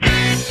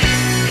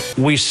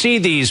we see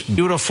these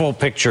beautiful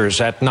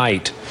pictures at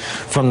night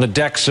from the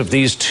decks of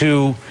these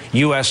two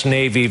U.S.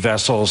 Navy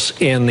vessels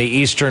in the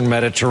Eastern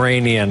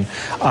Mediterranean.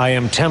 I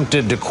am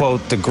tempted to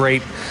quote the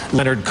great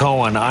Leonard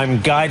Cohen,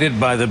 I'm guided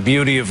by the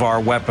beauty of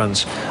our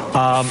weapons.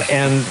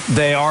 And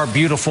they are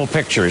beautiful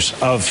pictures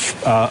of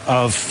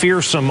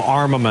fearsome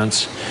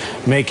armaments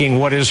making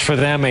what is for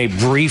them a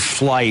brief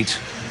flight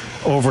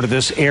over to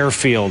this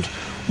airfield.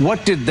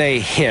 What did they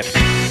hit?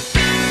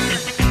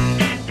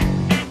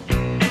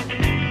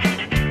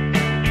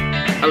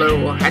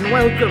 Hello and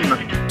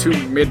welcome to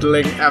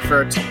Middling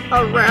Effort,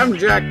 a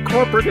ramjack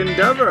corporate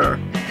endeavor.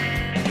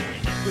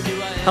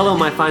 Hello,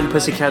 my fine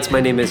pussycats.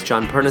 My name is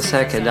John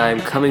Pernasek, and I am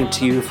coming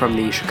to you from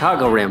the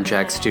Chicago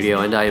Ramjack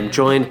studio, and I am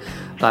joined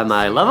by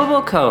my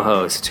lovable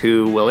co-host,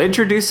 who will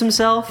introduce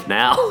himself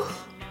now.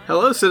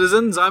 Hello,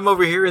 citizens. I'm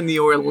over here in the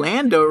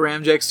Orlando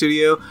Ramjack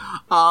studio,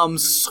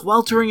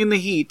 sweltering in the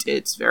heat.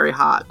 It's very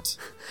hot.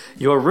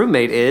 Your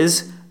roommate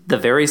is the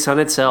very sun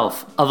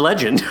itself of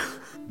legend.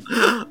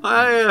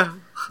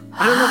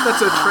 I don't know if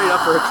that's a trade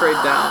up or a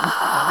trade down.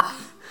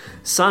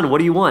 Son, what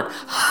do you want?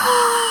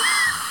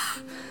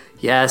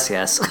 Yes.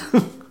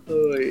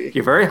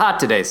 You're very hot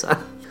today,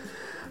 son.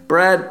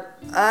 Brad,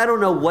 I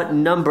don't know what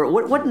number.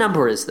 What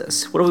number is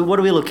this? What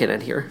are we looking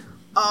at here?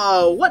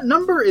 What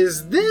number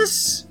is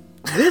this?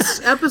 This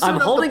episode I'm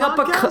holding of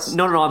the podcast?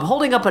 No, I'm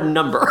holding up a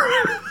number.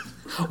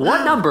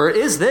 What number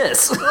is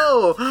this?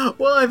 Oh,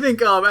 well, I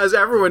think as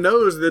everyone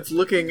knows that's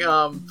looking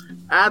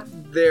at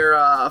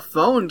their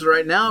phones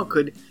right now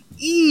could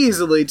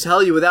easily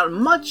tell you without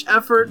much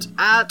effort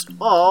at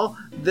all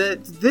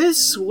that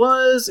this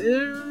was,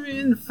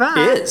 in fact...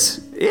 was,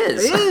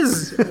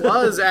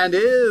 and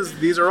is.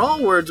 These are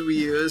all words we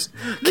use.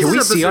 Can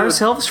we see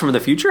ourselves from the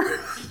future?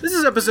 This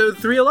is episode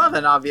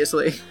 311,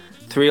 obviously.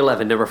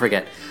 311, never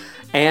forget.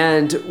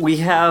 And we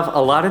have a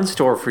lot in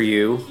store for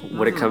you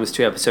when it comes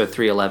to episode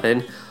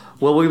 311.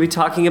 Will we be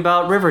talking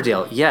about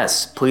Riverdale?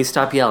 Yes. Please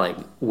stop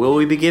yelling. Will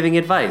we be giving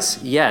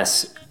advice?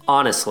 Yes.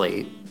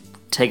 Honestly,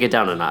 take it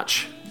down a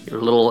notch. You're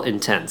a little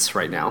intense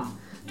right now.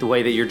 The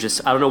way that you're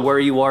just, I don't know where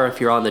you are, if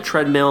you're on the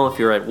treadmill, if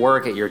you're at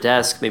work, at your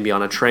desk, maybe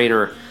on a train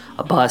or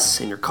a bus,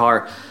 in your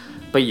car,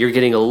 but you're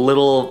getting a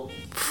little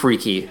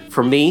freaky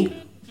for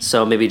me,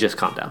 so maybe just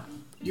calm down.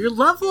 Your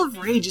level of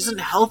rage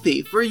isn't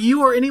healthy for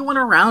you or anyone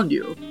around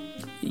you.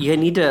 You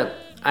need to,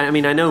 I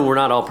mean, I know we're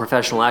not all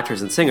professional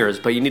actors and singers,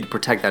 but you need to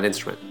protect that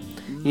instrument.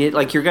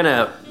 You're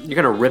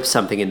gonna rip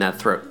something in that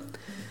throat.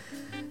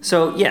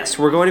 So yes,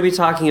 we're going to be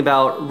talking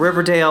about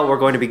Riverdale, we're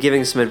going to be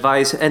giving some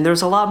advice, and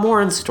there's a lot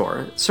more in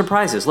store.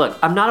 Surprises. Look,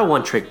 I'm not a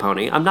one-trick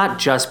pony. I'm not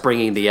just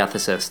bringing the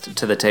ethicist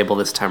to the table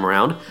this time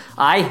around.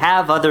 I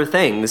have other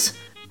things.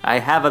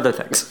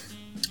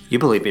 You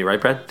believe me,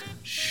 right, Brad?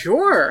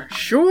 Sure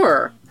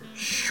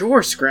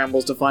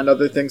scrambles to find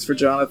other things for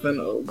Jonathan.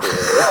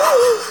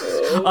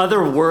 Oh,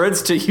 other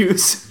words to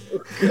use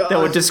that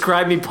would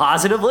describe me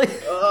positively?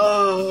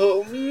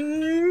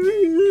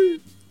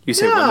 You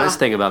say one nice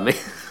thing about me.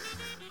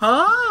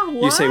 Huh?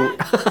 What? You say...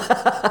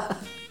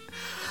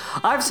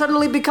 I've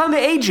suddenly become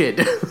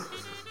aged.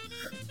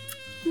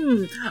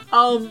 Let's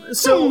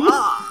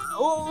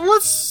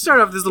start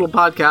off this little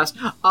podcast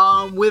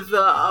with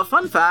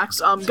fun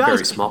facts. It's guys, a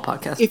very small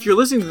podcast. If you're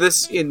listening to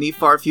this in the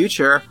far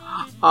future,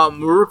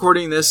 we're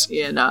recording this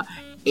in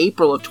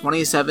April of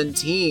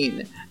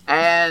 2017,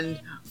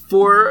 and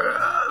for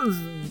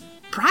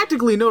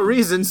practically no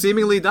reason,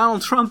 seemingly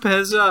Donald Trump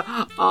has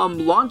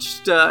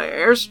launched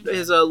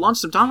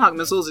some Tomahawk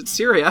missiles at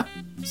Syria.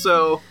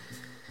 So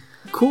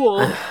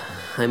cool.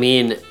 I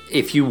mean,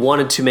 if you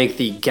wanted to make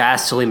the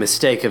ghastly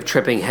mistake of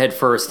tripping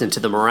headfirst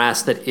into the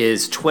morass that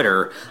is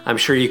Twitter, I'm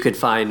sure you could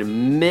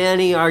find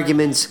many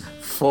arguments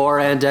for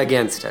and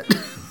against it.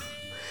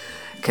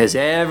 Because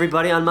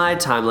everybody on my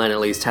timeline at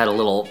least had a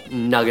little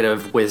nugget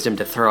of wisdom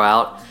to throw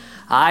out.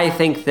 I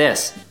think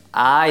this.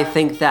 I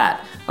think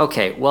that.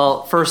 Okay,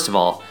 well, first of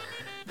all,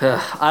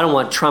 I don't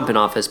want Trump in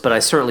office, but I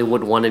certainly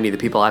wouldn't want any of the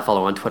people I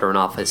follow on Twitter in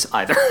office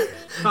either.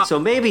 So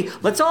maybe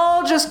let's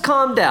all just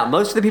calm down.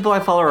 Most of the people I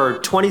follow are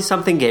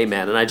 20-something gay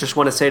men, and I just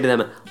want to say to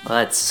them,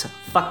 let's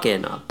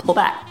fucking pull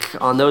back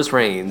on those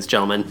reins,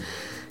 gentlemen.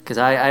 Because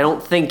I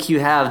don't think you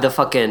have the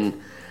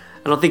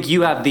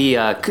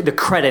the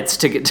credits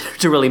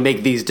to really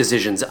make these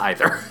decisions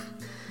either.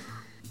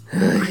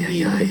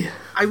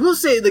 I will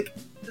say,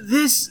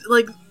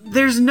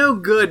 there's no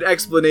good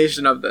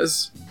explanation of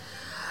this.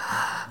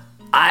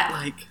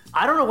 I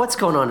don't know what's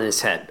going on in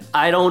his head.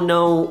 I don't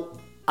know.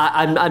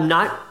 I'm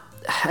not,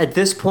 at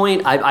this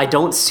point, I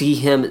don't see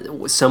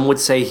him. Some would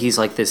say he's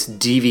like this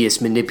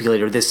devious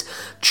manipulator, this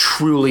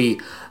truly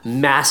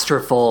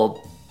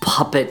masterful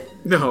puppet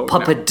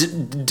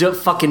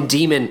fucking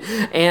demon.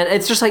 And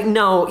it's just like,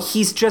 no,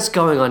 he's just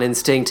going on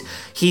instinct.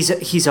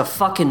 He's a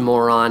fucking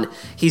moron.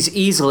 He's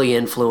easily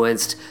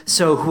influenced.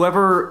 So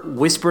whoever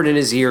whispered in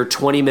his ear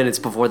 20 minutes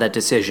before that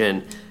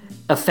decision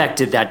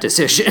affected that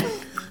decision.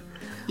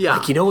 Yeah.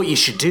 Like, you know what you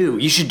should do?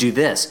 You should do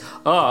this.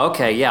 Oh,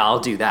 okay, yeah, I'll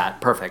do that.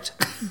 Perfect.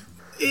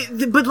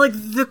 But, like,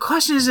 the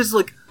question is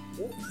like,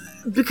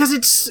 because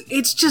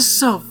it's just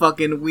so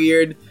fucking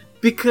weird.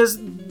 Because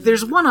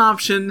there's one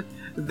option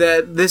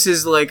that this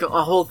is like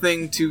a whole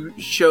thing to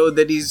show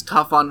that he's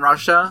tough on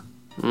Russia.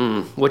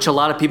 Which a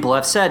lot of people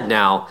have said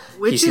now.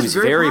 Which he is seems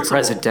very very possible.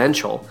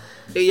 presidential.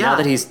 Yeah. Now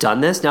that he's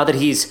done this, now that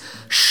he's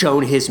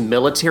shown his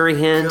military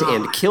hand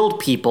and killed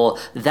people,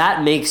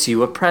 that makes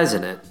you a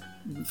president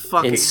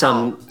Fucking in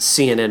some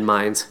CNN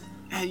minds.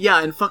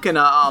 Yeah, and fucking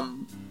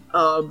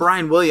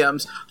Brian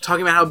Williams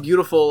talking about how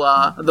beautiful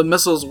the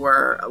missiles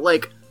were.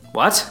 Like,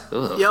 What?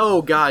 Ugh.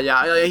 oh god,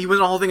 yeah, he was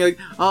in a whole thing like,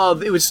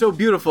 oh, it was so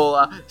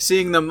beautiful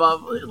seeing them,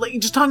 like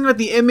just talking about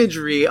the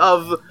imagery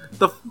of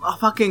the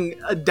fucking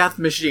death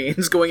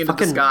machines going into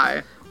the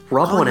sky.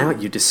 Rub one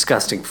out, you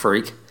disgusting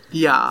freak.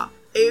 Yeah,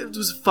 it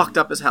was fucked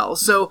up as hell.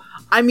 So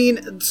I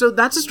mean, so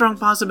that's a strong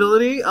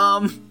possibility.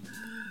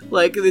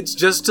 Like it's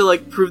just to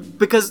like prove,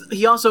 because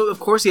he also, of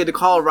course, he had to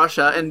call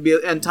Russia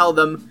and tell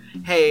them,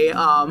 hey,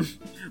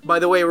 by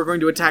the way, we're going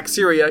to attack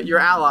Syria, your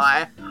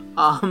ally.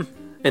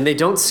 And they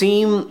don't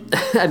seem.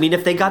 I mean,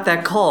 if they got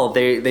that call,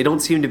 they don't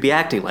seem to be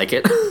acting like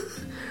it.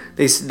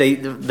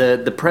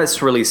 The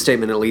press release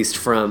statement, at least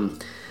from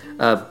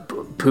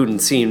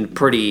Putin, seemed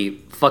pretty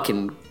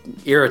fucking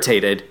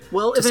irritated.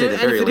 Well, to say the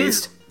very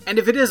least. And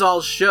if it is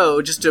all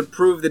show just to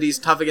prove that he's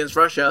tough against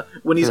Russia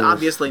when he's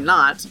obviously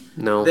not,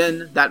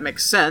 then that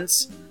makes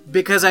sense.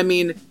 Because, I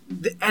mean,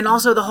 and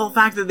also the whole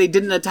fact that they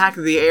didn't attack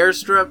the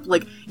airstrip,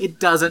 like, it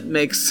doesn't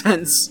make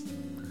sense.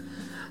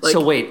 Like,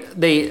 So wait,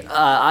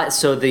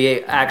 so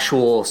the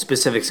actual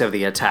specifics of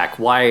the attack,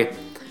 why?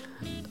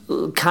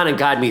 Kind of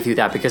guide me through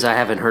that, because I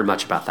haven't heard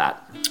much about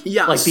that.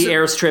 yeah, Like the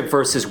airstrip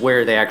versus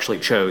where they actually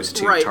chose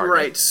to target.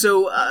 Right.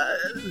 So,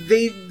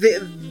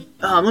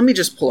 let me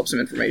just pull up some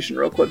information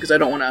real quick, because I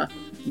don't want to.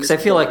 Because I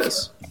feel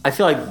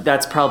like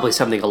that's probably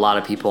something a lot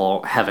of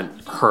people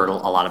haven't heard a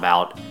lot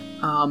about.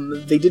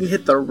 They didn't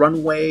hit the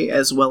runway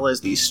as well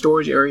as the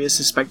storage areas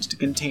suspected to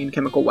contain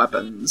chemical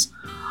weapons.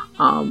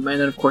 And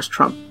then, of course,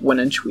 Trump went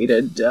and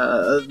tweeted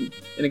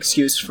an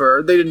excuse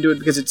for they didn't do it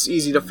because it's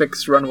easy to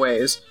fix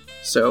runways.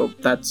 So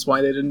that's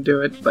why they didn't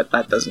do it, but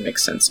that doesn't make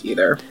sense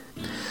either.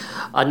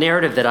 A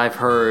narrative that I've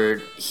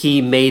heard,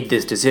 he made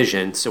this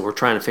decision, so we're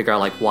trying to figure out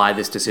like why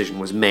this decision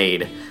was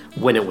made,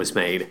 when it was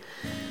made.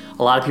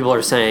 A lot of people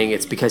are saying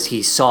it's because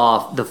he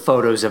saw the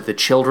photos of the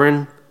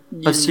children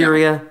of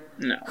Syria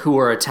who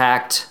were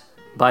attacked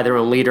by their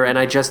own leader, and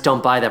I just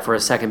don't buy that for a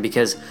second,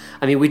 because,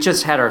 I mean, we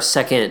just had our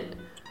second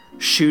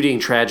shooting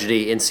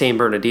tragedy in San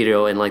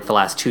Bernardino in like the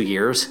last 2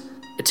 years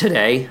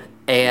today,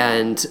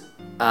 and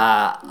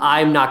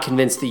I'm not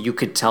convinced that you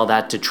could tell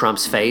that to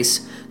Trump's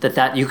face,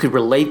 that you could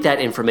relate that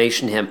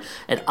information to him,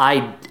 and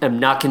I am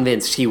not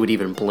convinced he would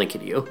even blink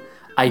at you.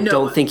 I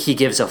don't think he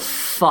gives a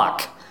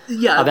fuck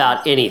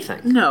about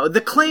anything. No,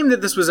 the claim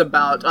that this was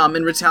about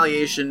in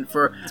retaliation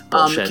for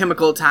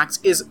chemical attacks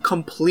is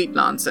complete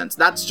nonsense.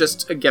 That's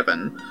just a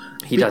given.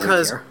 He doesn't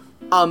care.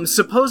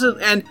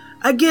 Supposedly, and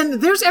again,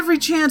 there's every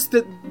chance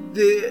that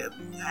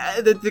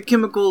the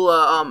chemical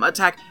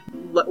attack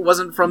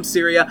wasn't from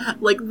Syria.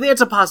 Like, it's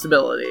a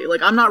possibility.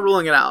 Like, I'm not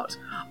ruling it out.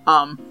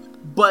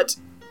 But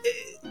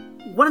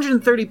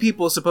 130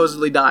 people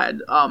supposedly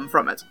died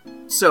from it.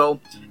 So,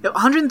 if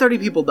 130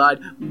 people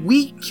died,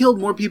 we killed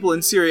more people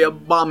in Syria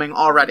bombing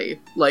already,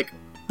 like,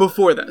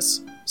 before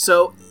this.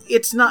 So,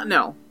 it's not,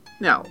 no,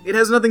 it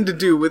has nothing to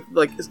do with,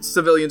 like,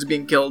 civilians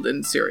being killed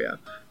in Syria.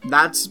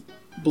 That's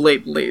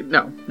blatantly,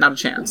 no, not a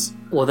chance.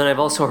 Well, then I've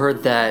also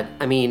heard that,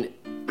 I mean,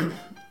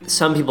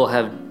 some people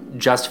have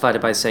justified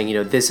it by saying, you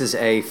know, this is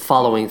a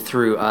following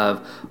through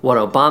of what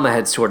Obama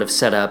had sort of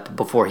set up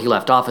before he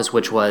left office,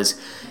 which was,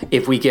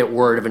 if we get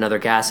word of another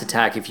gas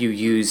attack, if you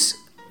use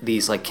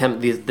these like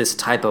this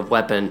type of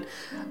weapon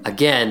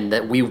again,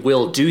 that we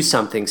will do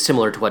something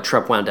similar to what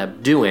Trump wound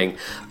up doing.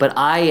 But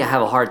I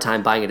have a hard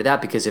time buying into that,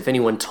 because if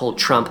anyone told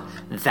Trump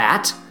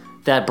that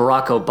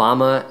Barack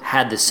Obama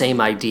had the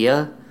same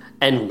idea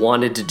and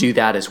wanted to do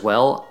that as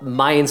well,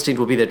 my instinct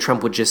would be that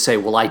Trump would just say,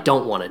 well, I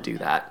don't want to do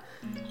that.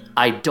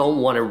 I don't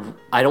want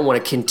to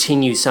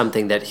continue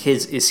something that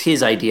is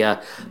his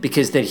idea,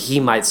 because then he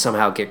might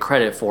somehow get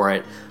credit for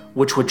it,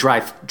 which would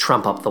drive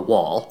Trump up the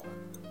wall.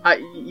 No,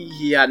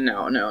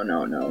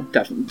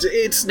 definitely.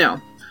 It's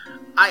no.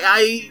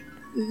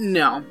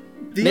 No.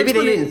 Maybe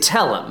they didn't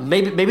tell him.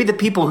 Maybe the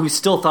people who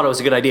still thought it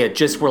was a good idea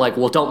just were like,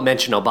 well, don't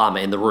mention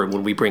Obama in the room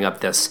when we bring up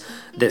this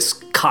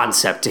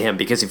concept to him,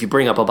 because if you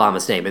bring up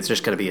Obama's name, it's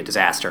just going to be a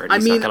disaster, and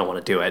he's not going to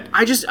want to do it.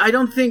 I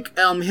don't think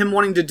him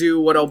wanting to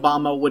do what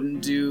Obama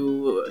wouldn't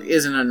do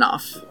isn't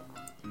enough.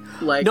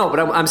 Like, no, but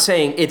I'm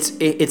saying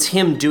it's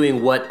him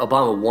doing what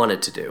Obama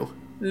wanted to do.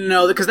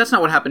 No, because that's not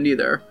what happened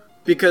either.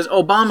 Because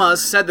Obama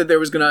said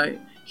that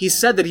he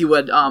said that he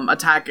would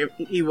attack,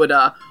 he would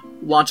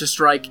launch a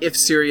strike if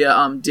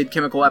Syria did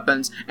chemical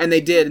weapons, and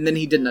they did, and then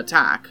he didn't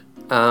attack.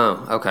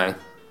 Oh, okay.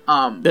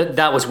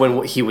 That was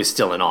when he was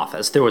still in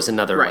office. There was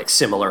another like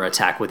similar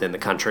attack within the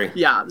country.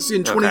 Yeah,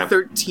 in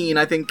 2013,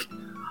 I think.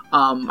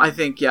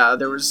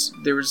 There was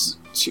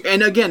two,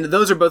 and again,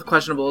 those are both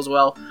questionable as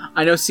well.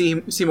 I know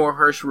Seymour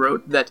Hersh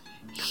wrote that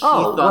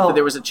thought that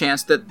there was a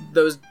chance that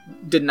those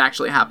didn't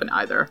actually happen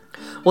either.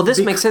 Well, this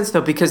makes sense,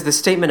 though, because the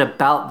statement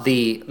about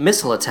the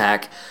missile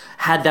attack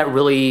had that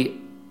really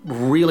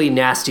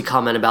nasty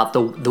comment about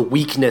the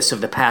weakness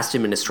of the past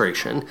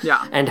administration.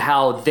 Yeah. And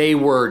how they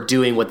were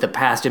doing what the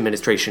past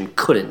administration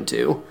couldn't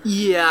do.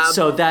 Yeah.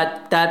 So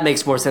that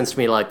makes more sense to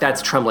me. Like,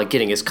 that's Trump, like,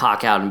 getting his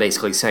cock out and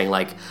basically saying,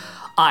 like,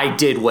 I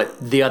did what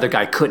the other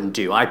guy couldn't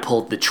do. I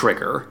pulled the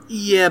trigger.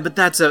 Yeah, but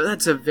that's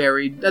a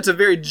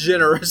very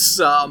generous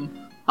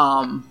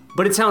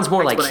But it sounds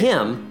more like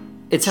him.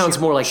 It sounds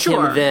more like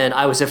him than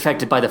I was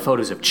affected by the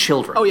photos of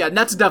children. Oh yeah,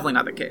 that's definitely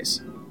not the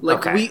case.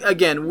 Like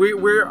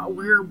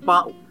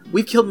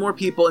we've killed more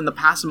people in the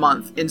past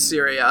month in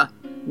Syria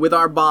with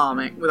our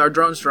bombing, with our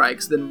drone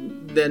strikes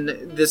than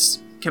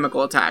this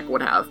chemical attack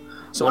would have.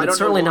 So I don't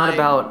certainly know why, not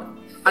about.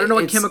 I don't know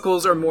what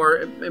chemicals are more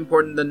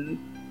important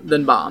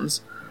than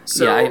bombs.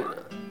 So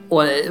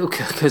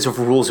because of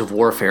rules of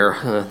warfare,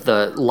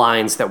 the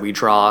lines that we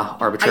draw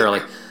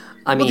arbitrarily.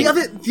 I mean,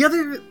 the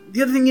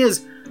other thing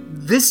is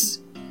this.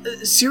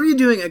 Syria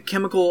doing a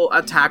chemical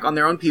attack on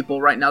their own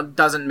people right now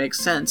doesn't make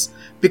sense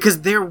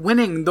because they're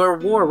winning their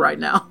war right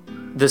now.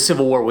 The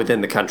civil war within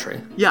the country.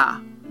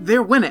 Yeah,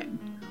 they're winning.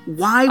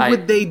 Why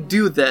would they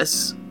do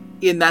this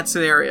in that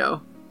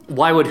scenario?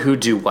 Why would who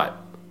do what?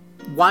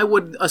 Why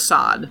would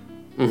Assad?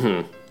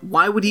 Mm-hmm.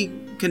 Why would he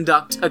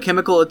conduct a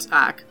chemical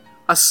attack,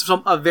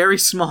 a very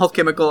small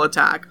chemical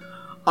attack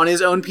on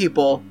his own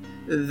people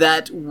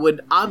that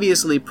would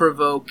obviously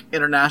provoke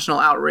international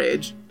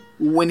outrage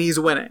when he's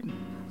winning?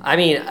 I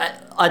mean,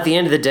 at the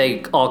end of the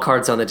day, all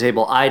cards on the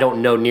table, I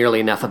don't know nearly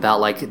enough about,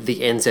 like,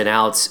 the ins and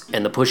outs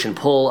and the push and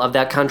pull of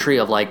that country,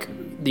 of, like,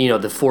 you know,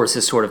 the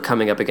forces sort of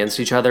coming up against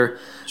each other.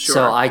 Sure.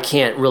 So I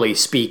can't really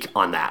speak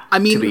on that,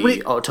 to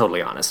be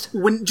totally honest.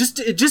 When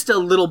just a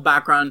little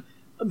background,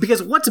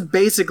 because what's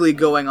basically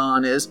going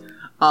on is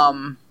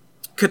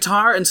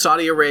Qatar and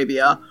Saudi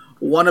Arabia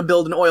want to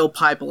build an oil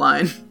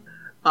pipeline.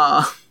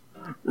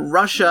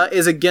 Russia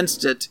is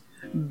against it,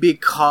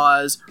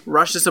 because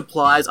Russia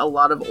supplies a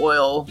lot of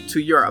oil to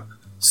Europe.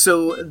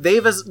 So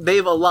they've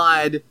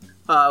allied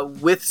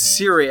with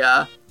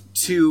Syria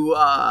to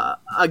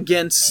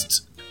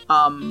against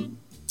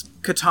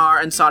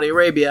Qatar and Saudi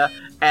Arabia,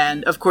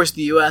 and of course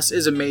the US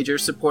is a major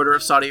supporter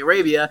of Saudi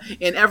Arabia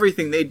in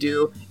everything they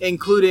do,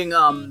 including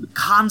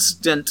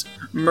constant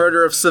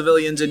murder of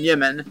civilians in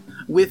Yemen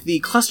with the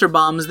cluster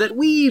bombs that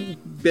we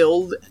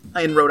build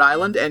in Rhode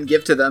Island and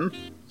give to them.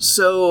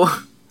 So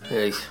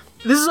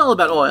this is all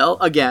about oil,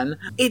 again.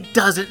 It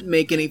doesn't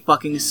make any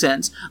fucking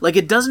sense. Like,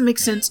 it doesn't make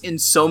sense in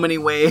so many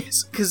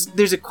ways. Because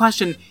there's a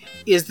question,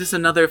 is this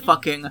another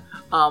fucking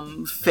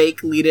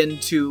fake lead-in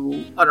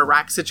to an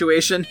Iraq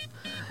situation?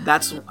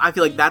 I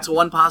feel like that's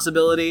one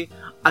possibility.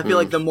 I feel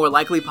like the more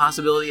likely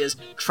possibility is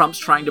Trump's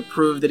trying to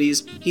prove that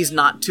he's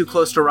not too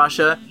close to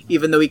Russia,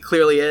 even though he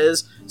clearly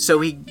is. So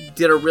he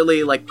did a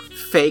really, like,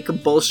 fake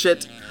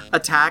bullshit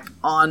attack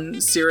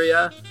on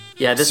Syria.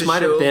 Yeah, this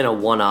might have been a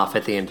one-off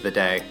at the end of the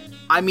day.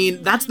 I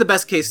mean, that's the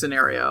best case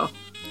scenario.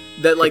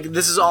 That, like,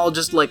 this is all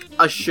just, like,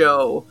 a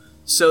show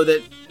so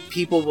that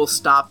people will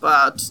stop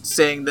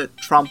saying that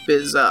Trump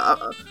is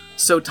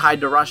so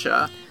tied to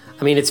Russia.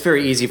 I mean, it's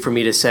very easy for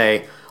me to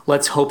say,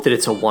 let's hope that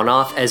it's a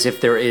one-off, as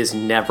if there is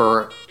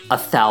never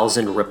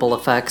 1,000 ripple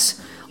effects.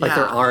 Like,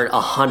 there aren't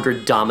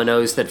 100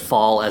 dominoes that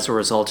fall as a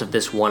result of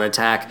this one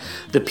attack.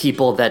 The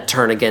people that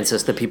turn against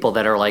us, the people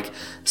that are, like,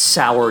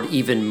 soured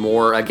even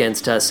more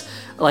against us.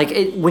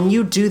 Like, when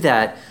you do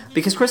that...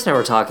 Because Chris and I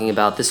were talking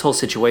about this whole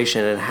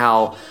situation and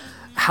how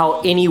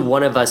any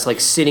one of us, like,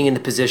 sitting in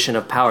the position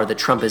of power that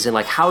Trump is in,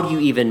 like, how do you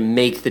even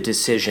make the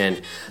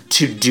decision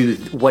to do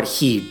what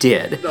he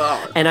did?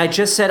 And I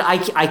just said,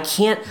 I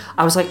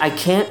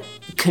can't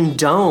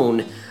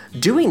condone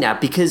doing that,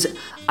 because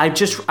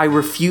I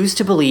refuse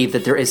to believe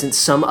that there isn't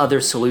some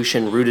other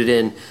solution rooted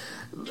in,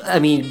 I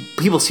mean,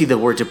 people see the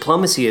word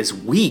diplomacy as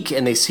weak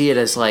and they see it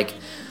as like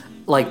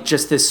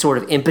just this sort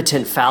of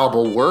impotent,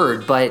 fallible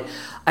word, but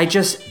I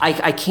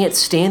can't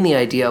stand the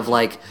idea of,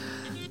 like,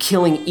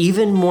 killing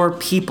even more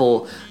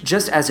people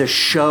just as a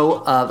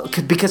show of,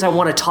 because I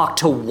want to talk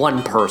to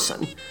one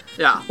person.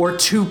 Yeah. Or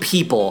two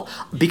people.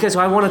 Because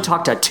I want to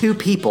talk to two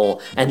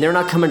people and they're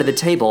not coming to the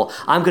table,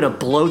 I'm going to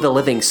blow the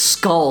living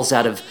skulls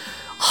out of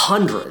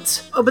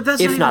hundreds,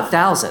 if not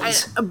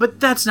thousands. But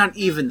that's not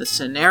even the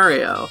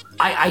scenario.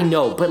 I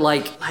know, but,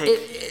 like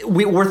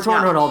we're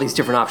throwing out all these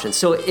different options.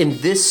 So in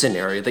this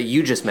scenario that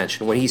you just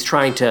mentioned, when he's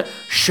trying to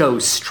show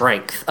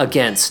strength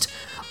against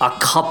a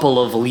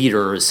couple of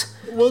leaders...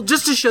 Well,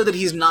 just to show that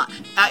he's not...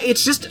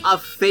 it's just a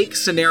fake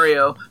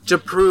scenario to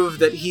prove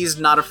that he's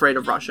not afraid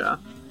of Russia.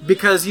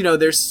 Because, you know,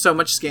 there's so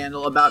much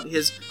scandal about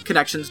his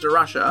connections to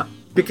Russia.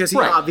 Because he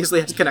obviously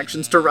has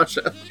connections to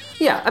Russia.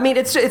 Yeah, I mean,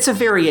 it's a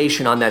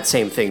variation on that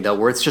same thing, though,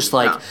 where it's just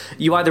like,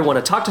 you either want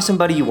to talk to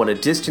somebody, you want to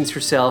distance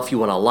yourself, you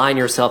want to align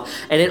yourself,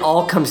 and it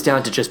all comes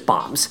down to just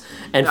bombs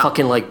and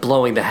fucking, like,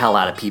 blowing the hell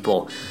out of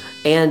people.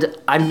 And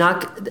I'm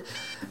not...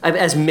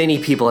 As many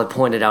people have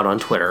pointed out on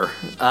Twitter,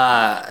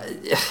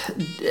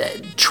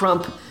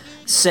 Trump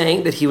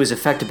saying that he was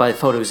affected by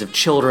photos of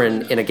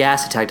children in a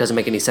gas attack doesn't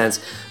make any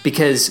sense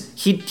because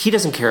he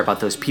doesn't care about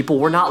those people.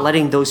 We're not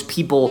letting those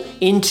people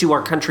into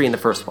our country in the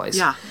first place.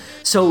 Yeah.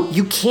 So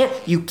you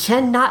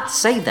cannot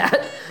say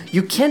that.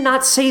 You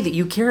cannot say that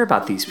you care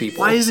about these people.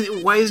 Why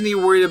isn't he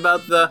worried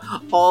about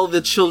all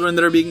the children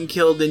that are being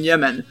killed in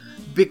Yemen?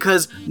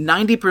 Because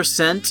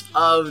 90%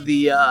 of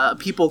the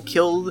people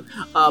killed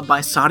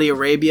by Saudi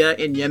Arabia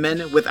in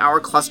Yemen with our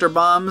cluster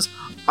bombs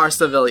are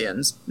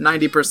civilians.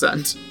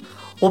 90%.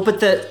 Well, but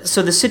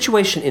the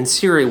situation in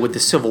Syria with the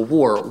civil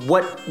war,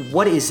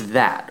 what is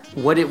that?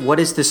 What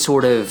is the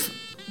sort of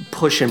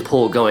push and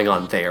pull going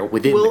on there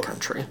within the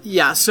country?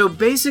 Yeah, so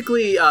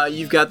basically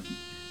you've got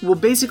you've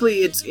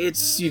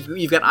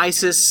got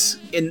ISIS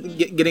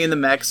getting in the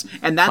mix,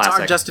 and that's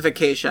Classic. our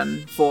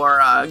justification for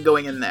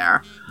going in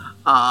there,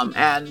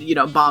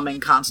 and bombing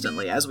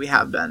constantly as we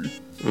have been.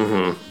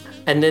 Mm-hmm.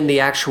 And then the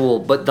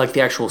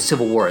actual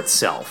civil war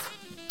itself,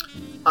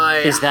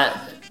 is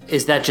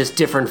that just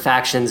different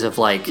factions of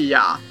like?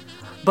 Yeah.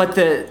 But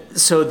the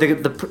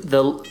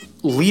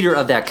leader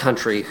of that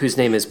country, whose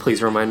name is,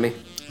 please remind me,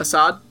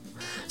 Assad.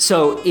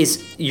 So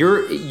is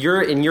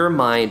you're in your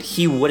mind,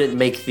 he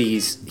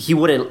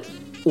wouldn't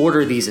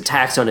order these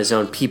attacks on his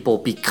own people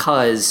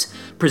because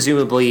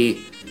presumably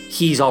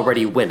he's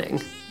already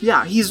winning.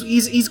 Yeah,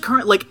 he's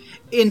current, like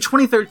in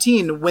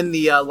 2013 when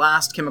the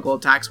last chemical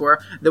attacks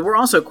that were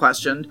also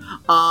questioned.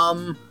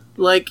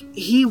 Like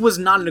he was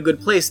not in a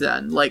good place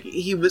then. Like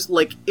he was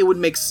like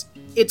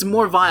it's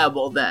more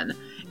viable then.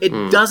 It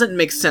doesn't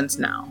make sense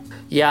now.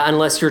 Yeah,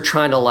 unless you're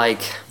trying to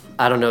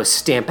I don't know,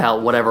 stamp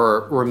out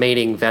whatever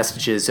remaining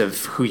vestiges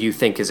of who you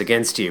think is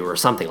against you or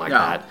something like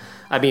that.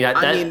 I mean, I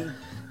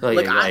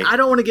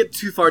don't want to get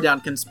too far down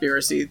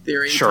conspiracy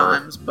theory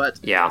times, but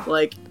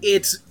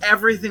it's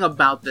everything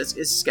about this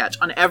is sketch.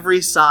 On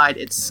every side,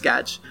 it's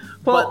sketch.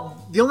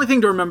 But the only thing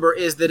to remember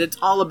is that it's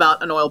all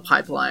about an oil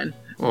pipeline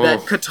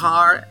that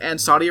Qatar and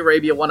Saudi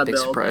Arabia want to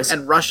build, surprise.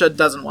 And Russia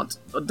doesn't want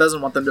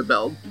them to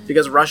build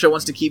because Russia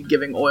wants to keep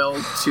giving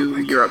oil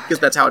to Europe because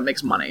that's how it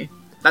makes money.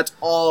 That's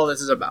all this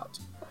is about.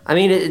 I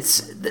mean,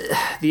 it's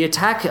the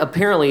attack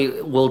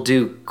apparently will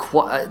do.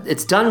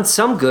 It's done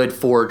some good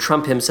for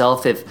Trump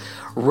himself if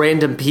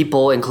random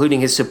people, including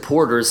his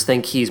supporters,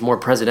 think he's more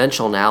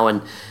presidential now,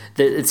 and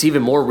it's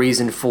even more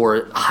reason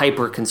for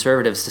hyper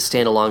conservatives to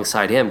stand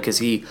alongside him because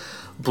he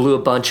blew a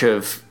bunch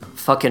of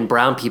fucking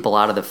brown people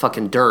out of the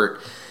fucking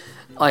dirt.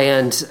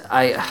 And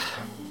I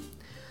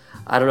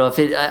don't know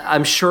if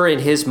I'm sure in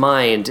his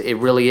mind it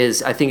really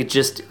is. I think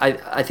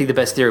I think the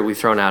best theory we've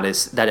thrown out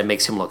is that it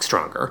makes him look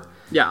stronger.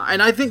 Yeah,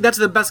 and I think that's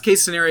the best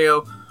case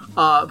scenario,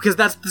 because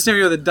that's the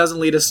scenario that doesn't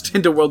lead us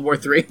into World War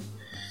III.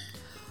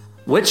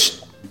 Which,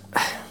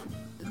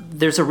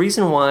 there's a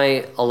reason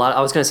why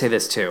I was going to say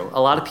this too, a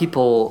lot of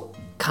people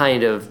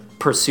kind of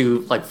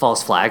pursue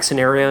false flag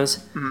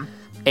scenarios,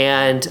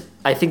 and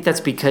I think that's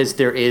because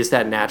there is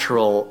that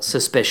natural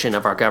suspicion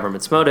of our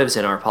government's motives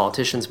and our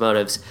politicians'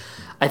 motives.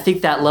 I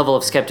think that level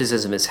of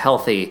skepticism is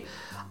healthy.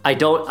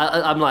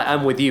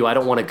 I'm with you. I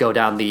don't want to go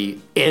down the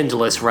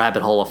endless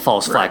rabbit hole of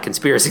false flag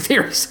conspiracy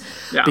theories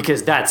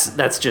because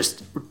that's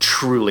just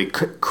truly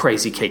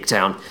crazy cake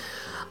town.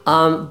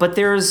 But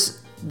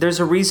there's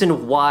a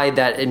reason why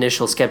that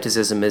initial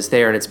skepticism is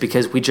there, and it's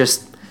because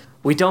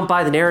we don't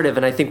buy the narrative,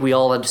 and I think we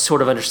all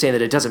sort of understand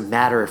that it doesn't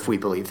matter if we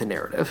believe the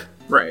narrative.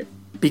 Right.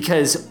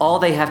 Because all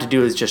they have to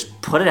do is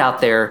just put it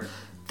out there.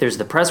 There's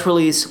the press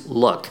release.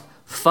 Look,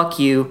 fuck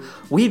you.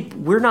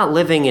 We're not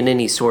living in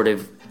any sort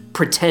of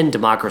pretend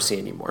democracy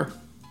anymore.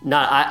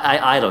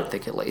 I don't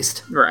think, at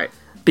least. Right.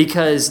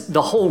 Because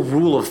the whole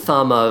rule of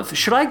thumb of,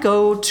 should I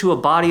go to a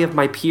body of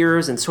my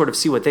peers and sort of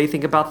see what they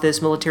think about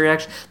this military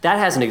action? That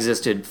hasn't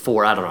existed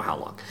for I don't know how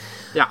long.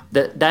 Yeah.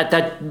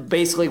 That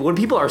basically, when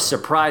people are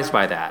surprised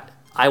by that,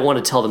 I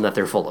want to tell them that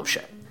they're full of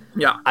shit.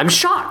 Yeah. I'm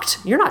shocked.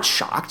 You're not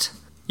shocked.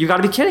 You got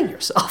to be kidding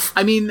yourself.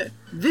 I mean,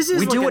 this is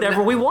we do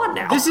whatever we want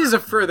now. This is a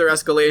further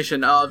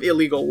escalation of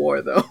illegal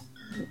war, though.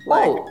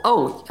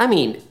 I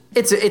mean,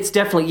 it's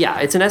definitely,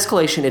 it's an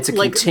escalation. It's a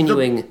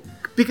continuing.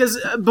 Because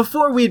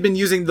before we'd been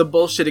using the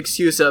bullshit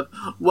excuse of,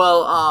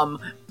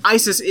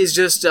 ISIS is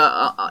just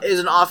is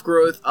an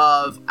offgrowth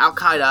of Al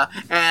Qaeda,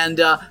 and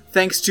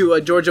thanks to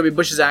George W.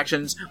 Bush's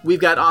actions, we've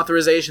got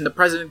authorization. The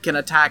president can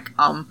attack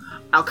Al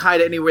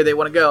Qaeda anywhere they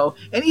want to go.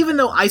 And even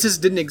though ISIS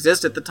didn't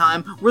exist at the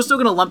time, we're still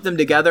going to lump them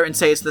together and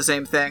say it's the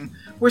same thing.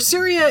 Where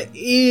Syria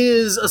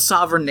is a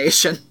sovereign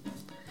nation.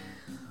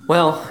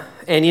 Well,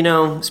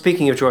 and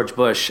speaking of George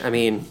Bush,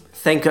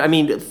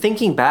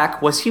 thinking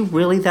back, was he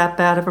really that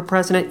bad of a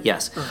president?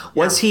 Yes.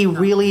 Was he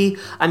really?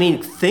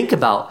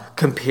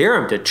 Compare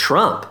him to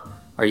Trump.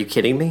 Are you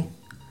kidding me?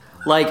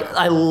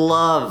 I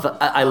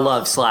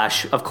love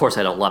slash. Of course,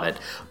 I don't love it,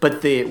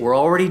 but we're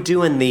already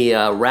doing the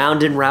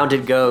round and round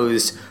it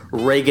goes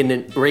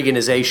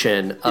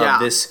Reaganization of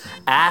this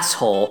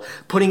asshole,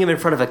 putting him in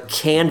front of a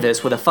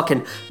canvas with a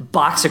fucking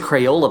box of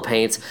Crayola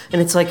paints,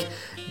 and it's like,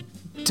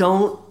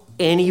 don't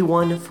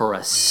anyone for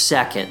a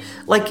second,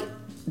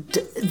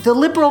 the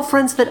liberal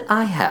friends that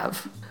I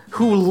have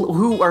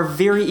who are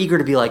very eager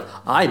to be like,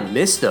 I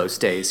miss those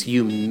days.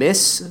 You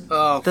miss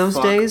those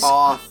fuck days?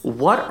 off.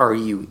 What are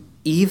you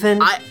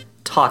even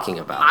talking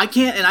about? I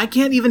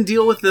can't even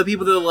deal with the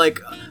people that are like,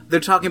 they're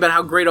talking about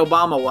how great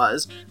Obama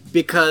was,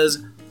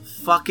 because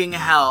fucking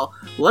hell.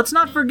 Let's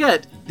not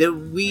forget that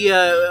we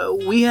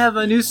have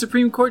a new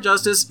Supreme Court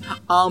justice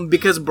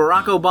because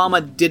Barack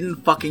Obama didn't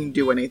fucking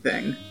do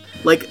anything.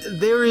 Like,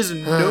 there is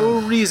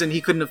no reason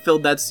he couldn't have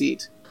filled that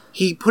seat.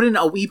 He put in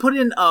a weak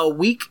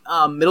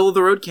middle of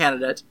the road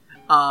candidate.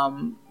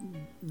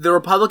 The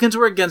Republicans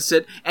were against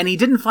it, and he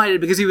didn't fight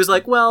it because he was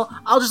like, well,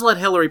 I'll just let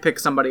Hillary pick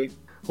somebody.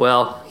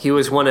 Well, he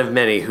was one of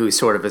many who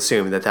sort of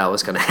assumed that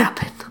was going to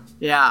happen.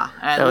 Yeah,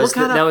 and look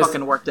how that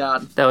fucking worked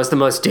out. That was the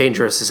most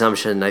dangerous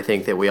assumption, I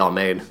think, that we all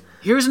made.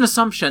 Here's an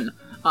assumption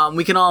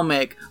we can all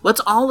make.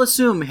 Let's all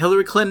assume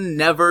Hillary Clinton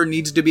never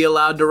needs to be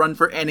allowed to run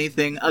for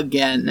anything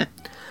again.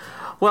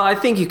 Well, I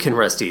think you can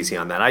rest easy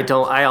on that.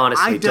 I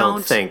honestly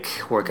don't think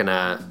we're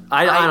gonna.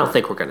 I don't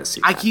think we're gonna see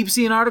that. I keep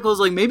seeing articles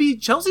like maybe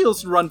Chelsea will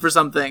run for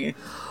something.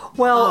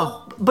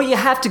 Well, but you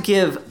have to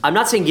give. I'm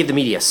not saying give the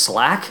media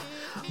slack,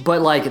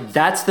 but like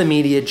that's the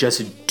media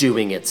just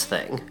doing its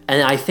thing,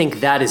 and I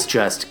think that is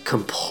just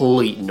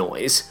complete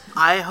noise.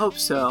 I hope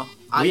so.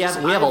 We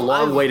have a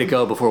long way to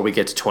go before we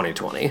get to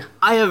 2020.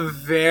 I have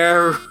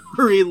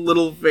very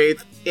little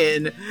faith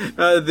in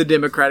the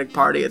Democratic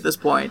Party at this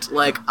point.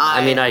 Like,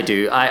 I mean, I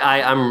do.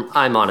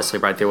 I'm honestly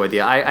right there with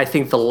you. I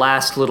think the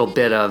last little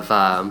bit of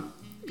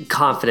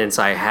confidence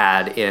I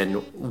had in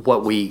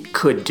what we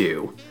could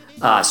do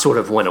sort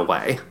of went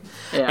away.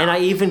 Yeah. And I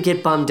even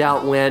get bummed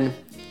out when,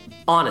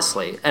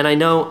 honestly, and I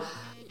know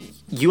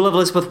you love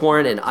Elizabeth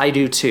Warren and I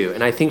do too,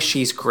 and I think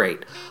she's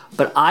great.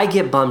 But I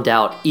get bummed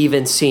out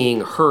even seeing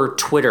her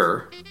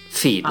Twitter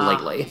feed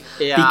lately.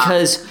 Yeah.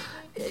 Because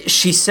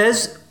she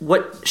says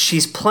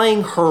she's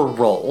playing her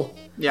role.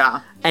 Yeah.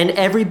 And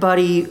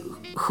everybody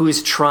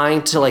who's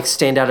trying to like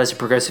stand out as a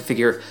progressive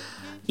figure,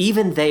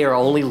 even they are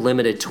only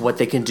limited to what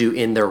they can do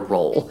in their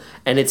role.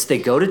 And it's they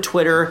go to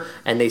Twitter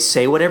and they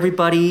say what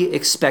everybody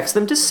expects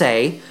them to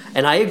say,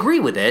 and I agree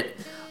with it,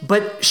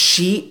 but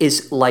she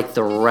is like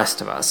the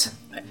rest of us.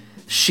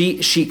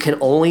 She can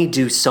only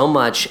do so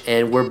much,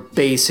 and we're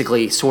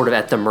basically sort of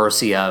at the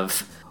mercy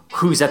of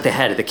who's at the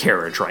head of the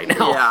carriage right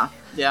now.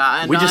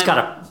 Yeah. And we just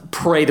gotta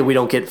pray that we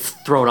don't get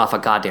thrown off a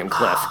goddamn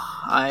cliff.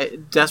 I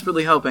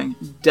desperately hoping.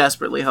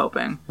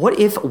 What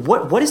is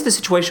the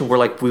situation where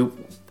like do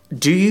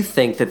you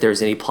think that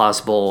there's any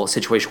plausible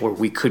situation where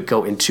we could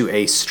go into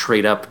a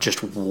straight up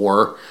just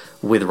war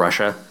with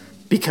Russia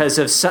because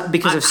of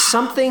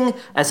something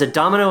as a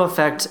domino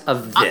effect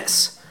of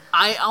this?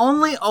 I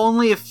only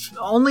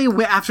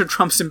after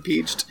Trump's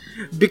impeached,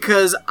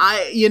 because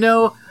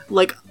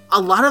like a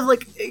lot of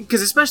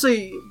because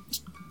especially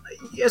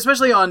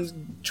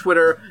on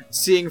Twitter,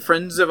 seeing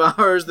friends of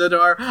ours that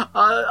are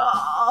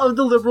of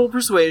the liberal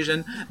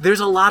persuasion,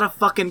 there's a lot of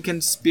fucking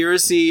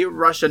conspiracy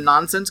Russia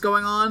nonsense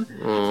going on,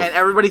 and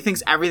everybody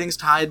thinks everything's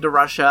tied to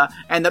Russia,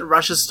 and that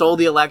Russia stole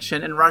the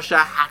election and Russia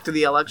hacked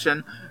the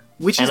election.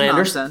 Which is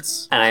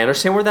nonsense. And I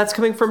understand where that's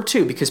coming from,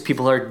 too, because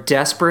people are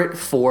desperate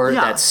for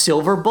that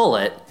silver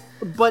bullet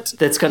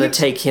that's going to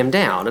take him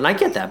down. And I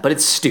get that, but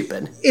it's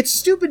stupid. It's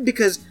stupid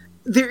because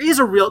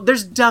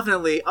there's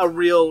definitely a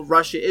real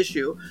Russia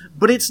issue,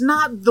 but it's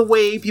not the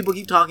way people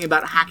keep talking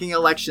about hacking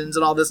elections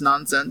and all this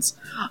nonsense.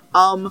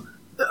 From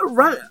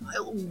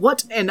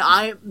what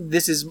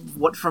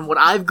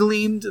I've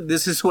gleaned,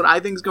 this is what I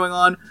think is going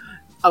on.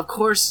 Of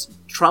course,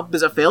 Trump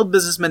is a failed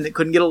businessman that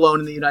couldn't get a loan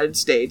in the United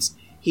States.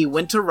 He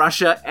went to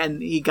Russia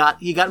and he got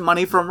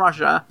money from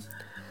Russia.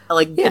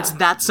 It's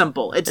that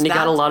simple. He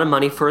got a lot of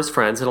money for his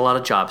friends and a lot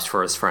of jobs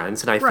for his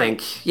friends. And I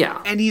think.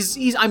 And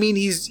he's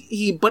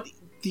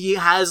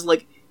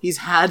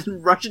had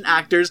Russian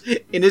actors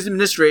in his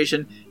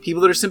administration,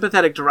 people that are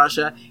sympathetic to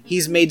Russia.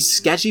 He's made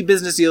sketchy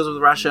business deals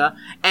with Russia,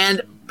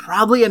 and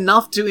probably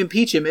enough to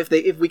impeach him if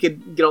we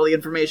could get all the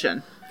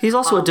information. He's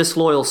also a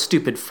disloyal,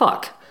 stupid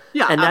fuck.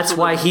 Yeah, and that's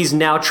why he's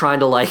now trying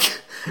to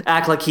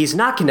act like he's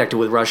not connected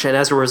with Russia, and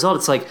as a result,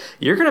 it's like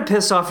you're going to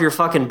piss off your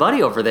fucking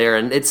buddy over there,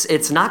 and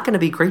it's not going to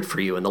be great for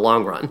you in the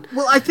long run.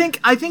 Well, I think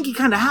he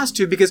kind of has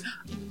to, because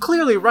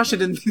clearly Russia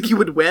didn't think he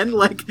would win.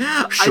 Sure.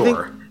 I think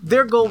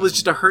their goal was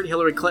just to hurt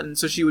Hillary Clinton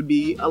so she would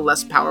be a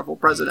less powerful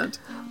president.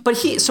 But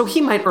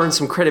he might earn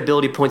some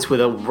credibility points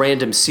with a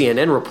random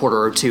CNN reporter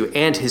or two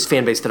and his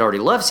fan base that already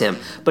loves him.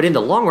 But in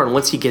the long run,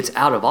 once he gets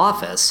out of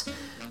office,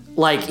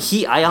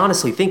 I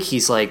honestly think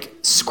he's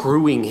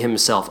screwing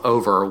himself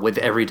over with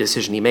every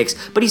decision he makes,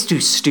 but he's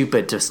too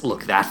stupid to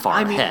look that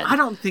far ahead. I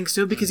don't think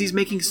so, because he's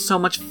making so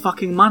much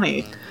fucking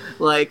money.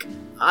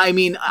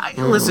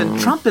 Listen,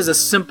 Trump is a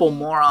simple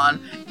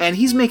moron, and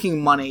he's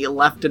making money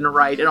left and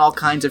right in all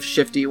kinds of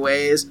shifty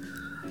ways.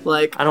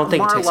 I don't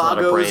think it takes a lot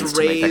of brains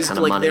to make that kind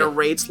of money. Their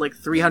rates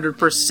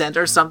 300%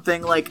 or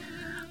something.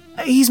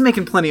 He's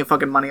making plenty of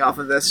fucking money off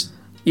of this.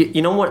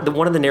 You know what?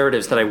 One of the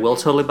narratives that I will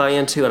totally buy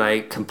into, and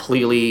I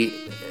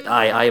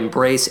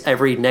embrace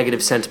every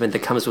negative sentiment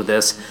that comes with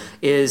this,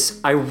 is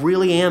I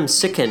really am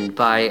sickened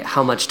by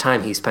how much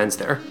time he spends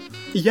there.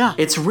 Yeah.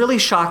 It's really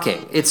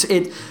shocking.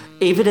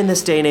 Even in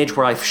this day and age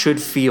where I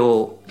should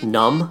feel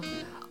numb,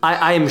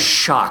 I am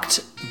shocked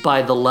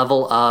by the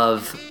level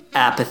of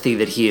apathy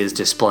that he is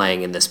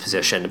displaying in this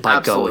position by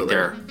Absolutely. going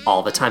there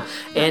all the time.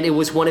 And it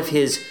was one of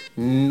his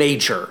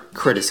major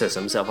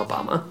criticisms of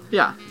Obama.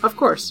 Yeah, of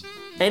course.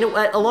 And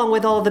along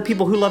with all of the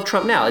people who love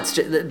Trump now. It's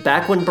just,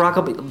 back when Barack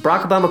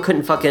Obama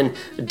couldn't fucking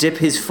dip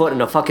his foot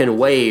in a fucking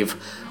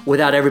wave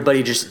without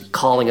everybody just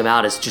calling him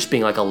out as just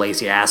being like a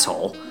lazy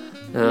asshole.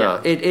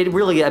 It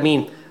really, I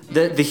mean,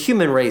 the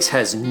human race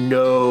has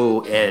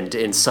no end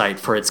in sight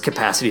for its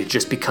capacity to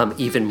just become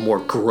even more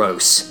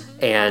gross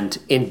and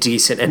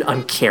indecent and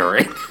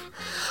uncaring.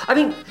 I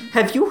mean,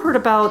 have you heard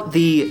about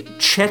the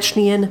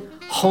Chechnyan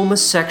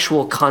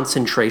homosexual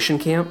concentration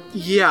camp?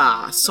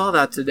 Yeah, I saw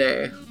that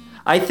today.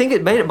 I think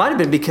it might have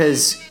been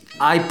because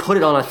I put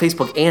it on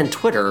Facebook and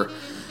Twitter.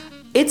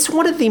 It's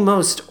one of the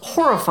most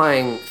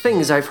horrifying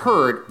things I've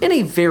heard in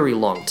a very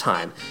long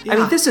time. Yeah. I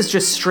mean, this is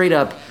just straight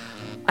up,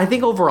 I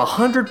think over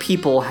 100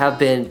 people have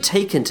been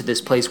taken to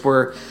this place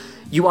where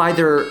you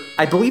either,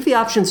 I believe the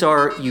options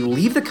are you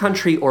leave the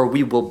country or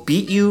we will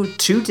beat you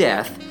to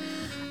death.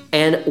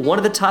 And one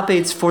of the top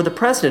aides for the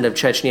president of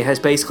Chechnya has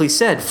basically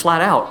said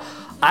flat out,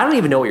 I don't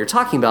even know what you're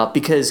talking about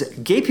because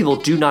gay people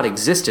do not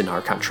exist in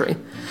our country.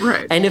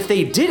 Right. And if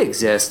they did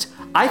exist,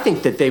 I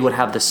think that they would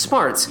have the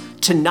smarts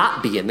to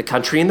not be in the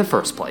country in the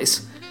first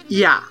place.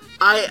 Yeah,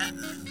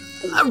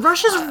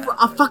 Russia's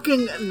a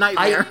fucking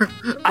nightmare.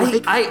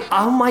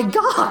 Oh my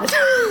god.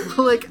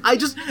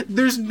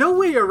 There's no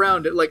way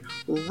around it. Like,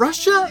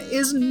 Russia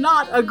is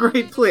not a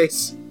great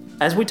place.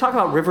 As we talk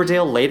about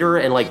Riverdale later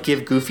and like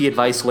give goofy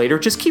advice later,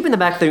 just keep in the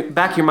back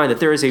of your mind that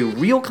there is a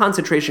real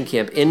concentration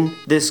camp on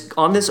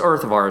this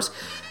earth of ours,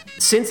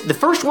 since the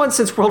first one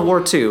since World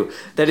War II,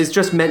 that is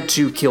just meant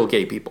to kill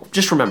gay people.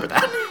 Just remember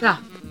that.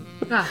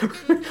 Yeah.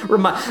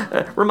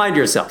 Remind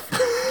yourself.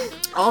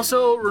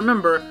 Also,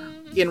 remember,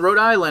 in Rhode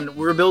Island,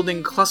 we're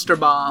building cluster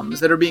bombs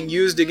that are being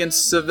used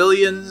against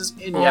civilians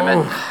in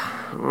Yemen.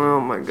 Oh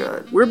my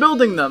god. We're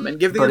building them and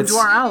giving them to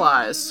our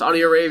allies,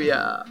 Saudi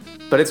Arabia.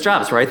 But it's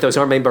jobs, right? Those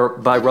aren't made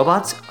by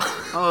robots?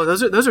 Oh,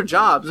 those are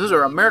jobs. Those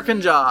are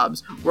American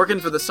jobs working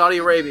for the Saudi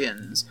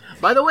Arabians.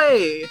 By the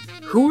way,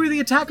 who were the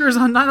attackers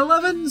on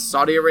 9/11?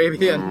 Saudi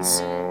Arabians.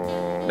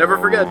 Never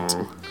forget.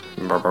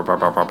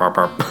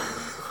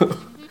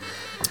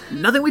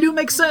 Nothing we do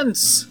makes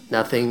sense.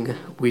 Nothing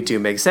we do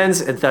makes sense,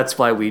 and that's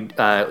why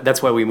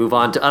we move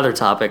on to other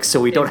topics,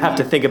 so we don't have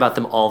to think about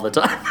them all the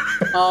time.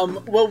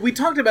 Well, we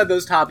talked about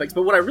those topics,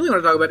 but what I really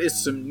want to talk about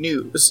is some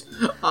news.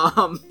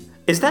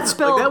 Is that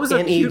spelled that was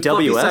a cute,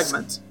 fluffy N-E-W-S?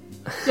 segment.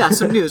 Yeah,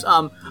 some news.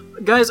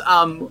 Guys,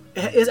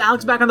 is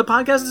Alex back on the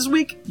podcast this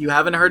week? You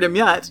haven't heard him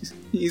yet.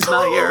 He's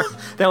not here.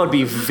 That would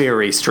be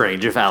very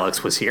strange if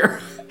Alex was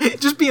here.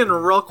 Just being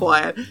real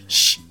quiet.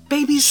 Shh,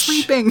 baby's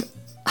sleeping.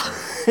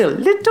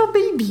 Little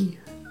baby.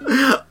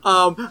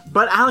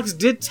 But Alex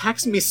did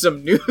text me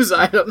some news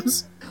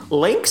items.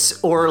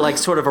 Links or like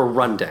sort of a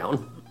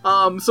rundown?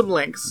 Some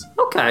links.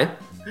 Okay.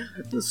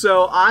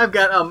 So I've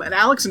got an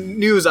Alex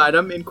news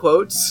item in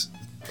quotes.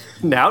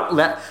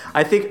 Now,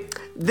 I think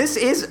this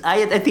is,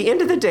 at the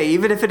end of the day,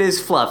 even if it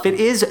is fluff, it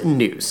is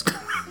news.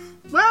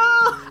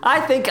 Well, I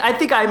think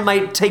I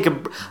might take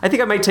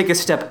a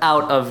step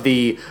out of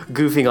the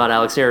goofing on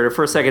Alex narrative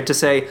for a second to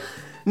say,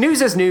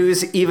 news is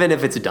news, even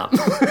if it's dumb.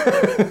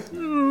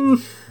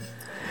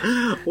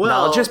 well,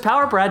 knowledge is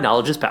power, Brad.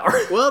 Knowledge is power.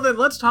 Well, then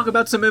let's talk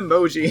about some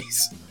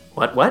emojis.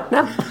 What?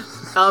 No.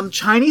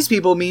 Chinese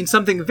people mean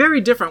something very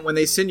different when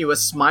they send you a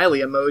smiley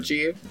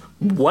emoji.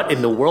 What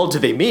in the world do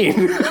they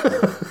mean?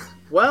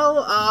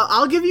 Well,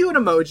 I'll give you an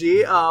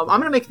emoji. I'm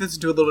gonna make this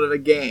into a little bit of a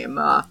game.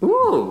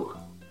 Ooh.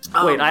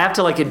 Wait, I have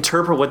to like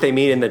interpret what they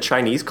mean in the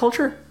Chinese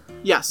culture?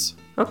 Yes.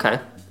 Okay.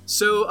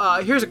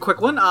 So, here's a quick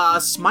one.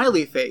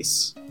 Smiley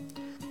face.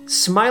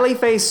 Smiley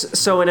face,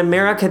 so in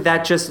America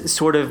that just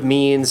sort of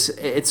means,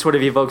 it sort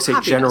of evokes a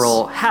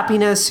general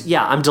happiness.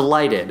 Yeah, I'm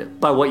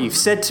delighted by what you've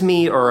said to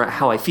me or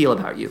how I feel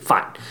about you.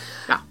 Fine.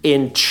 Yeah.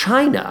 In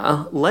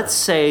China, let's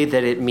say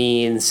that it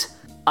means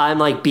I'm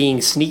like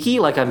being sneaky,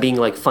 like I'm being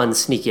like fun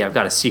sneaky, I've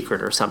got a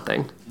secret or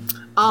something.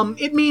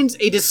 It means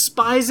a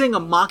despising, a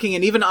mocking,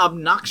 and even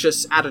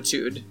obnoxious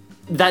attitude.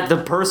 That the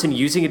person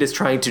using it is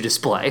trying to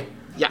display.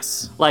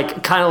 Yes.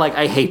 Like, kind of like,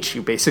 I hate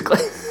you, basically.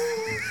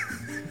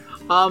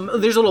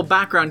 There's a little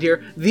background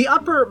here. The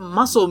upper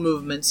muscle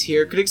movements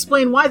here could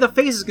explain why the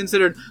face is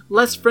considered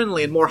less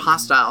friendly and more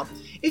hostile.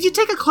 If you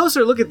take a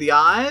closer look at the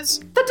eyes...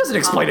 That doesn't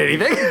explain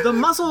anything. The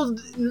muscle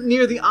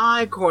near the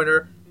eye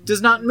corner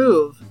does not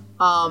move.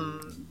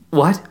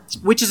 What?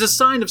 Which is a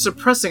sign of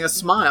suppressing a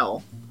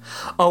smile.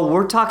 Oh,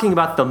 we're talking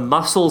about the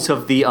muscles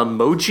of the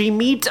emoji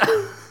meat?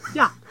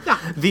 Yeah.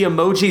 The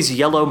emoji's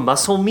yellow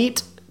muscle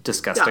meat?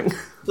 Disgusting. Yeah.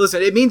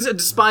 Listen, it means a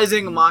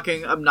despising,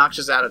 mocking,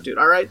 obnoxious attitude,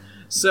 alright?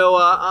 So,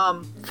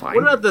 Fine.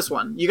 What about this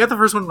one? You got the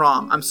first one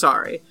wrong. I'm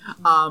sorry.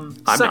 I'm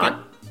Second,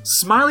 not.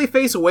 Smiley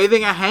face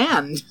waving a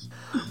hand.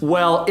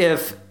 Well,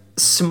 if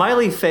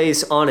smiley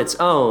face on its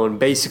own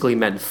basically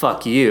meant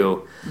fuck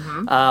you.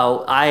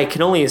 I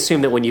can only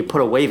assume that when you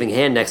put a waving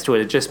hand next to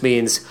it, it just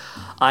means,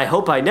 I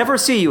hope I never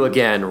see you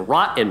again.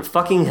 Rot in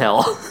fucking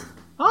hell.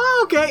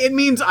 Oh, okay. It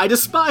means I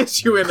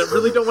despise you and I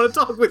really don't want to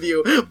talk with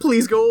you.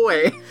 Please go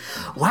away.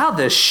 Wow,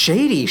 the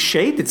shady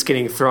shade that's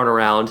getting thrown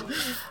around.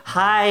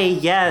 Hi,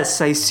 yes,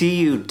 I see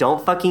you.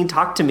 Don't fucking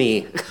talk to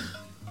me.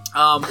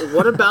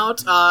 What about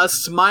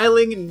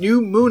smiling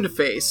new moon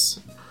face?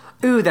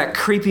 Ooh, that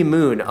creepy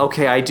moon.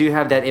 Okay, I do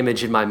have that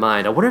image in my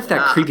mind. I wonder if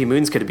that creepy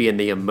moon's going to be in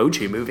the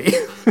Emoji Movie.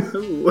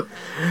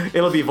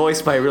 It'll be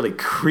voiced by a really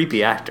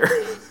creepy actor.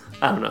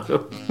 I don't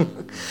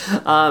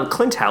know.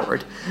 Clint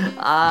Howard.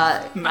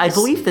 Nice. I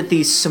believe that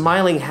the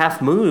smiling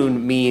half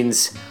moon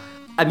means...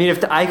 I mean,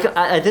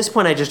 at this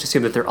point, I just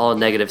assume that they're all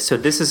negative. So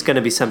this is going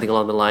to be something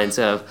along the lines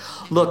of,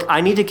 look, I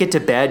need to get to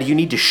bed. You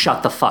need to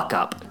shut the fuck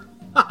up.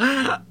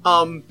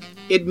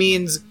 It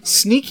means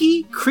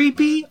sneaky,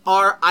 creepy,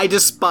 or I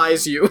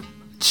despise you.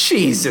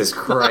 Jesus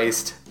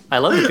Christ. I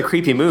love that the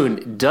creepy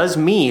moon does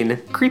mean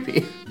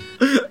creepy.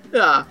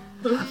 Yeah.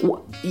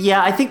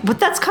 Yeah, I think, but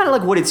that's kind of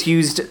like what it's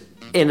used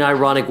in an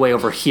ironic way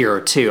over here,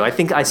 too. I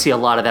think I see a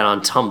lot of that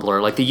on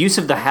Tumblr. Like, the use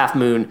of the half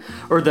moon,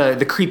 or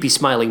the creepy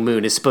smiling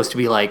moon, is supposed to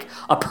be like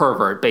a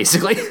pervert,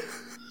 basically.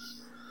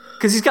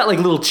 Because he's got, like,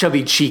 little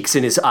chubby cheeks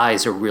and his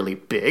eyes are really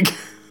big.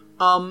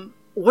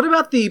 What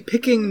about the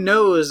picking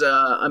nose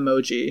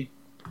emoji?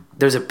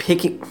 There's a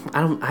picking...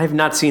 I have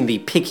not seen the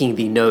picking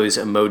the nose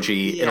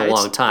emoji in a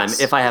long time,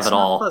 if I have at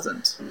all.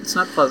 It's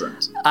not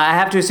pleasant. I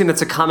have to assume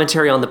that's a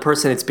commentary on the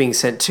person it's being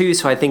sent to,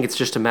 so I think it's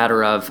just a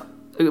matter of...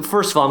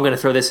 First of all, I'm going to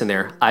throw this in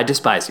there. I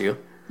despise you.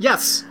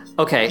 Yes.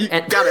 Okay.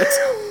 Got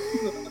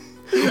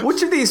it.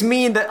 Which of these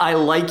mean that I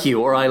like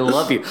you or I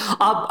love you?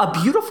 A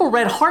beautiful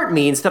red heart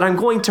means that I'm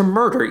going to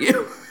murder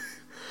you.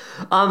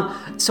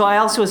 So I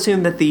also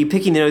assume that the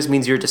picking the nose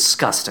means you're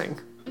disgusting.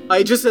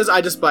 It just says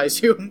I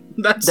despise you.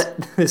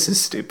 This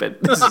is stupid.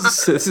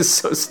 This is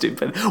so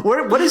stupid.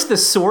 What is the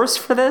source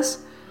for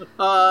this?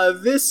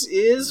 This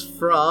is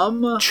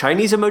from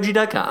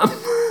ChineseEmoji.com.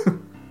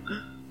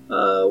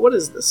 What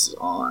is this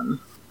on?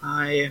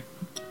 I'm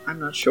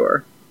not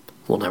sure.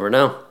 We'll never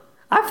know.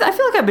 I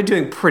feel like I've been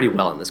doing pretty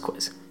well on this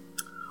quiz.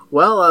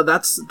 Well,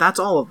 that's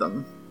all of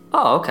them.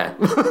 Oh, okay.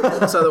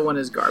 This other one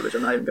is garbage.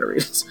 I'm not even gonna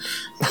read it.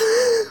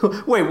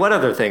 Wait, what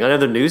other thing?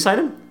 Another news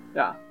item?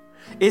 Yeah.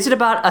 Is it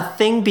about a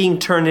thing being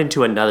turned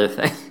into another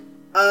thing?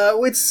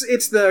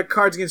 It's the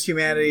Cards Against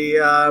Humanity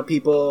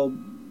people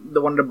that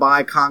wanted to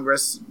buy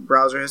Congress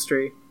browser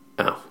history.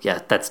 Oh,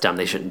 yeah, that's dumb.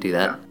 They shouldn't do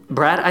that. Yeah.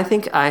 Brad, I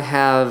think I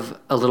have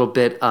a little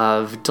bit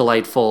of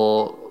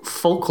delightful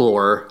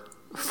folklore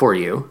for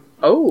you.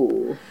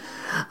 Oh.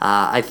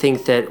 I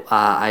think that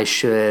I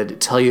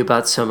should tell you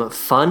about some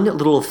fun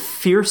little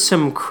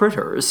fearsome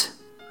critters.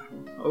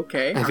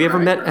 Okay. Have you ever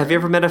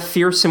met a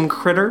fearsome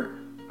critter?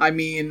 I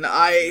mean,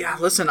 I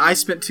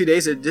spent 2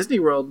 days at Disney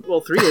World.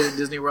 Well, 3 days at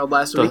Disney World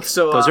last week.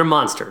 So those are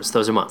monsters.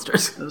 There's a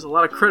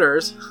lot of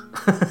critters.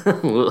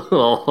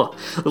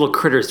 little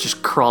critters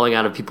just crawling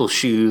out of people's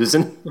shoes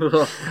and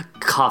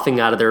coughing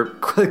out of their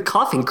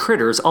coughing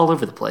critters all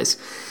over the place.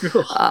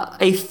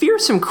 A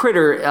fearsome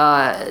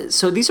critter.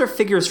 So these are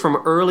figures from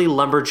early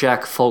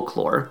lumberjack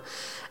folklore,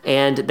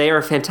 and they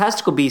are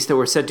fantastical beasts that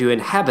were said to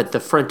inhabit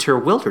the frontier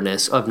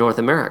wilderness of North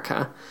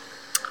America.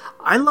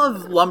 I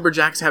love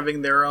lumberjacks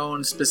having their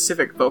own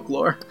specific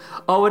folklore.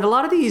 Oh, and a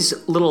lot of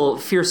these little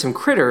fearsome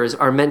critters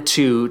are meant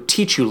to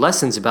teach you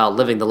lessons about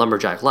living the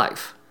lumberjack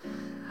life.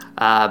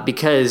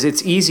 Because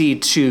it's easy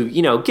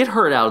to, get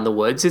hurt out in the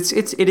woods.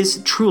 It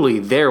is truly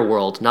their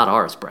world, not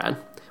ours, Brad.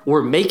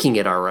 We're making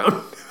it our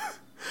own.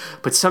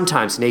 But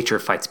sometimes nature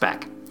fights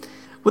back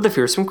with a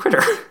fearsome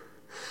critter.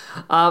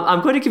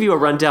 I'm going to give you a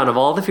rundown of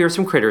all the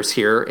fearsome critters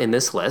here in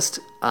this list.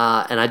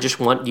 And I just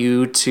want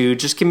you to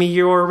just give me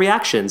your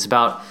reactions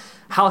about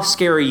how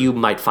scary you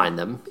might find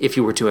them if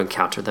you were to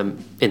encounter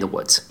them in the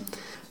woods.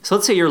 So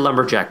let's say you're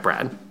lumberjack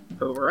Brad.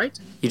 All right.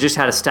 You just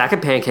had a stack of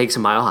pancakes a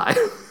mile high.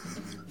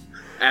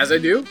 As I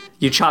do.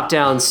 You chopped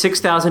down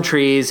 6,000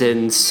 trees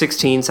in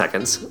 16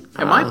 seconds.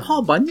 Am I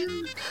Paul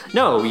Bunyan?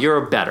 No,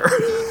 you're better.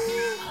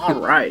 All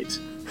right.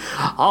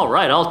 All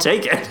right, I'll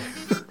take it.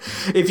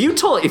 If you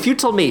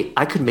told me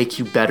I could make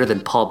you better than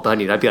Paul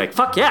Bunyan, I'd be like,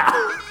 fuck yeah.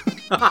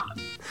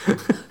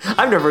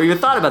 I've never even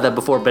thought about that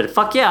before, but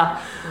fuck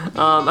yeah.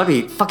 I'd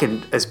be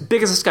fucking as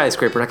big as a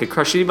skyscraper and I could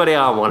crush anybody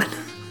I wanted.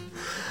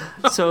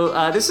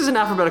 So this is in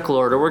alphabetical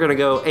order. We're going to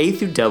go A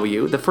through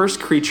W. The first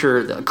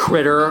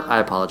critter, I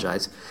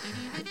apologize,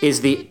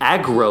 is the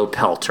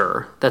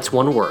agropelter. That's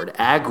one word,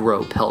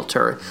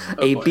 agropelter.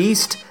 A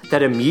beast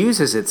that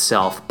amuses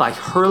itself by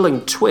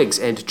hurling twigs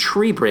and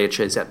tree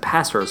branches at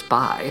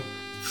passers-by.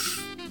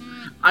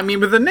 I mean,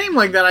 with a name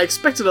like that, I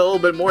expected a little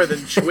bit more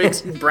than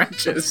twigs and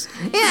branches.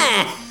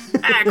 Yeah.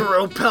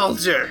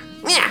 Agropelter.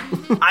 Yeah.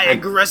 I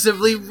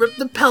aggressively rip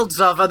the pelts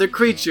off other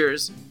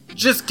creatures.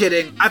 Just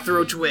kidding, I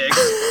throw twigs.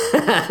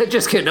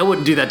 Just kidding, I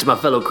wouldn't do that to my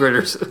fellow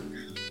critters.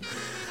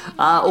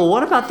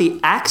 What about the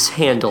axe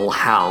handle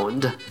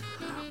hound?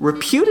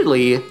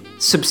 Reputedly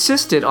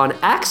subsisted on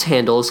axe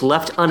handles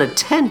left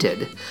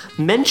unattended,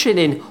 mentioned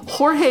in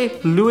Jorge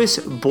Luis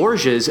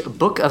Borges'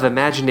 Book of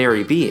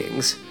Imaginary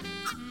Beings.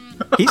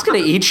 He's gonna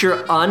eat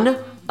your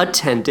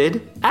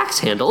unattended axe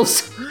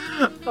handles.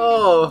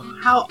 Oh,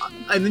 how?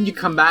 And then you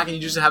come back and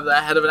you just have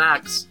the head of an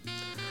axe.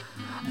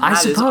 I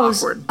That is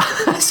suppose.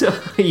 awkward. So,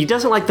 he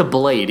doesn't like the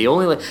blade.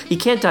 He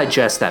can't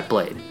digest that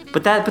blade.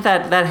 But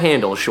that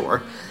handle,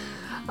 sure.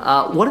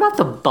 What about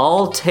the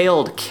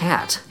ball-tailed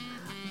cat?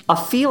 A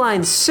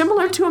feline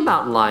similar to a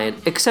mountain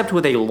lion, except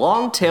with a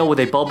long tail with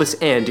a bulbous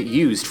end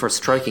used for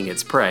striking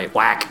its prey.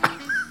 Whack.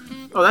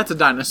 Oh, that's a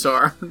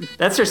dinosaur.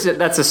 That's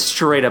a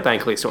straight up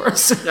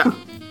ankylosaurus. Yeah.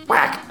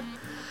 Whack.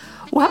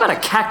 Well, how about a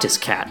cactus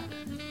cat?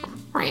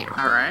 All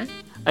right.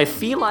 A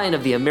feline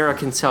of the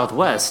American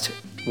Southwest.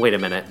 Wait a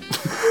minute.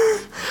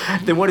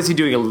 Then what is he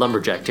doing in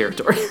lumberjack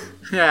territory?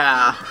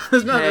 Yeah.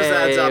 None of this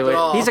adds up at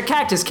all. He's a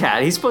cactus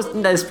cat. This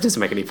doesn't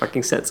make any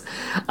fucking sense.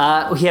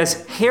 He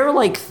has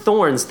hair-like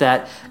thorns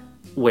that...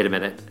 Wait a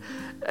minute.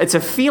 It's a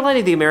feline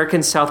of the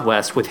American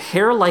Southwest with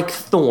hair-like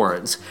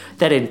thorns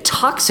that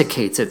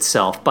intoxicates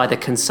itself by the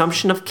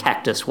consumption of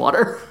cactus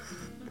water.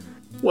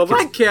 Well,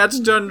 that cat's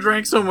done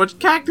drank so much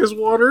cactus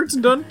water, it's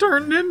done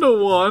turned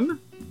into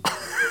one.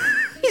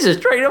 He's a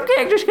straight-up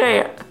cactus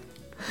cat.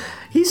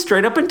 He's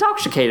straight up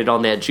intoxicated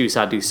on that juice,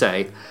 I do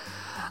say.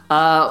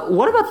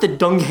 What about the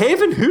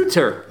Dunghaven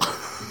Hooter?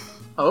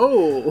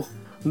 Oh.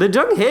 The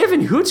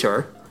Dunghaven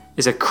Hooter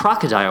is a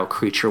crocodile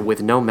creature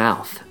with no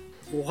mouth.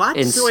 What?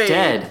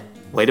 Instead,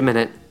 wait a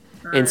minute.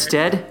 Right.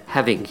 Instead,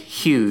 having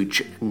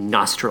huge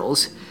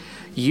nostrils,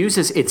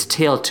 uses its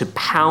tail to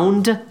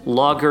pound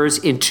loggers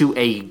into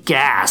a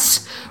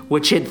gas,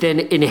 which it then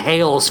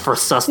inhales for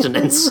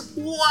sustenance.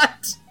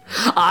 What?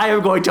 I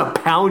am going to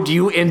pound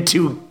you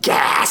into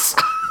gas.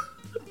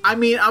 I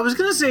mean, I was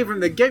gonna say from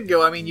the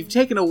get-go, I mean, you've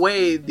taken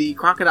away the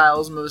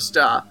crocodile's most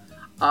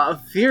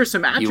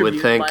fearsome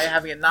attribute think. by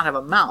having it not have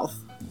a mouth,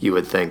 You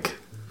would think.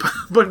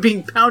 but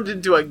being pounded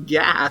into a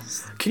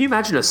gas. Can you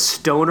imagine a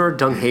stoner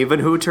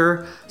Dunghaven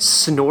Hooter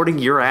snorting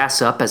your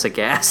ass up as a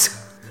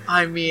gas?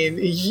 I mean,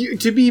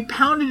 to be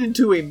pounded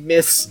into a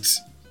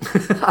mist.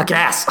 A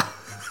gas.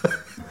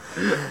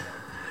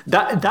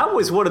 That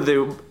was one of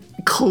the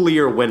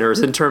clear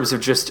winners in terms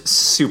of just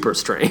super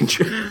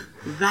strange.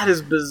 That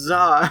is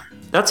bizarre.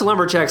 That's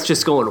Lumberjacks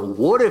just going,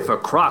 what if a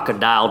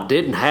crocodile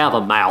didn't have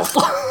a mouth?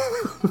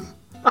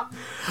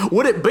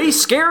 Would it be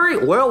scary?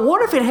 Well,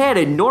 what if it had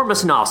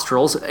enormous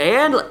nostrils?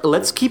 And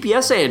let's keep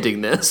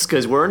yes-anding this,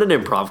 because we're in an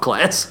improv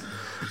class.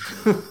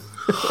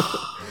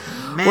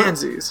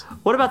 Mansies.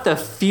 What about the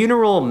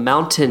funeral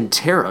mountain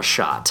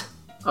pteroshot?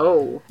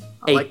 Oh,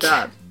 I like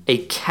that. A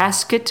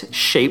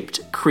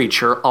casket-shaped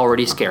creature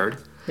already scared.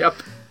 Yep.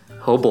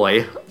 Oh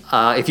boy.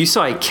 If you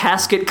saw a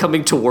casket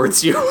coming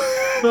towards you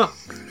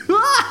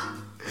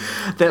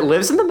that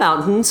lives in the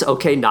mountains,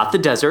 okay, not the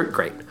desert,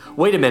 great.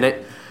 Wait a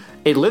minute.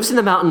 It lives in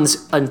the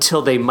mountains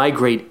until they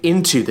migrate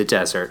into the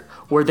desert,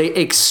 where they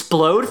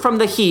explode from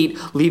the heat,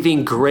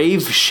 leaving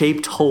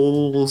grave-shaped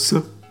holes.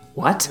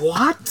 What?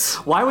 What?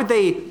 Why would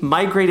they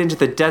migrate into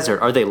the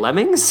desert? Are they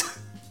lemmings?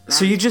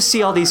 So you just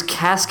see all these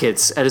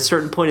caskets at a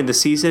certain point in the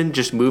season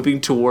just moving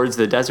towards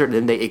the desert, and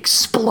then they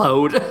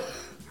explode.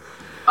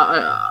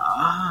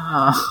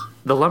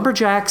 The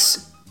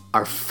Lumberjacks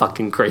are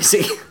fucking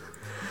crazy.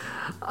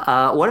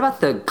 What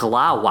about the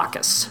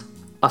Glawakus?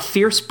 A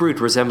fierce brute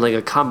resembling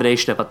a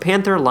combination of a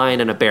panther,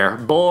 lion, and a bear.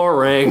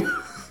 Boring.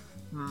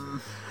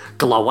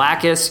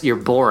 Glawakus, you're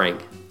boring.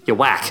 You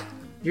whack.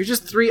 You're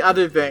just three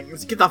other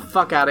things. Get the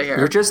fuck out of here.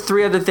 You're just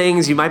three other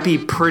things. You might be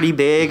pretty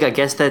big. I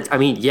guess that. I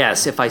mean,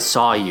 yes, if I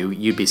saw you,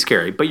 you'd be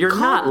scary. But you're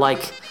not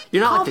like.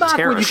 You're not Call like the back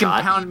when you can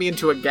Pteroshot. pound me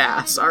into a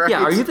gas, alright?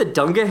 Yeah, are you the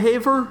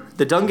Dungahaver?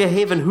 The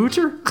Dungahaven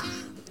Hooter?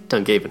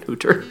 Dungahaven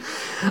Hooter.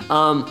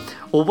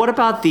 Well, what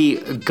about the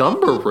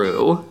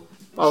Gumbaroo?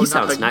 Oh, He not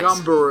sounds the nice.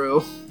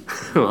 Gumbaroo.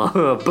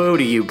 Boo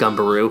to you,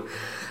 Gumbaroo.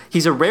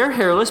 He's a rare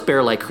hairless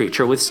bear-like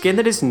creature with skin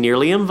that is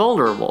nearly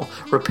invulnerable,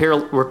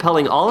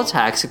 repelling all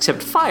attacks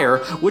except fire,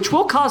 which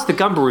will cause the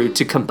Gumbaroo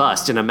to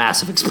combust in a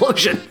massive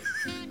explosion.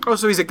 Oh,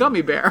 so he's a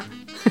gummy bear.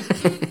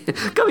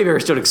 Gummy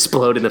bears don't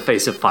explode in the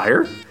face of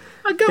fire.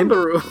 A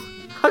Gumbaroo.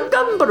 A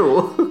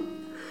Gumbaroo.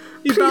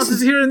 He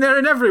bounces here and there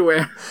and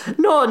everywhere.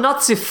 No,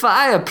 not the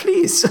fire,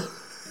 please.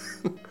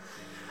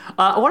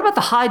 What about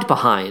the hide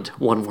behind?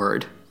 One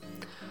word.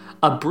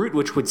 A brute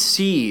which would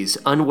seize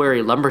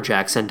unwary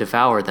lumberjacks and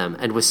devour them,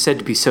 and was said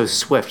to be so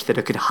swift that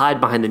it could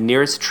hide behind the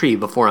nearest tree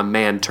before a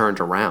man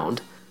turned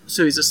around.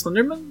 So he's a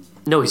Slenderman?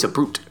 No, he's a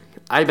brute.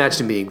 I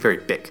imagine him being very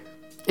big.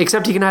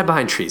 Except he can hide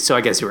behind trees, so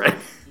I guess you're right.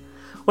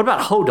 What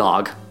about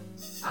Hodog?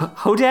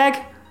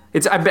 Hodag?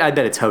 I bet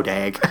it's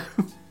Hodag.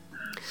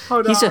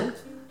 Hold He's on. a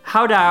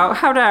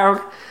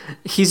Hodog.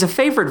 He's a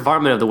favorite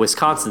varmint of the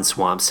Wisconsin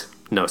swamps.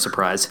 No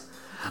surprise.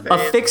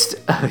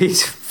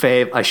 He's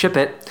fave. I ship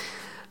it.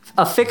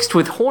 Affixed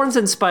with horns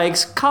and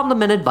spikes,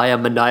 complemented by a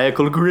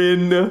maniacal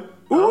grin.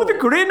 Ooh, the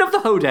grin of the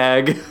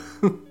Hodag.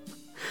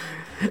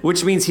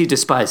 Which means he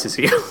despises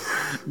you.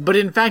 but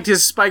in fact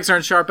his spikes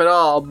aren't sharp at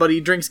all, but he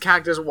drinks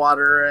cactus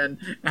water and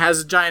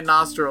has giant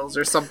nostrils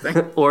or something.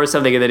 Or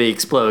something, and then he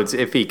explodes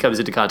if he comes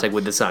into contact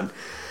with the sun.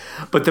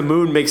 But the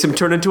moon makes him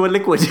turn into a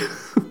liquid.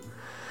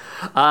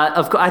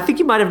 Of course, I think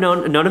you might have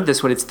known of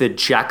this one. It's the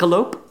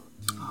jackalope.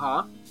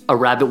 Uh-huh. A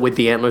rabbit with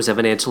the antlers of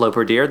an antelope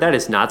or deer. That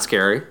is not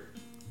scary.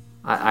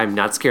 I'm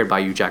not scared by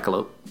you,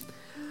 jackalope.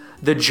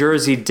 The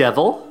Jersey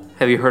Devil.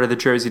 Have you heard of the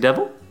Jersey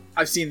Devil?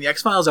 I've seen the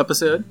X-Files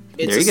episode.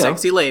 It's There you a go.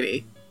 sexy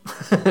lady.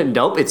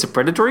 Nope, it's a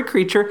predatory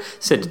creature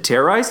said to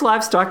terrorize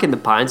livestock in the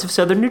pines of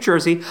southern New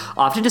Jersey,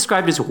 often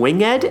described as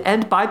winged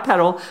and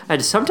bipedal,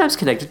 and sometimes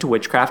connected to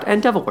witchcraft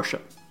and devil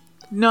worship.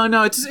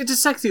 No, it's a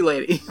sexy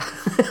lady.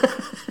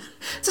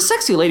 It's a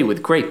sexy lady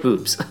with great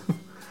boobs.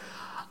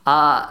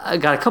 I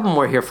got a couple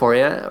more here for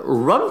you.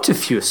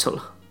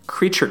 Rumtafusel.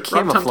 Creature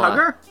camouflage.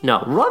 Rum-tum-tugger? No,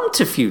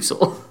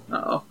 Rumtafusel.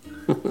 Oh.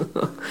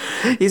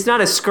 He's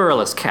not a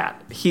scurrilous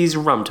cat. He's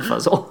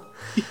Rumtafuzzle.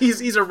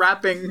 He's a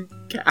rapping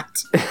cat.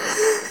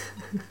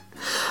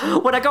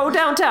 When I go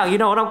downtown, I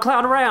don't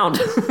clown around.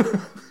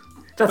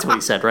 That's what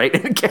he said, right?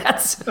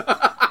 Cats. When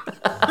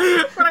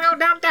I go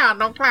downtown,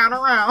 don't clown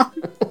around.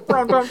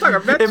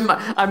 Rum-tum-tugger, bitch.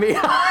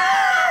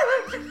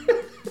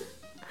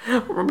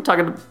 I'm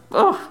talking,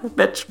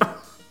 bitch.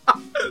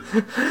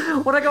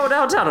 When I go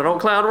downtown, I don't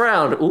clown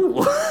around.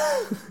 Ooh.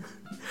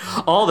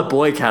 All the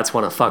boy cats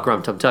want to fuck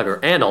Rum-Tum-Tugger,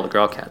 and all the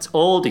girl cats.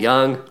 Old,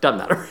 young, doesn't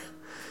matter.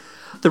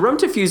 The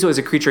Rumtafusel is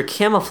a creature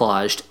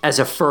camouflaged as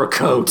a fur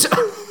coat.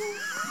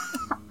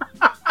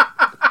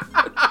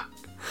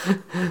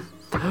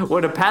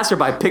 When a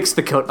passerby picks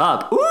the coat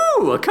up,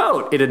 ooh, a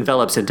coat, it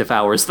envelops and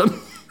devours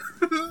them.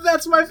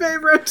 That's my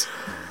favorite.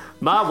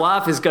 My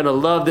wife is gonna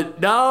love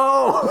that.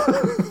 No!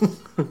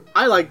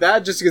 I like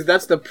that just because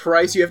that's the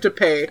price you have to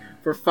pay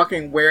for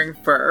fucking wearing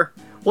fur.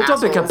 Well,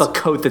 don't pick up Assholes. a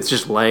coat that's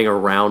just laying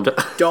around.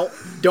 Don't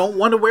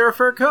want to wear a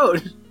fur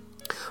coat.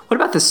 What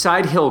about the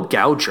side hill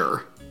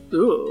gouger?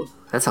 Ooh.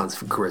 That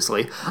sounds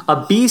grisly.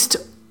 A beast.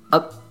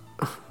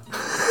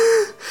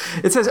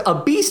 It says a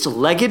beast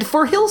legged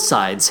for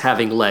hillsides,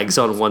 having legs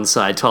on one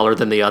side taller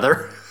than the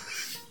other.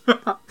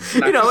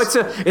 Nice.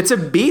 It's a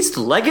beast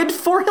legged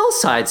for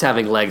hillsides,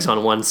 having legs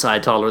on one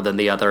side taller than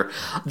the other,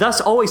 thus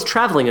always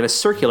traveling in a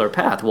circular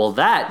path. Well,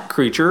 that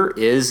creature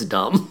is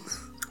dumb.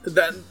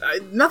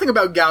 Nothing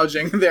about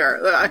gouging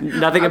there.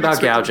 Nothing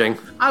about gouging.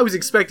 I was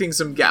expecting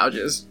some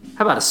gouges.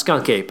 How about a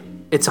skunk ape?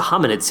 It's a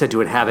hominid said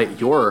to inhabit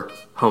your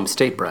home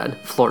state, Brad,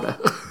 Florida.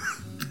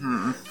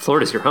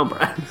 Florida's your home,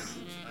 Brad.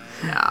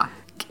 Yeah.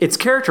 It's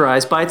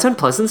characterized by its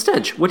unpleasant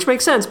stench, which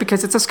makes sense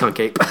because it's a skunk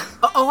ape.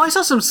 Oh, I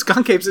saw some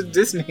skunk apes at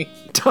Disney.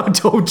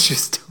 Don't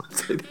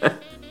say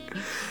that.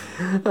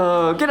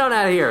 Oh, get on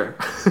out of here.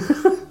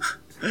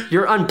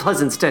 Your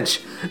unpleasant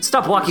stench.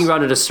 Stop walking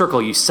around in a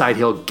circle, you side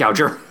hill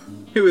gouger.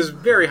 It was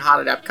very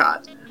hot at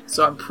Epcot,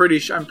 so I'm pretty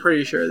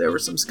sure there were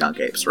some skunk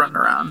apes running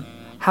around.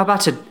 How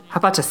about a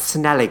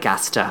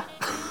snallygaster?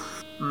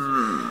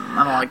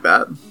 I don't like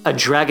that. A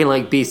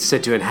dragon-like beast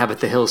said to inhabit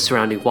the hills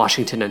surrounding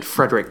Washington and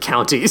Frederick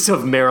counties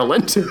of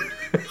Maryland.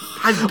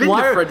 I've been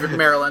to Frederick,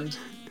 Maryland.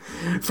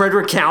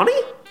 Frederick County?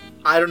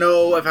 I don't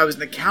know if I was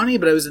in the county,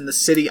 but I was in the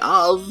city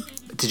of.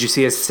 Did you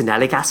see a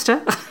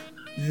snallygaster?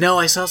 No,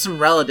 I saw some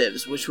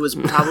relatives, which was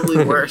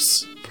probably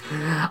worse.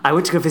 I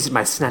went to go visit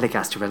my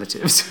snallygaster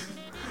relatives.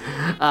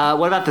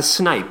 What about the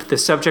snipe, the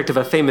subject of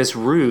a famous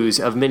ruse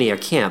of many a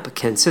camp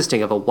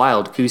consisting of a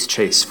wild goose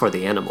chase for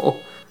the animal?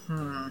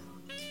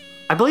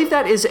 I believe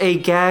that is a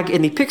gag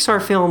in the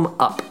Pixar film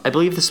Up. I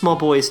believe the small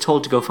boy is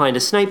told to go find a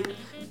snipe,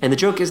 and the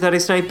joke is that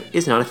a snipe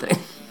is not a thing.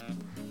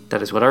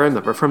 That is what I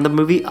remember from the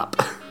movie Up.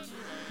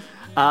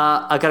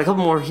 I got a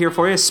couple more here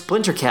for you.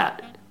 Splinter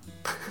Cat.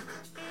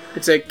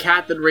 It's a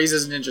cat that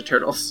raises Ninja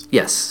Turtles.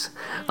 Yes.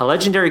 A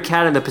legendary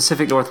cat in the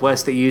Pacific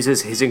Northwest that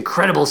uses his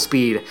incredible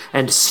speed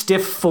and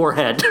stiff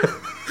forehead.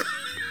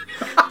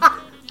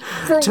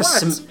 For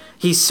what?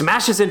 He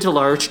smashes into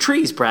large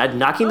trees, Brad,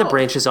 knocking the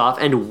branches off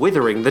and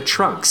withering the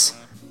trunks.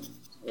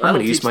 I'm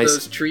going to use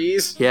those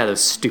trees. Yeah, those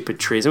stupid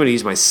trees. I'm going to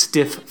use my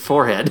stiff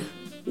forehead.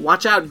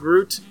 Watch out,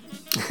 Groot.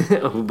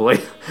 Oh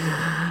boy.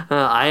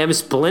 I am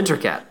Splinter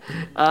Cat.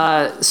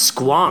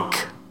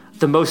 Squonk.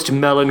 The most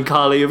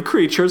melancholy of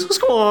creatures.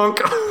 Squonk.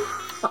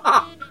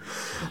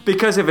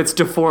 Because of its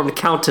deformed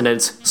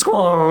countenance.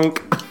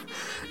 Squonk.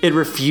 It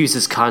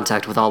refuses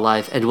contact with all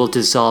life and will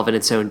dissolve in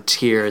its own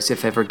tears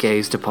if ever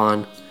gazed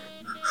upon.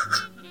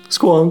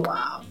 Squonk.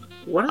 Wow.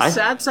 What a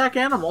sad sack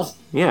animal.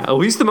 Yeah,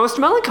 oh, he's the most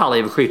melancholy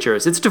of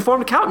creatures. Its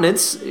deformed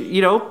countenance,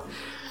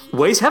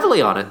 weighs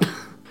heavily on it.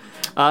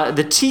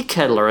 The tea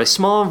kettler, a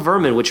small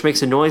vermin which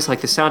makes a noise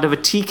like the sound of a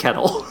tea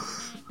kettle.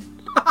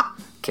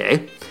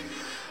 Okay.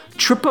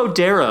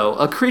 Tripodero,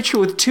 a creature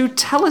with 2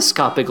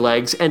 telescopic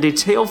legs and a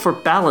tail for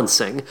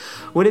balancing.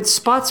 When it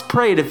spots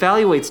prey, it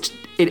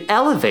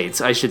elevates,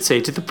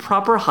 to the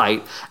proper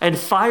height and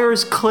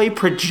fires clay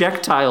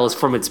projectiles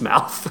from its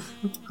mouth.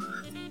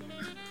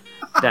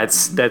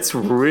 That's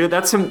real.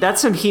 That's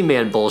some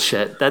He-Man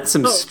bullshit. That's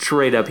some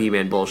straight up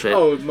He-Man bullshit.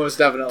 Oh, most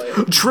definitely.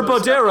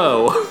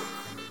 Tripodero,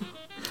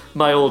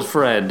 my old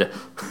friend.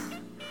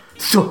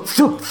 Thump,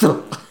 thump,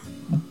 thump.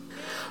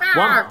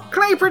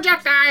 Clay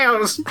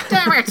projectiles!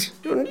 Damn it!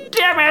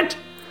 Damn it!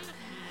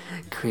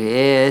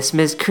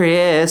 Christmas,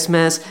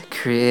 Christmas,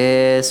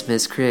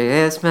 Christmas,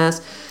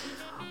 Christmas.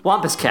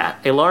 Wampus Cat,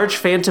 a large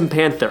phantom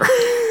panther,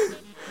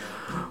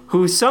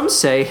 who some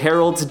say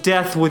heralds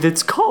death with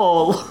its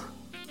call.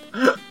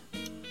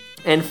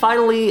 And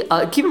finally,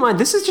 keep in mind,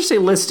 this is just a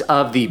list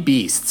of the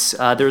beasts.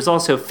 There's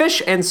also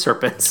fish and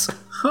serpents.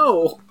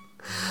 Oh.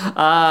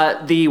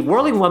 The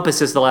whirling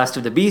wumpus is the last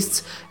of the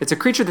beasts. It's a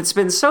creature that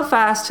spins so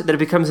fast that it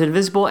becomes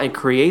invisible and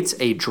creates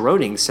a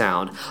droning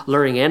sound,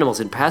 luring animals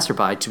and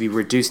passerby to be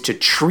reduced to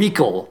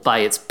treacle by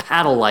its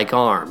paddle-like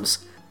arms.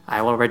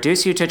 I will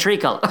reduce you to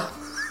treacle.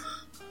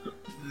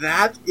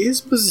 That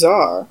is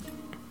bizarre.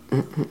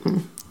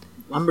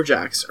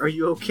 Lumberjacks, are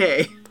you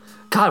okay?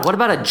 God, what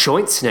about a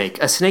joint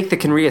snake? A snake that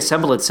can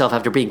reassemble itself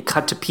after being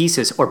cut to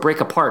pieces or break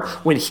apart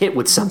when hit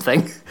with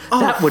something.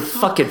 That would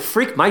fucking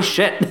freak my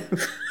shit.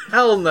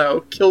 Hell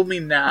no, kill me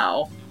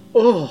now.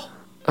 Oh.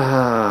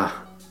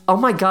 Oh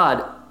my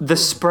god, the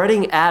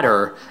spreading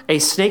adder, a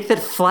snake that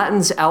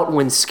flattens out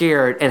when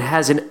scared and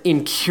has an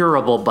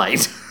incurable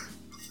bite.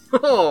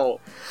 Oh.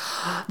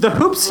 The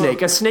hoop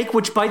snake, a snake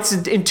which bites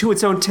into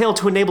its own tail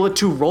to enable it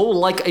to roll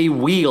like a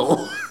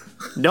wheel.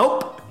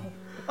 Nope.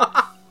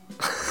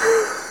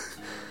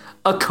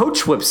 A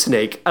coach whip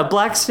snake, a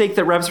black snake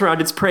that wraps around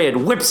its prey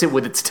and whips it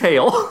with its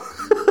tail.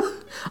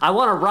 I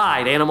want to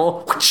ride,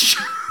 animal.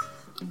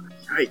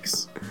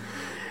 Yikes.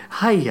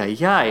 Hi.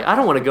 I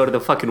don't want to go to the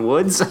fucking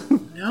woods.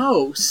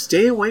 No,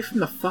 stay away from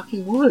the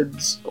fucking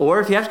woods. Or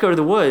if you have to go to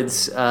the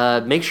woods,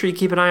 make sure you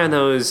keep an eye on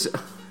those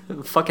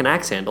fucking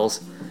axe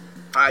handles.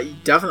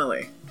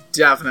 Definitely.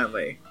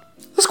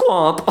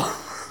 Squamp.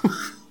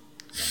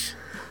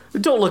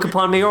 Don't look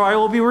upon me or I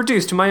will be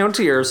reduced to my own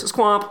tears.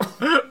 Squamp.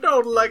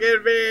 Don't look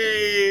at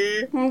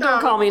me.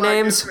 Don't call me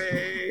names.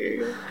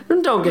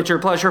 Don't get your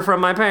pleasure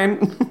from my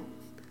pain.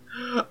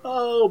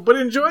 Oh, but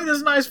enjoy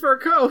this nice fur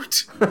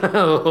coat.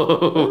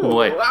 Oh,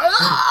 boy.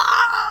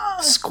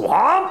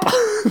 Squamp.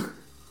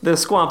 The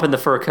squamp and the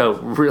fur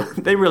coat,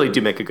 they really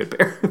do make a good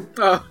pair.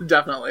 Oh,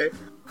 definitely.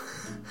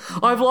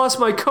 I've lost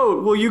my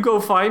coat. Will you go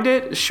find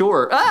it?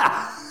 Sure.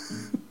 Ah!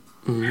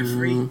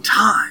 Every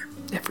time.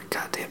 Every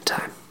goddamn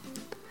time.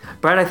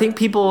 Brad, I think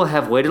people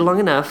have waited long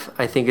enough.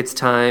 I think it's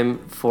time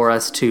for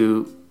us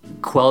to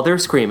quell their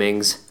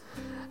screamings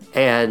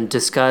and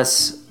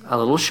discuss a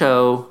little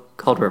show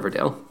called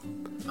Riverdale.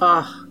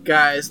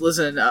 Guys,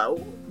 listen,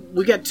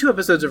 we got 2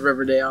 episodes of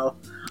Riverdale.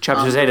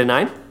 Chapters 8 and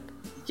 9?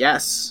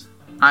 Yes.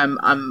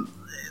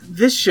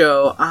 This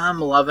show,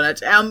 I'm loving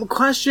it.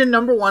 Question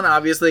number 1,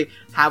 obviously,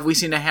 have we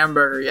seen a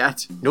hamburger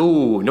yet?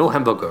 No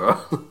hamburger.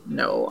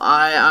 No,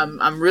 guys,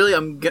 I'm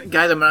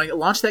gonna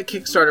launch that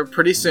Kickstarter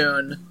pretty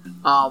soon.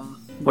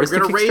 What is the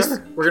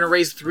Kickstarter? We're gonna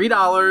raise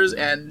 $3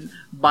 and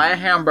buy a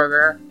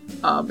hamburger,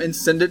 and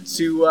send it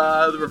to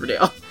the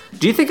Riverdale.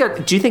 Do you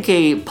think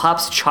a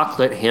Pop's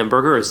chocolate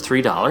hamburger is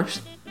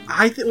 $3?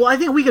 I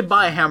think we could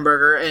buy a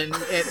hamburger and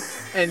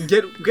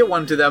get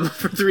one to them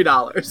for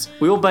 $3.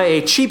 We will buy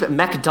a cheap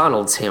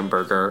McDonald's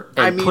hamburger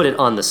and put it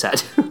on the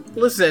set.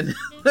 Listen,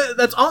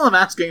 that's all I'm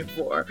asking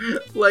for.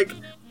 Like,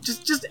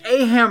 just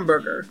a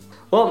hamburger.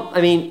 Well,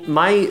 I mean,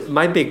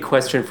 my big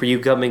question for you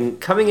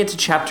coming into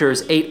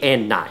chapters 8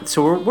 and 9.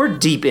 So we're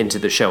deep into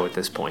the show at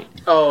this point.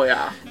 Oh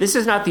yeah. This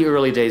is not the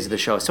early days of the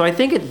show. So I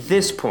think at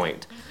this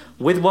point,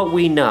 with what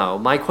we know,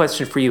 my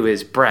question for you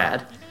is,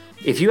 Brad,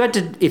 if you had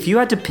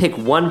to pick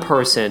one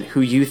person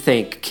who you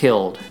think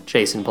killed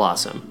Jason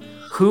Blossom,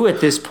 who at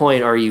this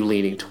point are you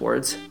leaning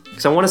towards?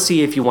 Because I want to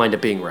see if you wind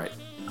up being right.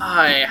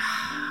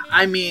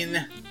 I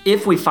mean,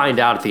 if we find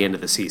out at the end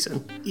of the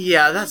season.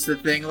 Yeah, that's the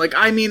thing. Like,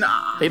 I mean,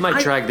 they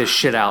might drag this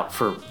shit out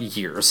for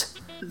years.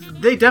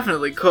 They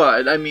definitely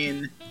could. I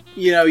mean,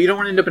 you don't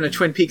want to end up in a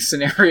Twin Peaks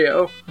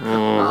scenario.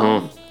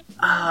 Mm-hmm.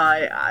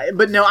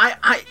 But no,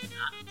 I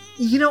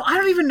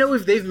don't even know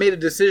if they've made a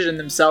decision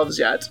themselves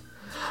yet.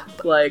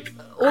 Like,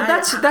 well,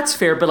 that's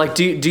fair. But like,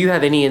 do you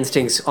have any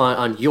instincts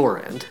on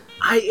your end?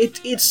 I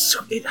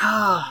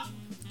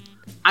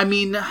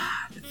mean,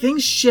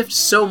 things shift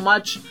so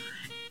much.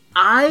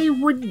 I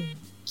would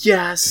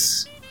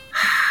guess.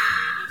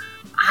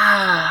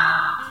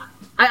 I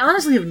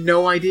honestly have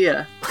no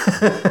idea.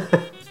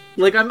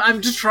 Like,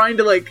 I'm just trying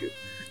to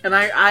and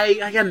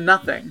I got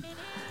nothing.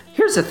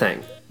 Here's the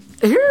thing,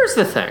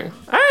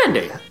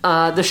 Andy.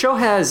 The show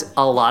has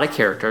a lot of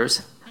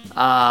characters,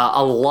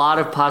 a lot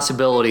of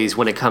possibilities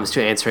when it comes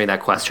to answering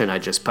that question I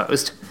just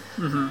posed.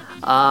 Mm-hmm.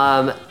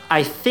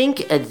 I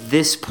think at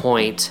this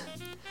point,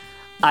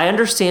 I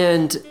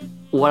understand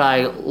what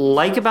I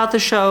like about the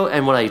show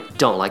and what I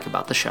don't like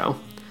about the show.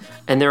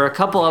 And there are a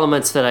couple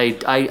elements that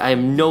I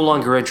am no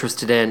longer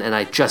interested in, and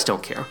I just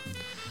don't care.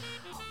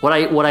 What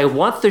I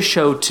want the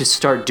show to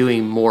start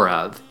doing more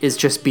of is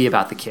just be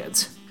about the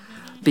kids.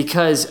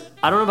 Because,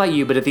 I don't know about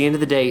you, but at the end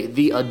of the day,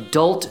 the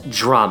adult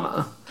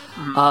drama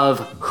of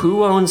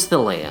who owns the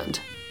land,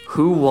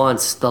 who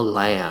wants the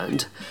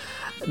land,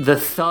 the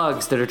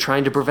thugs that are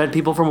trying to prevent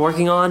people from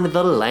working on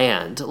the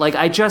land. Like,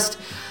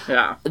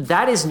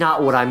 that is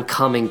not what I'm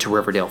coming to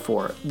Riverdale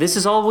for. This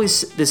has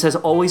always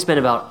been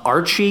about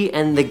Archie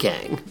and the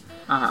gang.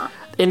 Uh-huh.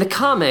 In the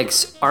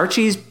comics,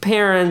 Archie's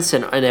parents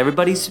and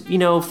everybody's,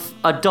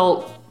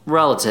 adult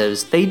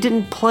relatives, they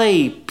didn't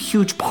play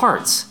huge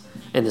parts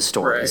in the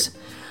stories. Right.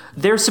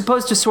 They're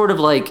supposed to sort of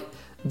like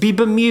be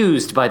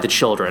bemused by the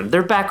children,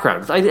 their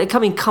background. I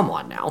mean, come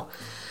on now.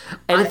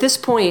 And at this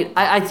point,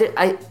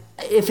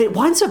 if it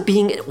winds up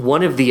being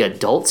one of the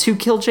adults who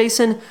kill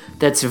Jason,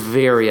 that's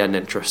very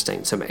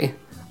uninteresting to me.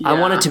 Yeah. I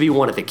want it to be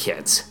one of the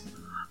kids.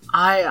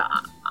 The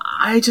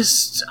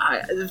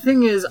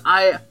thing is,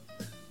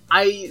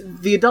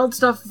 the adult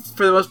stuff,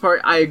 for the most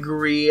part, I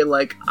agree.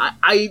 Like,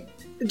 I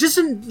just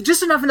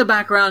enough in the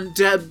background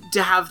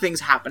to have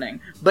things happening,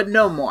 but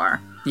no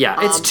more. Yeah,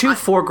 it's too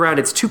foreground.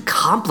 It's too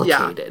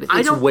complicated. Yeah,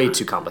 it's way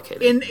too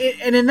complicated.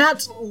 And in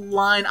that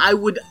line, I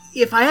would,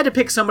 if I had to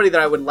pick somebody that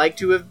I would like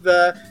to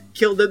have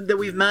killed that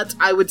we've met,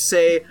 I would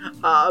say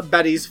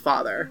Betty's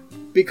father.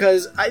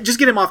 Because just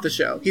get him off the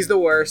show. He's the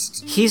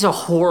worst. He's a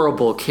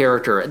horrible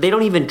character. They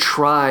don't even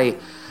try.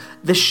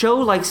 The show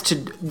likes to...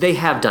 They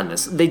have done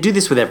this. They do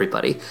this with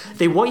everybody.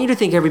 They want you to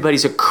think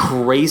everybody's a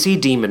crazy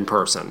demon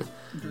person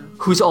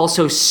who's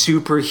also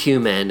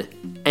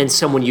superhuman and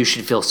someone you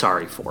should feel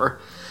sorry for.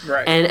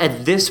 Right. And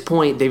at this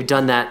point, they've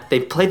done that.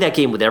 They've played that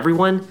game with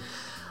everyone.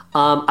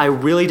 I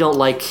really don't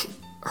like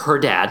her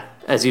dad,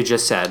 as you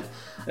just said.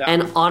 Yeah.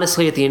 And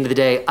honestly, at the end of the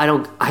day, I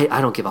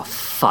don't give a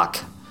fuck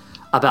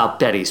about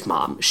Betty's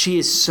mom. She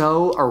is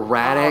so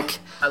erratic.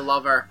 I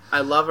love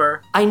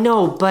her. I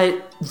know,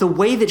 but the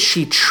way that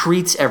she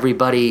treats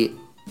everybody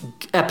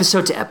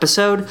episode to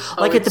episode,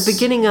 like at the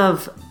beginning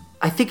of...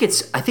 I think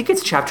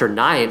it's chapter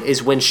 9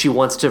 is when she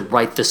wants to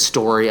write the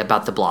story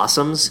about the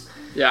Blossoms.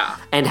 Yeah.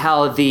 And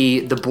how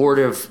the board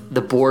of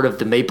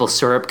the maple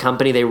syrup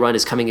company they run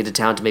is coming into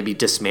town to maybe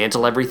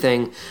dismantle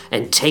everything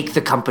and take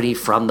the company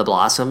from the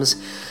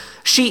Blossoms.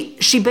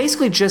 She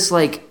basically just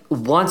like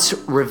wants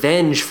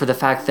revenge for the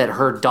fact that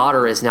her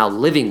daughter is now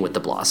living with the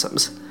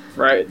Blossoms.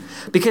 Right.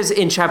 Because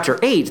in chapter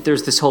 8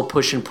 there's this whole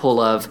push and pull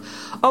of,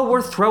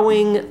 we're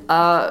throwing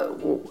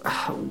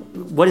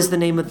what is the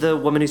name of the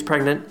woman who's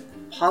pregnant?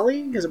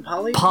 Polly? Is it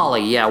Polly?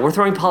 Polly, yeah. We're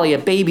throwing Polly a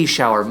baby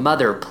shower.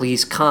 Mother,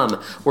 please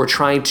come. We're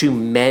trying to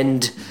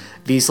mend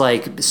these,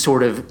 like,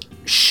 sort of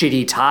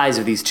shitty ties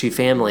of these two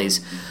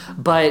families.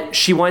 But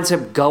she winds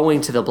up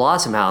going to the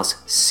Blossom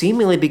house,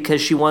 seemingly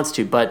because she wants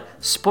to. But,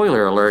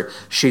 spoiler alert,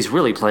 she's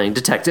really playing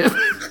detective.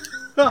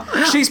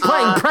 She's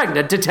playing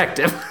pregnant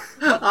detective.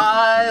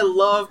 I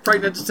love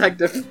pregnant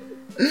detective.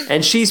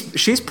 And she's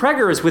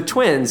preggers with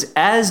twins,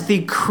 as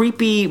the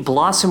creepy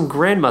Blossom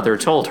grandmother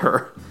told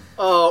her.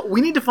 We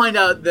need to find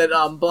out that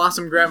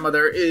Blossom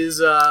grandmother is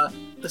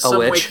some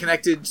way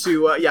connected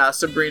to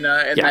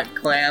Sabrina and that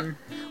clan.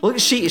 Well,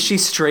 she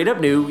straight up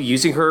knew,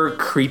 using her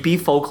creepy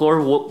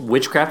folklore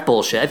witchcraft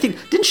bullshit. I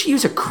think, didn't she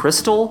use a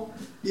crystal?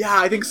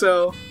 Yeah, I think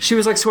so. She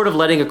was like sort of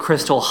letting a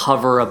crystal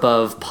hover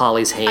above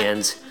Polly's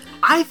hands.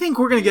 I think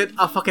we're gonna get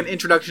a fucking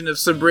introduction of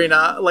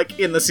Sabrina like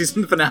in the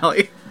season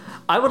finale.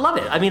 I would love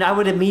it. I mean, I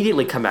would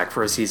immediately come back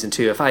for a season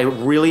 2 if I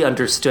really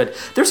understood.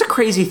 There's a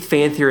crazy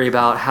fan theory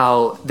about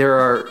how there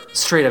are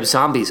straight up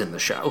zombies in the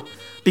show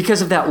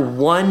because of that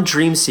one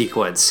dream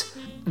sequence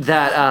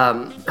that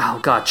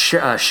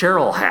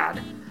Cheryl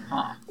had.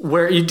 Huh.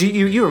 Where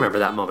you remember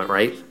that moment,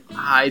 right?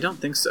 I don't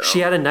think so. She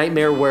had a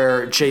nightmare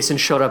where Jason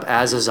showed up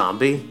as a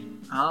zombie.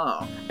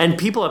 Oh. And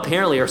people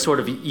apparently are sort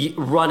of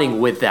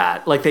running with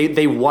that. Like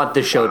they want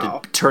the show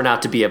to turn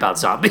out to be about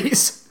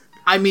zombies.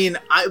 I mean,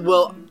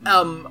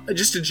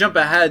 just to jump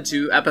ahead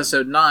to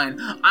episode 9,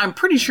 I'm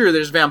pretty sure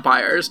there's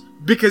vampires,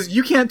 because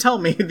you can't tell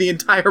me the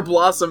entire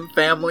Blossom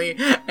family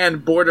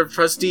and board of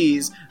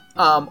trustees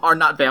are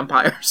not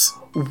vampires.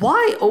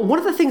 Why? One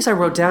of the things I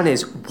wrote down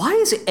is, why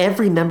is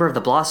every member of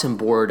the Blossom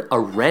board a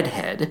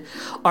redhead?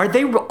 Are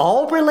they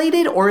all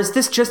related, or is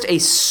this just a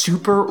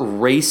super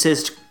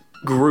racist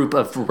group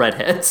of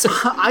redheads?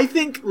 I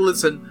think,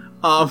 listen,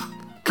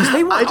 because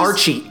they want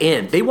Archie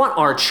in. They want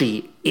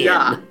Archie in.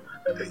 Yeah.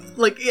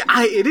 Like,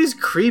 it is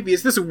creepy.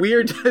 It's this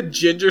weird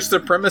ginger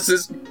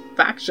supremacist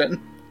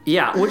faction.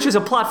 Yeah, which is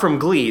a plot from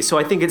Glee, so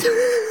I think it's...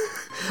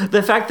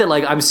 the fact that,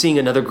 like, I'm seeing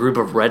another group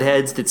of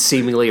redheads that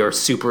seemingly are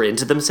super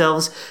into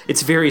themselves,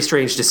 it's very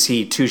strange to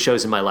see 2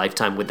 shows in my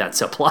lifetime with that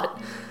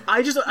subplot.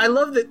 I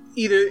love that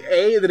either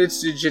A, that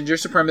it's ginger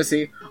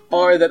supremacy,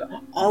 or that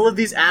all of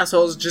these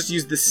assholes just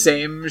use the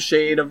same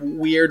shade of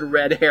weird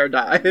red hair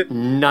dye.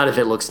 None of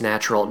it looks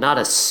natural. Not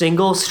a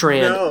single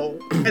strand. No.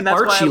 And that's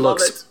Archie why I love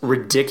looks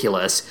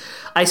ridiculous.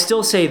 I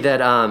still say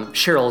that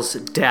Cheryl's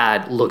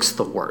dad looks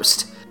the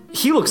worst.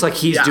 He looks like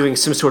he's doing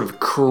some sort of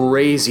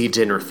crazy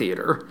dinner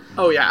theater.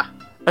 Oh, yeah.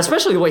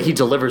 Especially the way he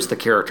delivers the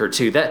character,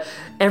 too. That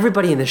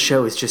everybody in the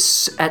show is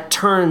just, at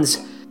turns...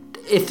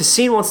 If the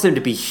scene wants them to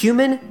be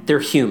human, they're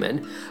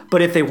human.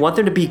 But if they want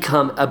them to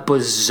become a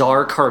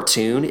bizarre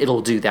cartoon,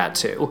 it'll do that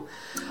too.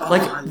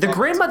 Like, the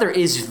grandmother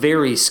is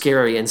very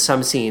scary in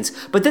some scenes,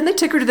 but then they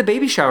take her to the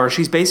baby shower and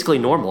she's basically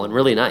normal and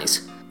really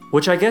nice.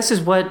 Which I guess is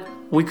what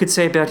we could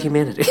say about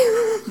humanity.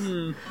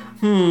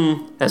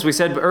 As we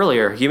said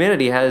earlier,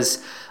 humanity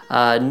has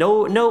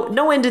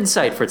no end in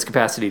sight for its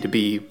capacity to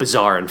be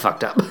bizarre and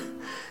fucked up.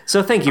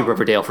 So thank you,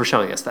 Riverdale, for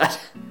showing us that.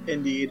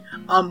 Indeed.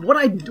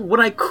 I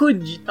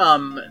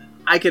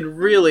could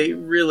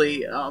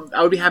really,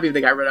 I would be happy if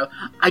they got rid of.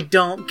 I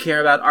don't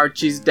care about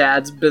Archie's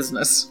dad's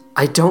business.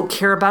 I don't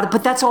care about it,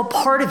 but that's all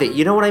part of it.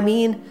 You know what I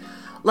mean?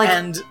 Like,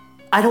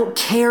 I don't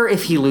care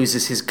if he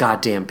loses his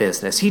goddamn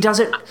business.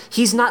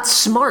 He's not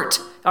smart.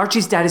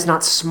 Archie's dad is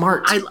not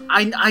smart.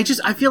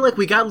 I feel like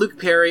we got Luke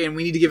Perry and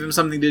we need to give him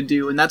something to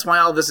do, and that's why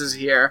all this is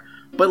here.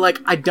 But, like,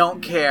 I don't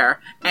care.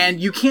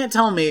 And you can't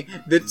tell me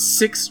that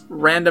 6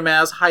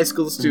 random-ass high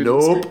school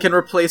students can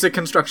replace a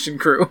construction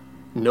crew.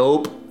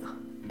 Nope.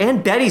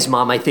 And Betty's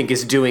mom, I think,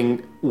 is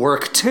doing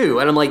work, too.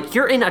 And I'm like,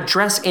 you're in a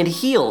dress and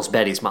heels,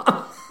 Betty's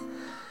mom.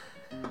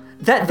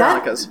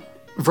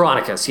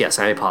 Veronica's, yes,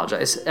 I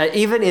apologize.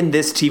 Even in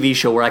this TV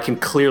show where I can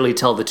clearly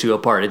tell the two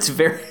apart, it's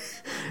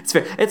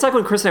like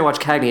when Chris and I watch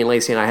Cagney and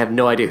Lacey, and I have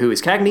no idea who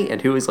is Cagney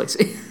and who is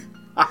Lacey.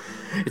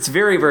 It's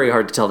very, very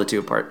hard to tell the two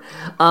apart.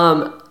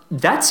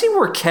 That scene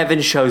where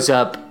Kevin shows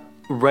up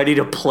ready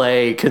to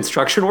play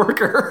construction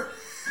worker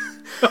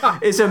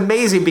is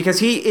amazing because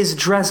he is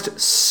dressed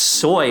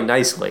so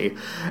nicely.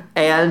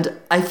 And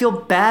I feel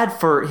bad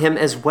for him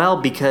as well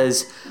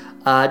because,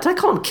 did I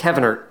call him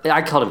Kevin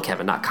I called him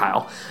Kevin, not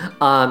Kyle.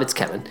 It's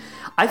Kevin.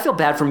 I feel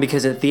bad for him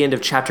because at the end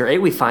of chapter 8,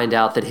 we find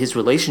out that his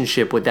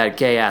relationship with that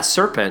gay-ass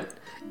serpent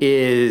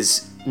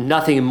is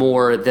nothing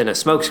more than a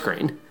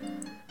smokescreen.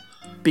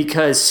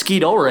 Because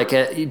Skeet Ulrich,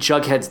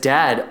 Jughead's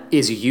dad,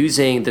 is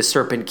using the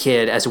Serpent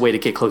Kid as a way to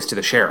get close to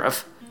the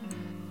sheriff.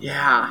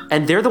 Yeah.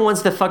 And they're the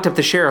ones that fucked up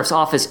the sheriff's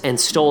office and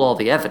stole all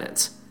the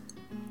evidence.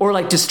 Or,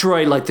 like,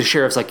 destroyed, like, the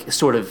sheriff's, like,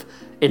 sort of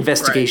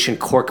investigation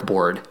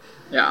corkboard.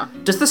 Yeah.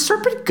 Does the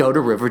Serpent go to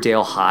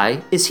Riverdale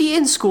High? Is he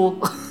in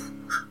school?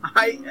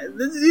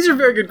 These are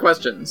very good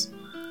questions.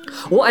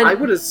 Well, and I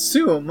would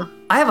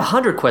assume. I have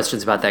 100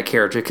 questions about that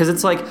character, because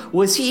it's like,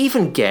 was he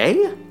even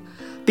gay?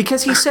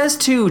 Because he says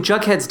to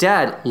Jughead's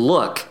dad,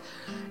 look,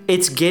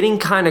 it's getting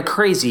kind of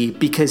crazy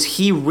because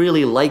he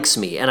really likes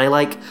me. And I,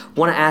 like,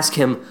 want to ask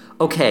him,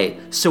 okay,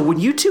 so when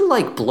you two,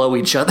 like, blow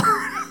each other,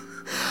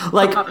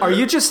 like, are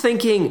you just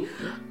thinking,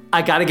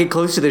 I gotta get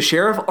close to the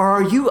sheriff?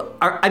 Or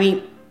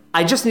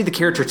I just need the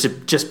character to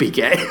just be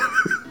gay.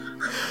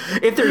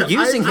 If they're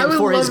using him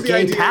for his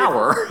gay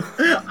power.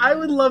 I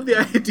would love the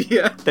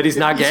idea that he's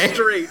not gay.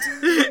 Straight.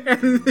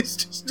 And he's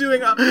just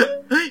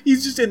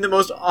he's just in the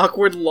most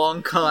awkward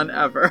long con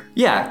ever.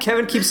 Yeah,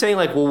 Kevin keeps saying,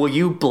 like, well, will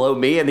you blow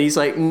me? And he's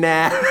like,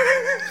 nah.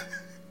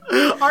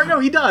 Or no,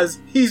 he does.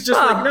 He's just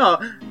like, no.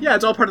 Yeah,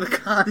 it's all part of the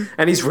con.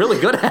 And he's really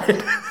good at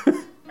it.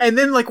 And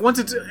then, like,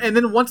 once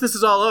this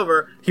is all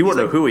over, he won't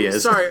know who he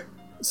is.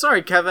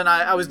 Sorry, Kevin,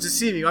 I was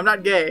deceiving you. I'm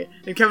not gay.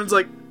 And Kevin's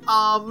like,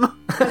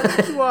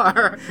 you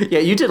are. Yeah,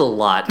 you did a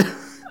lot.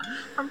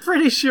 I'm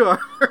pretty sure.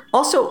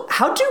 Also,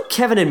 how do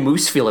Kevin and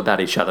Moose feel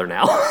about each other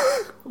now?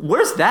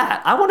 Where's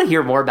that? I want to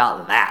hear more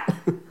about that.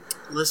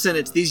 Listen,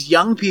 it's these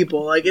young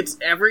people. Like,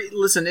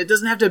 listen, it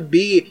doesn't have to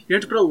be, you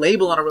don't have to put a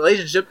label on a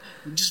relationship.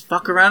 You just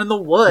fuck around in the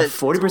woods.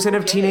 40%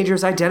 of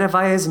teenagers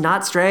identify as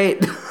not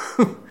straight.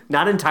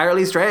 Not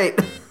entirely straight.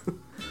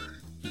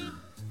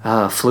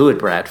 Fluid,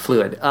 Brad,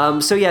 fluid.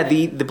 So yeah,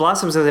 the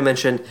Blossoms, as I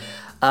mentioned,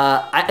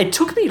 it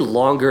took me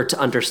longer to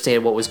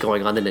understand what was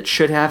going on than it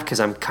should have, because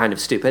I'm kind of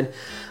stupid.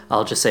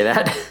 I'll just say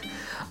that.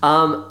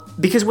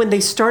 Because when they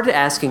started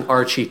asking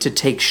Archie to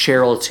take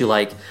Cheryl to,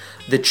 like,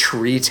 the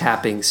tree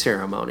tapping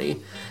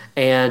ceremony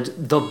and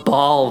the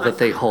ball that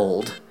they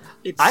hold.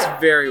 It's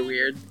very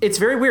weird. It's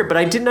very weird, but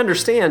I didn't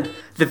understand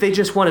that they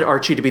just wanted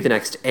Archie to be the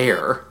next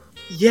heir.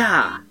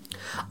 Yeah.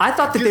 I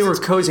thought that they were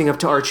cozying up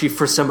to Archie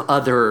for some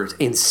other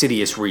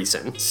insidious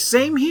reason.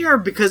 Same here,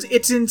 because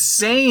it's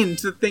insane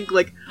to think,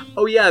 like,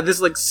 oh yeah,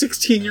 this, like,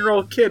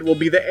 16-year-old kid will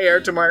be the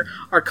heir to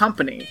our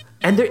company.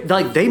 And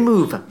they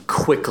move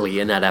quickly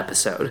in that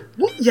episode.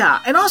 Well,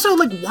 yeah, and also,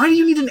 like, why do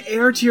you need an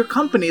heir to your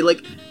company?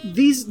 Like,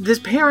 these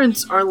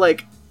parents are,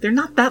 like, they're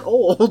not that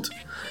old.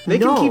 They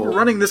can keep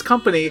running this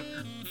company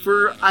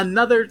for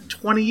another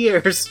 20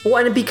 years. Well,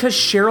 and because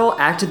Cheryl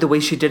acted the way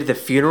she did at the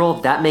funeral,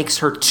 that makes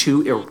her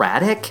too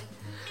erratic.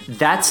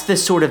 That's the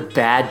sort of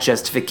bad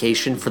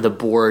justification for the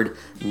board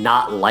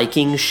not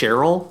liking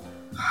Cheryl.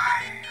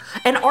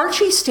 And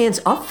Archie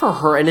stands up for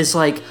her and is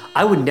like,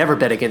 I would never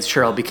bet against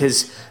Cheryl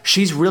because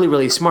she's really,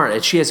 really smart.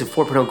 And she has a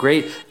 4.0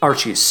 grade.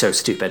 Archie is so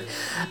stupid.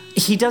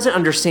 He doesn't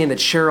understand that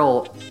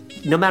Cheryl,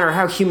 no matter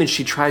how human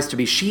she tries to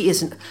be, she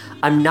isn't.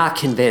 I'm not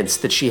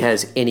convinced that she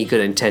has any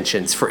good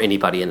intentions for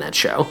anybody in that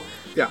show.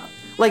 Yeah.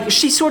 Like,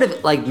 she sort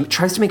of, like,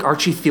 tries to make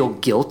Archie feel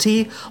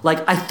guilty.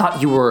 Like, I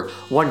thought you were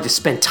wanting to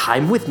spend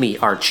time with me,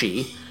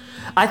 Archie.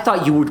 I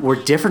thought you were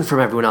different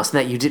from everyone else and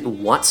that you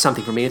didn't want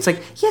something from me. It's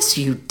like, yes,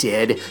 you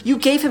did. You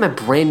gave him a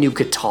brand new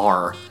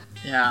guitar.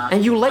 Yeah.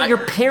 And you let your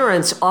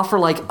parents offer,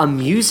 like, a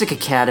music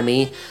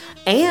academy.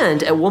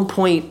 And at one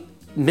point,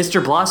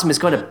 Mr. Blossom is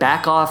going to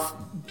back off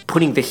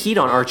putting the heat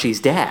on Archie's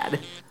dad.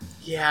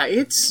 Yeah,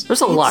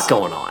 There's a lot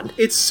going on.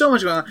 It's so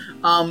much going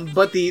on.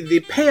 But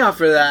the payoff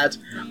for that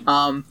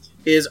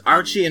is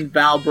Archie and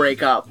Val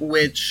break up,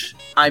 which,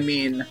 I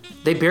mean...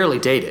 They barely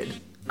dated.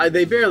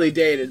 They barely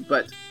dated,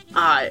 but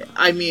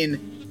I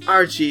mean,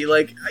 Archie,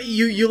 like,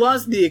 you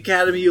lost the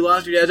academy, you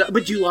lost your dad,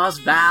 but you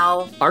lost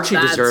Val. Archie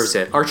deserves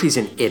it. Archie's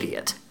an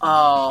idiot.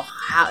 Oh,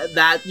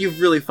 that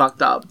you've really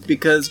fucked up,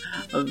 because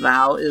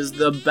Val is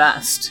the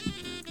best.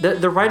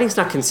 The writing's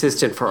not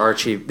consistent for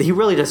Archie. He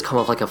really does come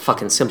off like a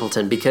fucking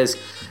simpleton, because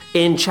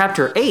in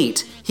Chapter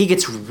 8, he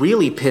gets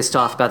really pissed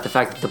off about the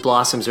fact that the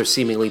Blossoms are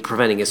seemingly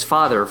preventing his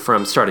father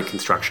from starting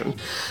construction,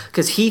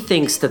 because he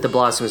thinks that the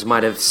Blossoms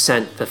might have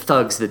sent the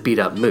thugs that beat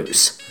up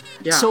Moose.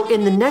 Yeah. So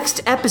in the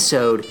next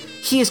episode,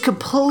 he is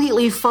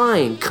completely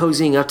fine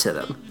cozying up to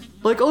them.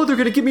 Like, oh, they're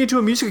going to get me into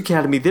a music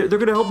academy. They're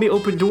going to help me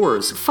open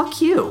doors. Fuck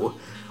you.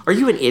 Are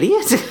you an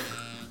idiot?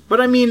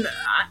 But I mean,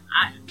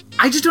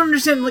 I just don't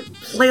understand, like,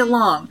 play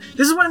along.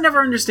 This is what I never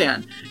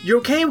understand. You're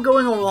okay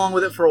going along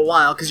with it for a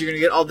while because you're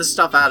going to get all this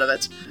stuff out of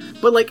it.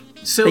 But, like,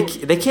 so...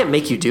 They can't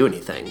make you do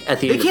anything at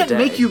the end of the day. They can't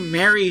make you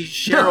marry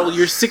Cheryl. No.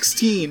 You're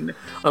 16.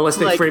 Unless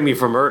they frame you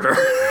for murder.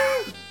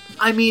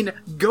 I mean,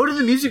 go to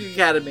the music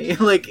academy.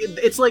 Like,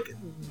 it's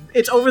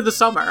over the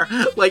summer.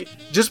 Like,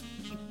 just...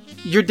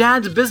 Your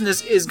dad's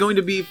business is going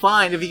to be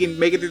fine if he can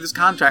make it through this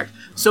contract.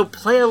 So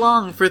play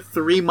along for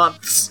 3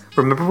 months.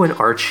 Remember when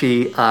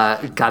Archie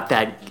got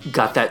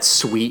that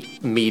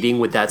sweet meeting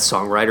with that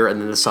songwriter, and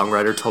then the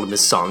songwriter told him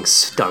his song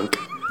stunk?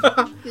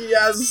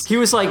 Yes. He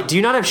was like, do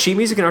you not have sheet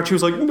music? And Archie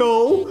was like,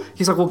 no.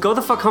 He's like, well, go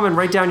the fuck home and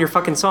write down your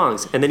fucking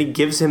songs. And then he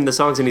gives him the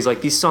songs, and he's like,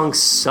 these songs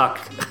suck.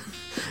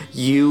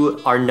 You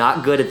are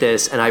not good at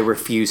this, and I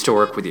refuse to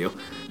work with you.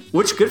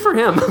 Which, good for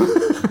him.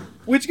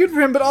 Which, good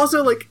for him, but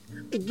also, like,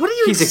 what do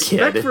you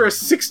expect for a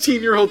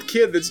 16-year-old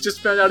kid that's just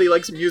found out he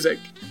likes music?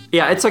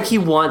 Yeah, it's like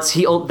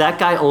that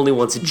guy only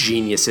wants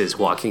geniuses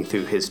walking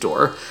through his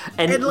door.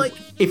 And like,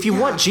 if you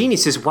want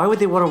geniuses, why would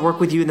they want to work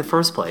with you in the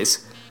first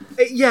place?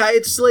 Yeah,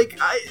 it's like,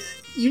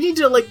 you need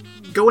to, like,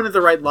 go in at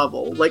the right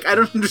level. Like, I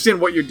don't understand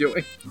what you're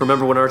doing.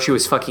 Remember when Archie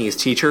was fucking his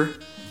teacher?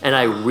 And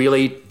I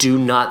really do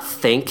not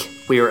think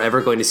we are ever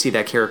going to see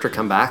that character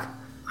come back.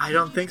 I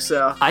don't think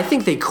so. I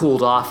think they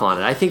cooled off on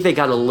it. I think they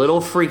got a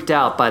little freaked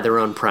out by their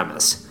own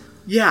premise.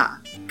 Yeah,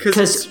 because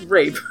it's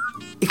rape.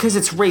 Because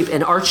it's rape,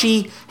 and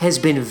Archie has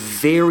been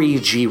very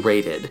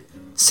G-rated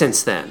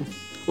since then.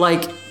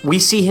 Like, we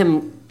see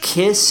him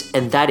kiss,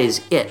 and that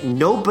is it.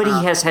 Nobody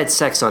has had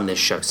sex on this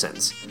show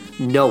since.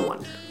 No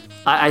one.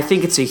 I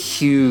think it's a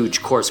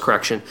huge course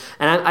correction,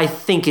 and I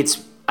think it's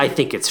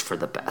for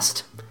the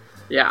best.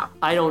 Yeah.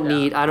 I don't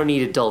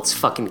need adults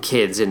fucking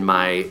kids in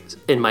my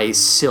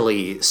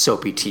silly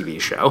soapy TV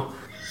show.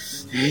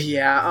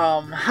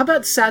 Yeah. How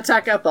about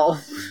Satak Ethel?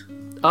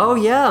 Oh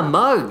yeah,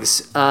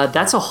 Muggs.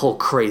 That's a whole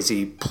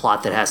crazy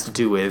plot that has to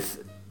do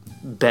with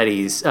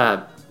Betty's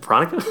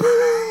Veronica.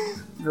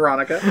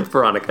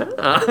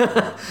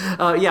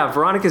 Yeah,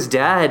 Veronica's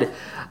dad.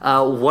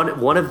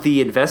 One of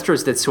the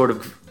investors that sort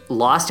of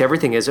lost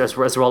everything as a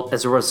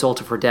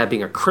result of her dad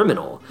being a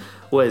criminal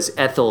was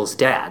Ethel's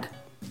dad.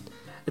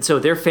 And so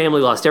their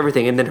family lost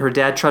everything, and then her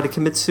dad tried to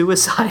commit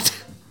suicide.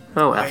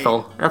 Oh, right.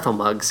 Ethel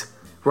Muggs.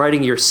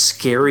 Writing your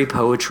scary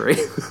poetry.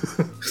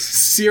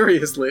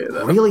 Seriously,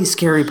 though. Really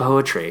scary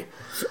poetry.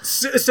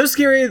 So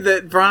scary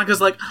that Veronica's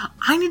like,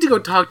 I need to go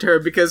talk to her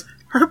because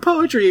her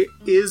poetry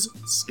is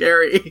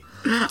scary.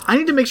 I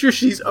need to make sure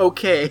she's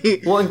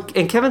okay. Well,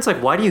 and Kevin's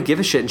like, why do you give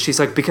a shit? And she's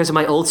like, because in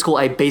my old school,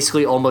 I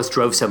basically almost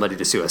drove somebody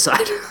to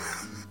suicide.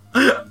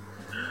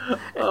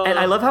 And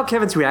I love how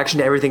Kevin's reaction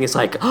to everything is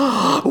like,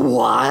 oh,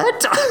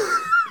 what?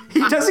 He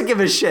doesn't give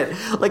a shit.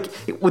 Like,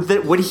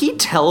 when he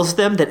tells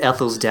them that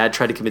Ethel's dad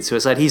tried to commit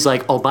suicide, he's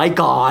like, oh my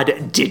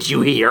god, did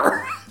you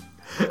hear?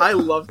 I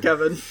love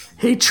Kevin.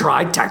 He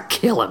tried to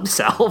kill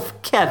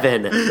himself.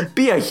 Kevin,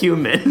 be a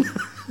human.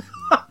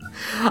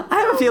 I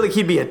have a feeling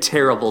he'd be a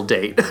terrible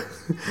date.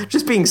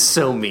 Just being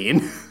so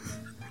mean.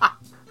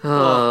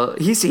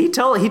 He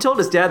told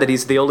his dad that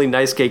he's the only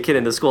nice gay kid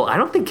in the school. I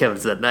don't think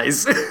Kevin's that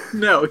nice.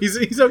 No,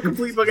 he's a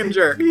complete fucking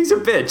jerk. He's a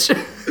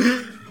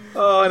bitch.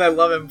 Oh, and I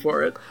love him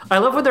for it. I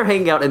love when they're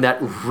hanging out in that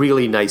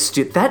really nice...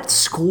 That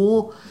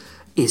school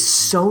is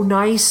so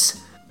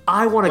nice.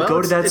 I want to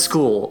go to that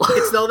school.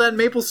 It's all that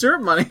maple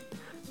syrup money.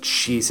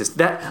 Jesus.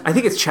 I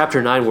think it's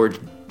Chapter 9 where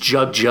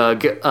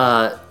Jug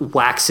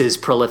waxes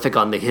prolific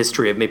on the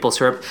history of maple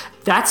syrup.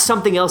 That's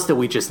something else that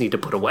we just need to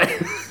put away.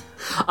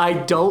 I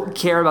don't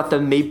care about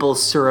the maple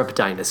syrup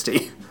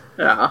dynasty.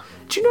 Yeah.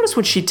 Did you notice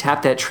when she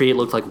tapped that tree, it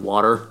looked like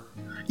water?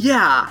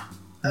 Yeah.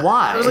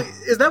 Why? I was like,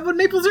 is that what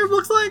maple syrup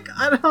looks like?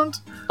 I don't...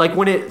 Like,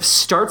 when it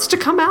starts to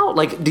come out,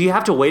 like, do you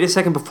have to wait a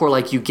second before,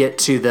 like, you get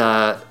to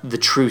the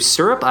true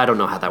syrup? I don't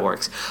know how that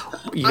works.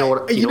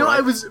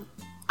 I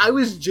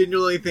was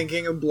genuinely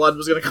thinking blood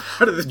was going to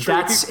come out of the tree.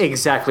 That's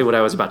exactly what I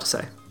was about to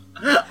say.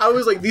 I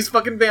was like, these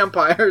fucking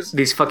vampires.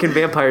 These fucking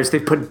vampires, they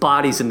put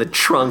bodies in the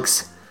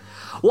trunks.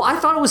 Well, I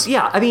thought it was,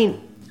 yeah, I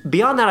mean,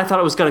 beyond that, I thought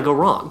it was going to go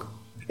wrong.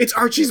 It's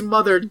Archie's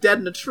mother dead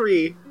in a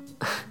tree.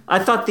 I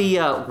thought when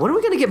are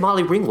we going to get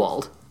Molly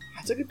Ringwald?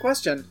 That's a good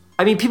question.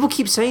 I mean, people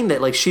keep saying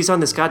that, like, she's on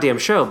this goddamn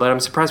show, but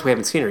I'm surprised we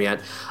haven't seen her yet.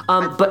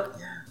 But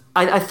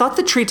I thought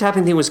the tree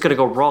tapping thing was going to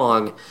go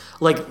wrong.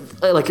 Like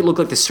it looked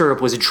like the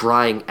syrup was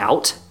drying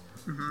out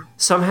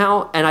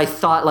somehow, and I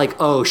thought, like,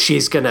 oh,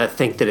 she's going to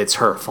think that it's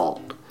her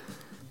fault.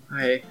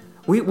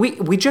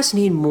 We just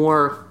need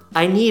more.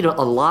 I need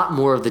a lot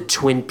more of the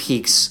Twin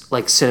Peaks,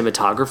 like,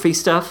 cinematography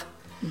stuff.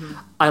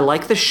 I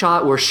like the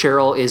shot where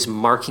Cheryl is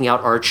marking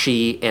out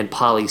Archie and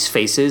Polly's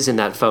faces in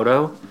that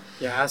photo.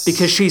 Yes.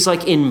 Because she's,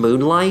 like, in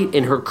moonlight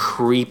in her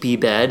creepy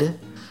bed.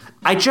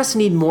 I just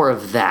need more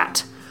of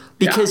that.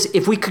 Because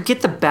if we could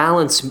get the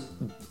balance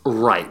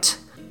right,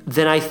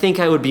 then I think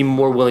I would be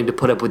more willing to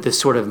put up with this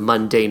sort of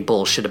mundane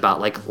bullshit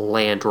about, like,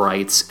 land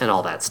rights and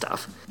all that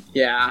stuff.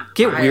 Yeah.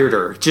 Get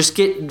weirder.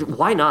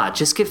 Why not?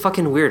 Just get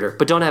fucking weirder.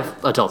 But don't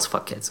have adults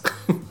fuck kids.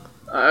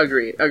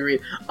 Agreed.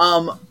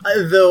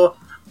 The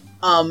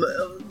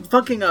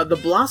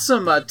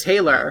Blossom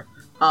Taylor,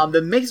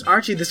 that makes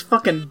Archie this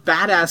fucking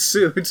badass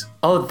suit.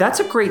 Oh,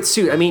 that's a great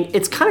suit. I mean,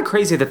 it's kind of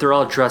crazy that they're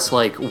all dressed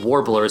like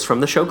warblers from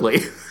the show Glee.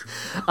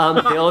 They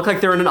all look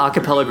like they're in an a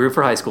cappella group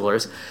for high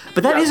schoolers.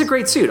 But that is a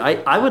great suit.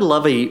 I would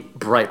love a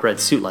bright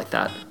red suit like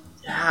that.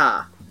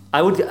 Yeah.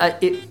 I would.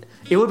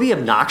 It would be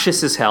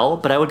obnoxious as hell,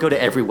 but I would go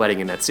to every wedding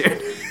in that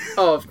suit.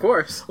 Oh, of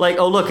course. Like,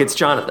 oh, look, it's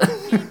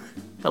Jonathan.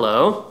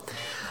 Hello.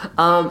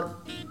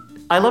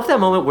 I love that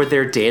moment where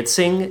they're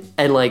dancing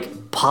and,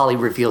 like, Polly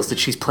reveals that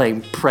she's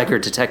playing Prego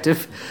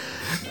Detective.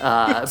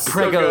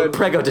 Prego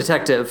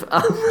Detective.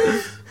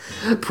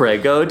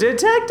 Prego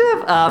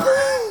Detective.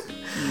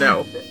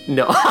 No.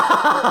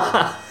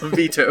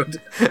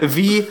 Vetoed.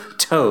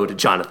 Vetoed,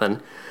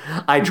 Jonathan.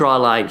 I draw a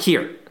line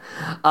here.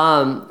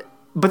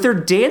 But they're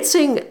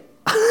dancing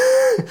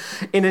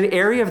in an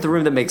area of the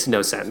room that makes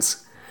no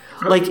sense.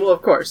 Like, well,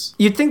 of course.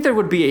 You'd think there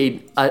would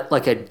be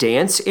a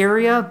dance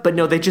area, but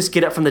no, they just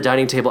get up from the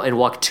dining table and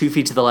walk 2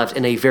 feet to the left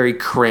in a very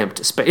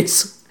cramped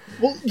space.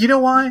 Well, you know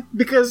why?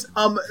 Because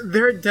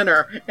they're at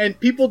dinner, and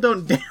people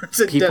don't dance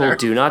at dinner. People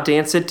do not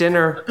dance at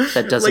dinner.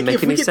 That doesn't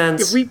make any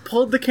sense. If we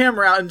pulled the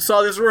camera out and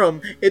saw this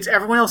room, it's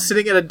everyone else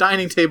sitting at a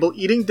dining table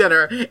eating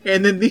dinner,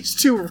 and then these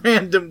two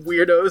random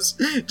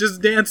weirdos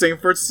just dancing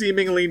for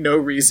seemingly no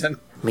reason.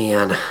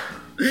 Man.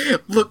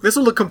 Look, this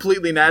will look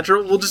completely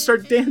natural. We'll just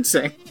start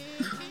dancing.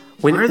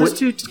 Why are those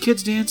two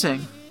kids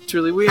dancing? It's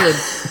really weird.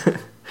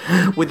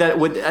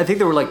 I think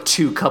there were like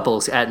two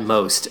couples at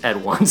most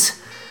at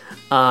once.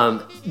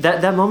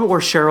 That moment where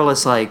Cheryl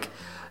is like,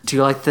 "Do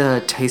you like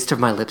the taste of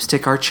my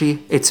lipstick,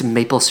 Archie? It's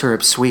maple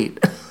syrup sweet."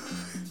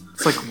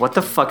 It's like, what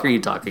the fuck are you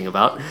talking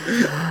about?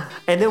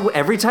 And then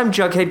every time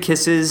Jughead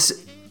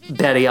kisses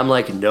Betty, I'm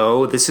like,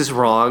 no, this is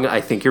wrong.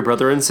 I think you're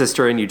brother and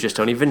sister, and you just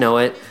don't even know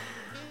it.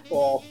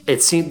 Well,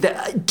 it seemed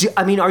that.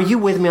 I mean, are you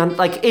with me on,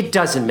 like, it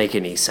doesn't make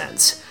any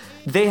sense.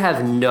 They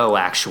have no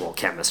actual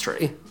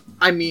chemistry.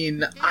 I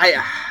mean,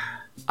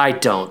 I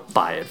don't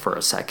buy it for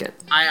a second.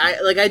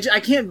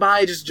 I can't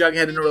buy just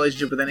Jughead in a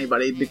relationship with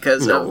anybody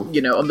because of,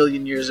 a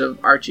million years of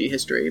Archie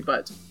history,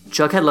 but...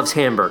 Jughead loves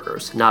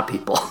hamburgers, not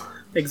people.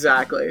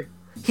 Exactly.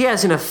 He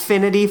has an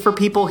affinity for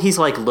people. He's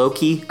like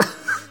Loki.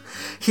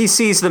 He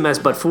sees them as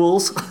but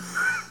fools.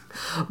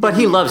 But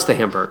he loves the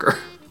hamburger.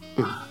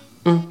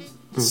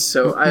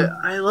 So,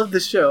 I love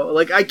this show.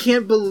 Like, I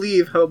can't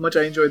believe how much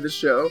I enjoyed this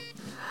show.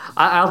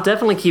 I'll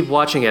definitely keep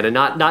watching it, and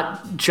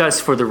not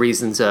just for the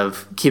reasons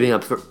of keeping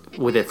up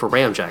with it for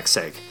Ramjack's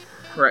sake.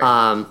 Right.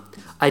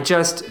 At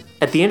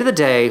the end of the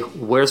day,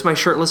 where's my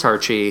shirtless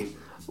Archie?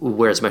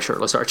 Where's my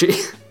shirtless Archie?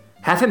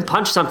 Have him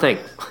punch something.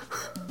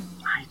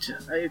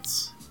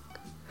 It's...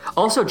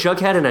 Also,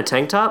 Jughead in a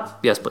tank top?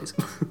 Yes, please.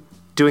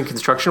 Doing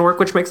construction work,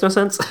 which makes no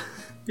sense.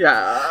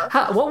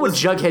 Yeah. What would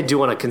Jughead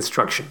do on a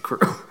construction crew?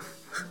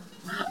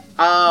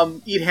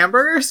 Eat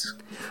hamburgers?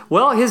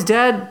 Well, his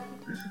dad...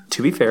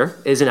 to be fair,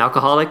 is an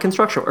alcoholic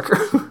construction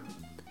worker.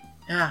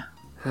 Yeah.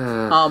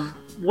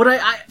 What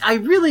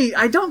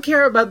I don't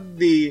care about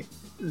the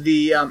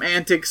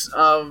antics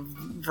of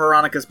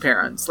Veronica's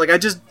parents. Like,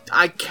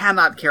 I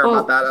cannot care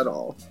about that at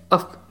all.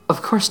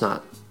 Of course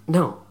not.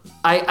 No.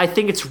 I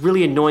think it's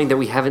really annoying that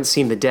we haven't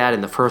seen the dad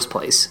in the first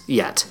place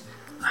yet.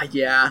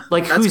 Yeah.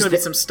 Like, that's going to be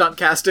some stunt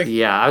casting.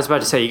 Yeah, I was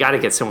about to say, you got to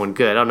get someone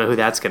good. I don't know who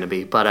that's going to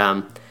be, but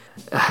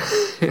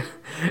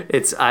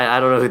it's I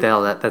don't know who the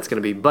hell that's going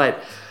to be,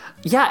 but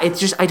yeah, it's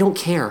just I don't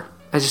care.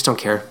 I just don't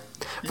care.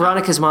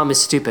 Veronica's mom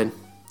is stupid.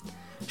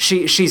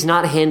 She's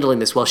not handling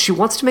this well. She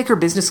wants to make her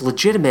business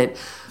legitimate,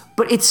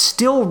 but it's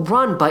still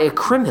run by a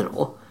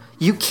criminal.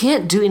 You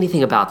can't do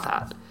anything about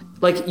that.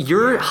 Like,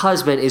 your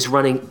husband is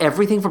running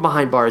everything from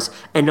behind bars,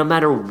 and no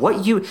matter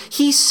what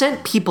he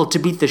sent people to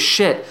beat the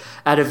shit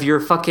out of your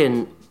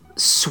fucking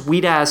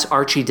sweet-ass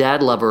Archie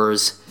dad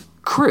lovers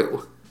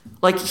crew.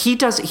 Like,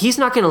 he's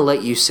not going to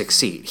let you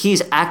succeed.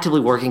 He's actively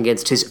working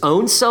against his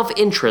own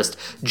self-interest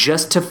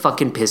just to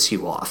fucking piss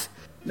you off.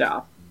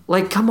 No.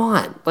 Like, come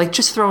on. Like,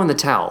 just throw in the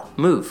towel.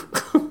 Move.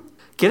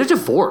 Get a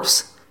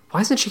divorce.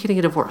 Why isn't she getting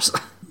a divorce?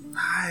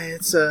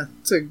 It's a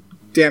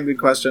damn good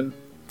question.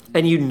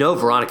 And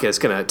Veronica is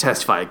going to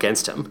testify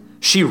against him.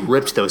 She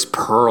ripped those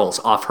pearls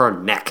off her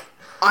neck.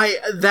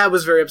 That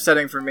was very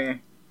upsetting for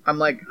me. I'm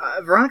like,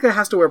 Veronica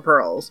has to wear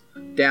pearls.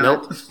 Damn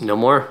Nope, it. no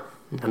more.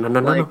 No.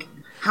 Like,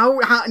 how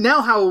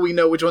will we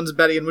know which one's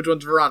Betty and which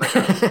one's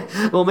Veronica?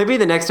 Well, maybe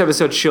the next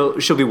episode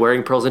she'll be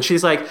wearing pearls, and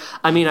she's like,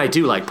 I mean, I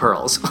do like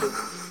pearls.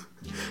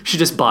 She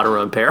just bought her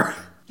own pair.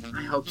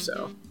 I hope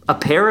so. A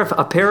pair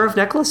of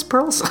necklace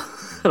pearls?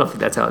 I don't think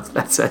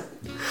that's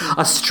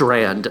a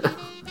strand.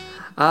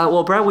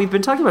 Well, Brad, we've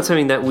been talking about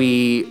something that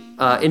we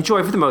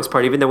enjoy for the most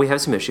part, even though we have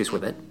some issues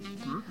with it.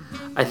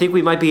 I think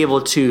we might be able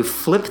to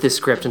flip the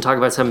script and talk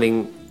about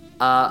something.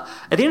 At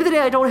the end of the day,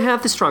 I don't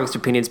have the strongest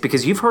opinions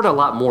because you've heard a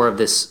lot more of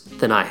this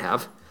than I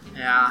have.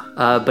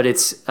 Yeah. But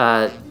it's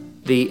the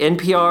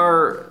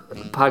NPR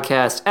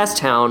podcast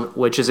S-Town,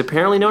 which is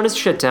apparently known as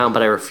Shittown,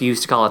 but I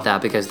refuse to call it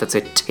that because that's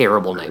a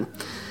terrible name.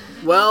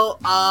 Well,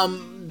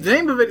 the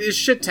name of it is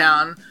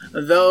Shittown,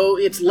 though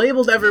it's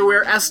labeled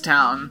everywhere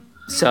S-Town.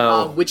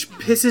 So, which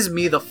pisses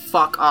me the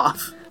fuck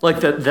off. like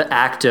the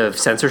act of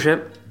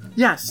censorship?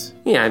 Yes.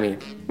 Yeah, I mean,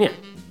 yeah.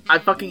 I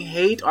fucking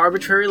hate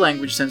arbitrary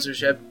language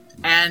censorship,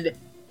 and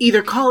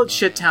either call it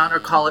Shittown or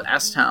call it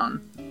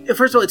S-Town.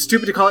 First of all, it's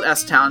stupid to call it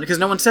S-Town, because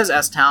no one says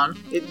S-Town.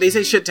 They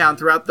say Shittown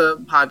throughout the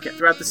podcast,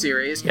 throughout the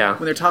series, Yeah.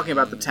 when they're talking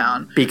about the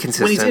town. Be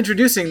consistent. When he's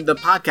introducing the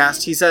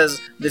podcast, he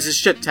says, this is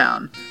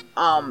Shittown.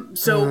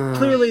 So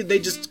clearly they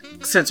just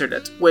censored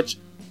it, which,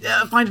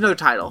 find another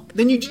title.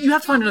 Then you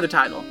have to find another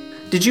title.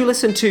 Did you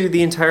listen to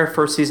the entire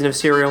first season of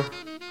Serial?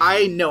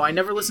 I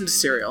never listened to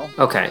Serial.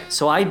 Okay,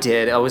 so I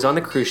did. I was on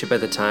the cruise ship at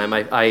the time.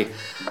 I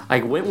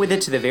went with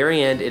it to the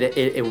very end.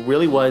 It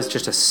really was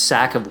just a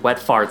sack of wet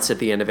farts at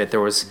the end of it. There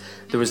was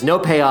no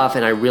payoff,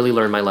 and I really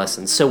learned my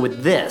lessons. So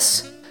with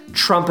this,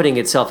 trumpeting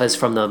itself as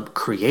from the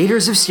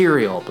creators of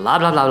Serial, blah,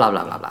 blah, blah, blah,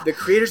 blah, blah, blah. The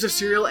creators of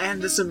Serial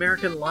and This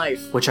American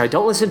Life. Which I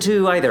don't listen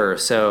to either,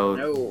 so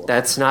No.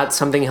 That's not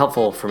something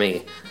helpful for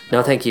me.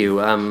 No, thank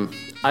you.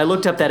 I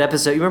looked up that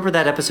episode. You remember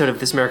that episode of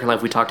This American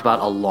Life we talked about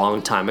a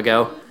long time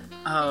ago?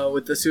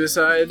 With the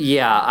suicide?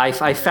 Yeah,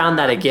 I found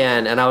that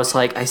again, and I was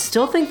like, I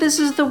still think this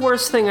is the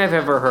worst thing I've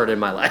ever heard in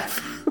my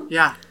life.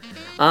 Yeah.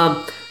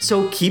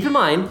 So keep in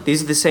mind,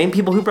 these are the same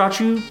people who brought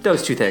you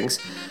those two things.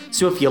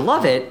 So if you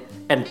love it,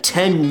 and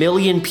 10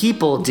 million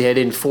people did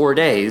in 4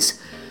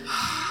 days,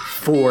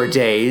 4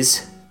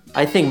 days,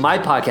 I think my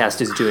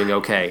podcast is doing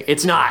okay.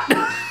 It's not.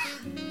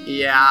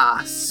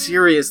 Yeah,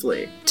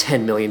 seriously.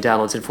 10 million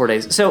downloads in 4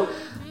 days. So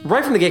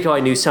right from the get-go,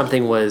 I knew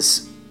something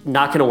was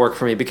not going to work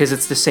for me because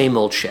it's the same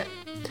old shit.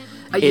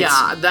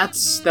 Yeah,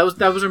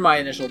 those are my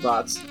initial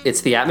thoughts.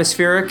 It's the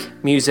atmospheric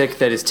music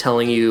that is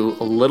telling you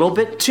a little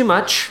bit too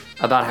much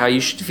about how you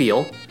should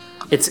feel.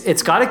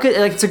 It's got a good,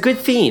 like, it's a good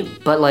theme,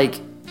 but like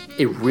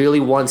it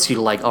really wants you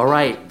to like, all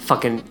right,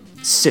 fucking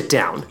sit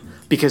down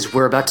because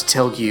we're about to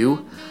tell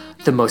you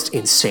the most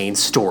insane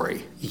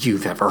story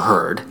you've ever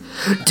heard.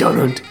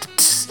 Dun dun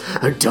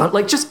dun.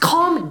 Like, just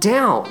calm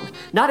down.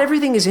 Not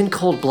everything is in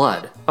cold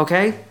blood,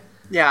 okay?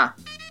 Yeah.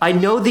 I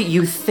know that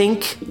you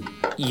think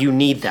you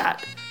need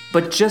that,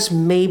 but just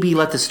maybe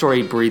let the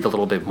story breathe a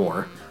little bit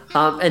more.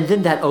 And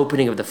then that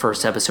opening of the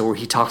first episode where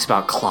he talks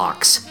about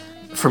clocks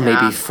for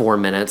maybe 4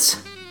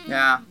 minutes.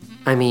 Yeah.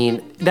 I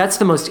mean, that's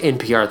the most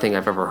NPR thing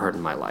I've ever heard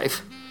in my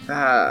life.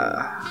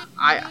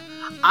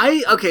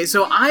 Okay,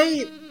 so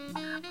I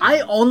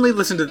only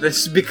listened to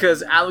this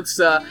because Alex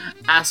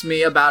asked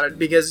me about it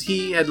because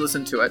he had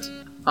listened to it.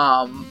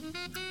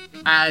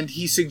 And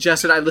he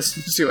suggested I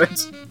listen to it.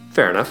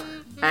 Fair enough.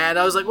 And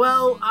I was like,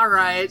 well,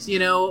 alright,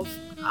 hearing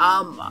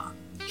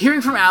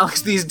from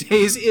Alex these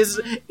days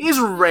is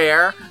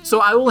rare,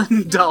 so I will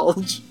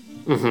indulge.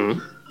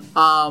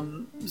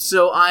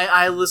 So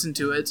I listened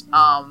to it.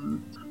 I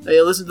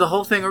listened to the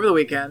whole thing over the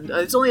weekend.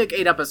 It's only like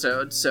 8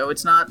 episodes, so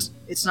it's not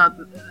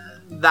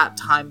that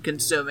time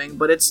consuming,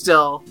 but it's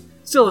still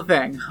a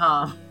thing,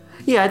 huh?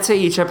 Yeah, I'd say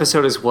each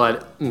episode is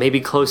maybe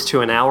close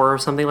to an hour or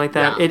something like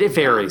that. Yeah. It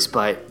varies,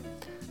 but...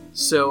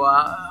 So,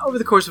 over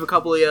the course of a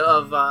couple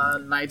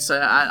of nights,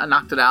 I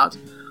knocked it out.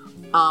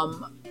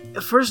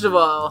 First of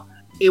all,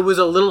 it was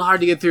a little hard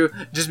to get through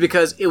just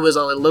because it was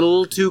a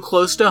little too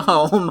close to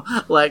home.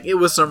 Like, it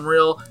was some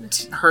real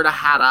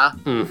herda-hatta.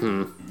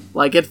 Mm-hmm.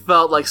 Like, it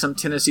felt like some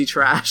Tennessee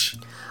trash.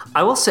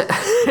 I will say...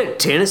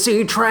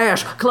 Tennessee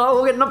trash,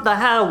 clogging up the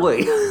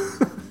highway.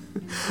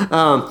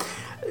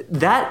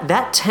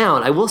 That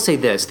town, I will say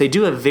this, they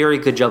do a very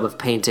good job of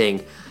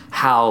painting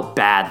how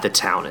bad the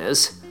town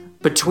is.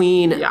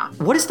 Between,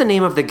 what is the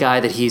name of the guy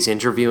that he's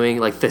interviewing?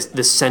 Like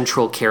the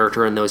central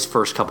character in those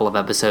first couple of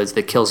episodes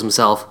that kills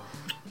himself?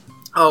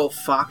 Oh,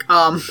 fuck.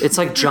 It's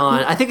like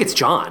John. I think it's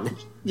John.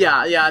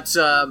 Yeah, it's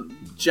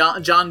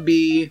John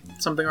B.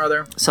 something or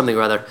other. Something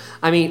or other.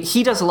 I mean,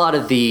 he does a lot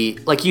of the,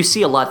 like, you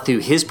see a lot through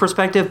his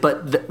perspective,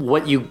 but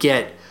what you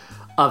get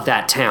of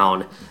that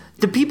town,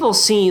 the people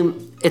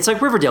seem, it's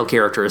like Riverdale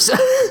characters.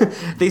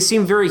 They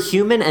seem very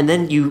human, and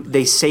then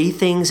they say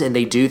things and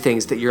they do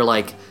things that you're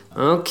like,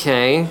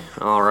 okay,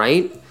 all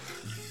right.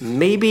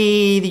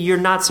 Maybe you're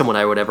not someone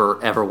I would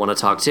ever want to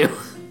talk to.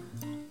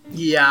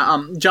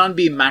 Yeah, John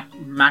B.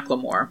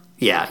 McLemore.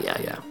 Yeah.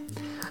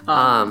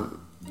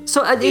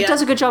 So it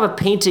does a good job of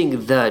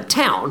painting the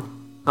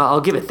town.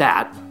 I'll give it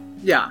that.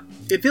 Yeah,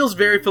 it feels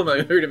very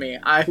familiar to me,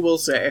 I will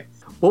say.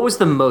 What was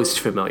the most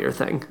familiar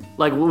thing?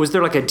 Like, was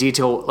there like a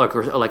detail, like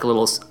a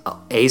little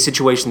a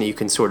situation that you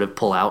can sort of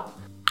pull out?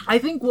 I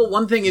think, well,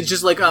 one thing is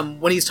just like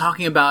when he's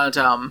talking about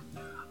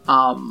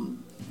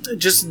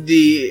just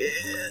the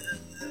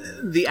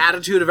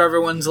attitude of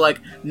everyone's like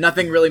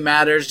nothing really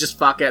matters, just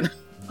fuck it.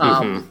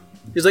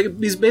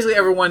 He's basically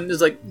everyone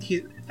is like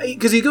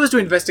because he goes to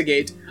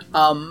investigate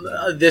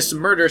this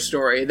murder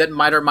story that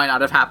might or might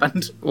not have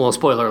happened. Well,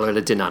 spoiler alert,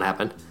 it did not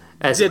happen.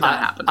 It did not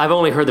happen. I've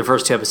only heard the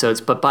first 2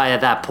 episodes, but by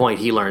that point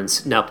he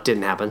learns, nope,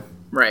 didn't happen.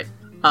 Right.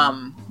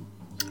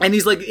 And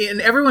he's like,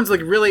 and everyone's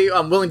like really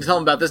willing to tell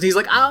him about this. And he's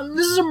like,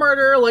 this is a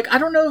murder. Like, I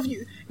don't know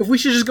if we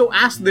should just go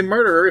ask the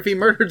murderer if he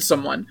murdered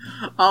someone.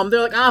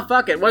 They're like,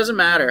 fuck it. What does it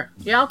matter?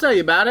 Yeah, I'll tell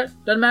you about it.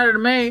 Doesn't matter to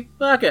me.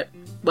 Fuck it.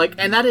 Like,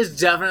 and that is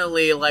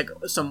definitely like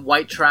some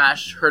white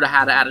trash Herta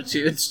Hatta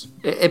attitudes.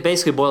 It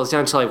basically boils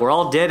down to like, we're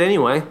all dead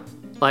anyway.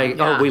 Like,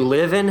 Yeah. Are we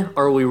living?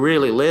 Or are we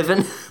really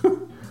living?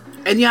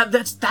 And yeah,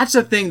 that's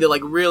the thing that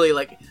like really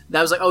like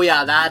that was like, oh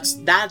yeah,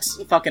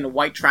 that's fucking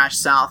white trash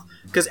South.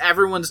 Because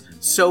everyone's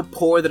so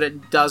poor that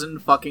it doesn't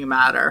fucking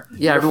matter. Yeah,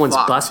 You're everyone's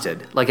fucked.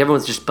 busted. Like,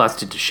 everyone's just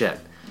busted to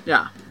shit.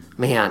 Yeah.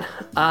 Man.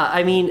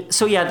 I mean,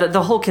 so yeah,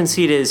 the whole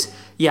conceit is,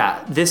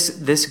 yeah,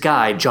 this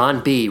guy,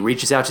 John B.,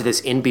 reaches out to this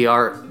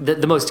NPR,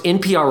 the most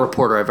NPR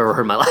reporter I've ever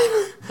heard in my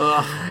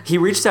life. He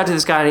reaches out to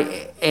this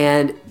guy,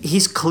 and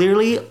he's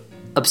clearly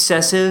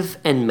obsessive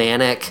and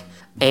manic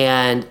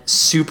and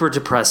super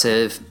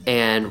depressive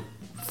and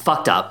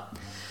fucked up.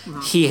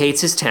 He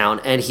hates his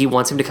town, and he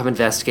wants him to come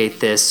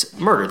investigate this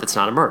murder that's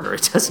not a murder.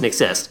 It doesn't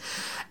exist.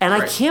 And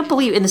I can't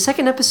believe, in the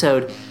second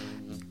episode,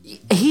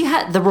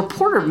 the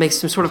reporter makes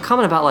some sort of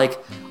comment about, like,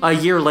 a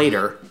year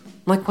later.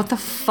 I'm like, what the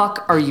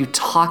fuck are you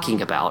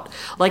talking about?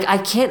 Like, I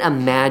can't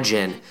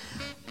imagine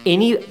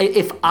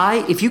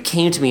if you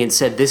came to me and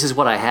said, this is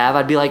what I have,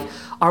 I'd be like,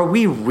 are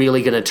we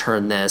really going to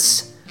turn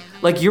this?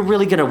 Like, you're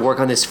really going to work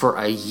on this for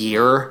a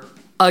year?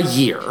 A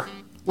year.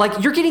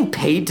 Like, you're getting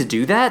paid to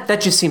do that? That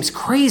just seems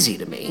crazy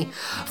to me.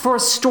 For a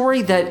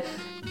story that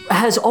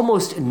has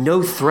almost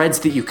no threads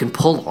that you can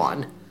pull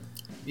on.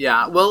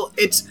 Yeah, well,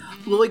 it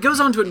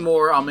goes on to it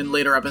more in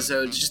later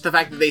episodes. Just the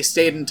fact that they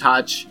stayed in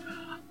touch.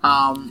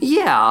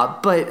 Yeah,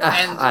 but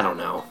I don't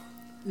know.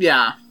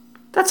 Yeah.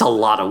 That's a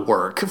lot of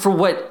work for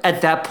what,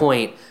 at that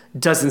point,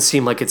 doesn't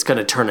seem like it's going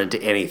to turn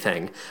into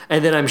anything.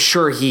 And then I'm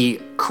sure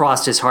he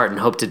crossed his heart and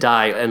hoped to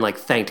die and, like,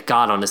 thanked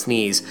God on his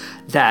knees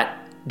that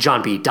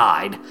John B.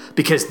 died,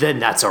 because then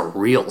that's a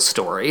real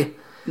story.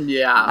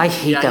 Yeah. I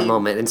hate that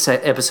moment in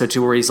episode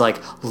 2 where he's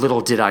like,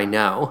 little did I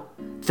know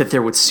that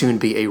there would soon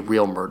be a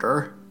real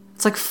murder.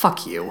 It's like,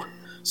 fuck you.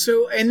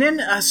 So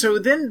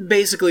then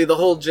basically the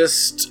whole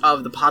gist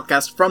of the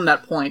podcast from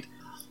that point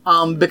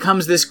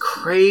becomes this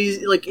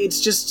crazy, like,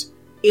 it's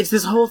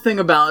this whole thing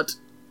about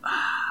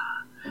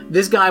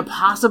this guy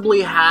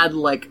possibly had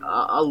like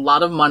a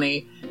lot of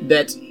money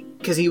that,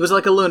 because he was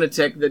like a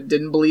lunatic that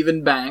didn't believe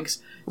in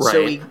banks. Right.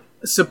 So he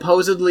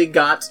supposedly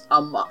got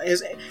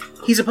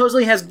he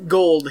supposedly has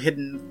gold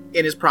hidden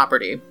in his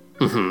property.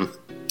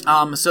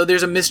 So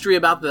there's a mystery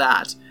about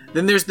that.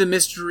 Then there's the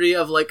mystery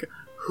of like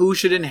who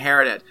should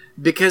inherit it,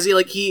 because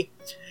you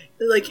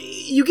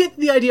get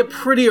the idea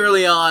pretty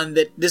early on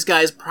that this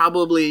guy's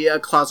probably a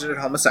closeted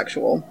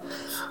homosexual.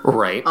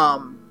 Right.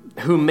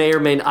 Who may or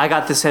may I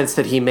got the sense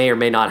that he may or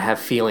may not have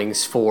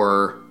feelings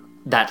for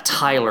that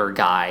Tyler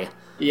guy.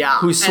 Yeah.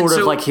 Who's sort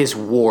of like his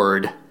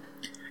ward.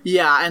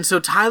 Yeah, and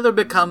so Tyler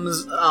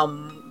becomes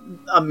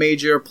a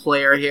major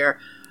player here.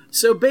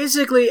 So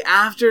basically,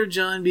 after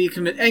John B.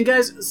 and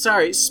guys,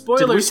 sorry,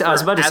 spoilers. I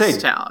was about to say,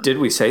 S-Town. did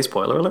we say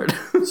spoiler alert?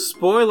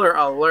 Spoiler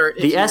alert.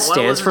 The S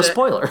stands for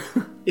spoiler.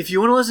 If you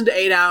want to listen to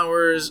 8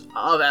 hours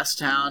of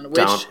S-Town,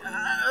 which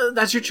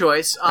that's your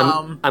choice.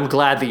 I'm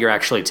glad that you're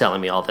actually telling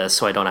me all this,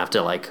 so I don't have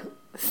to like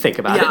think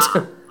about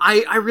it.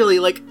 I really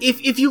like.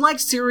 If you like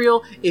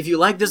Serial, if you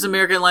like This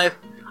American Life.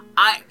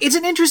 It's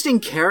an interesting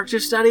character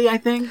study, I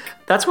think.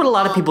 That's what a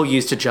lot of people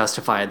use to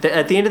justify it.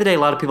 At the end of the day, a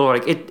lot of people are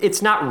like,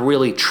 it's not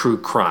really true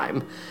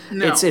crime.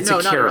 It's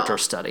a character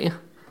study.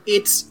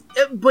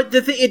 But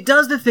it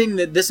does the thing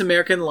that This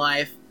American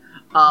Life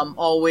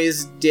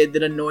always did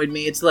that annoyed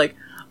me. It's like,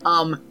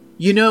 the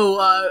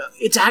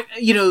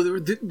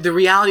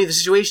reality of the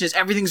situation is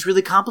everything's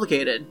really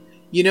complicated.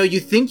 You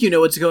think you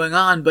know what's going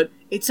on, but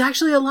it's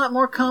actually a lot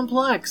more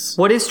complex.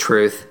 What is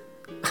truth?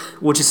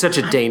 Which is such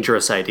a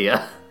dangerous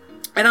idea.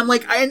 And I'm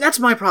like, and that's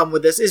my problem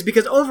with this, is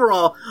because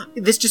overall,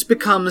 this just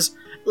becomes,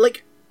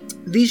 like,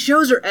 these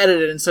shows are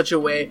edited in such a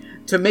way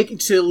to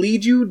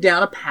lead you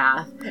down a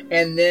path,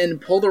 and then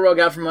pull the rug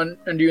out from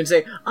under you and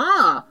say,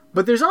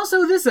 but there's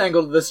also this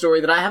angle to the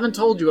story that I haven't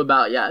told you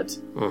about yet.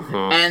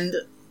 And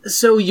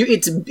so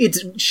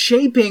it's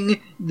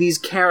shaping these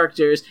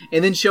characters,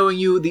 and then showing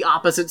you the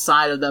opposite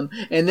side of them,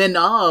 and then,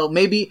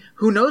 maybe,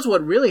 who knows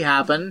what really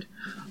happened.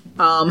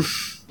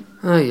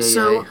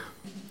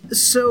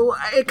 So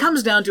it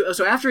comes down to,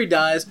 so after he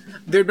dies,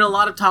 there'd been a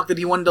lot of talk that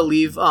he wanted to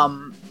leave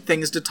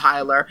things to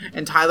Tyler,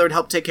 and Tyler had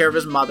helped take care of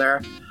his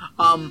mother.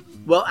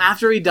 Well,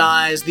 after he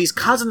dies, these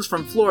cousins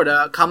from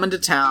Florida come into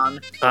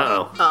town.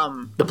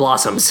 The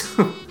Blossoms.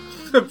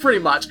 Pretty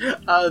much.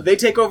 They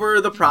take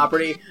over the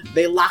property.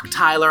 They lock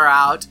Tyler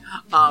out.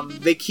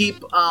 They keep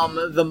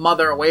the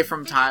mother away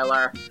from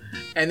Tyler.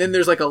 And then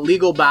there's like a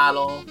legal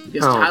battle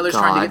because Tyler's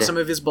trying to get some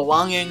of his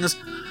belongings.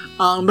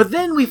 But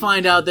then we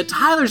find out that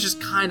Tyler's just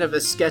kind of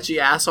a sketchy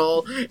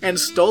asshole and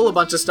stole a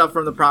bunch of stuff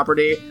from the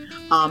property.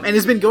 And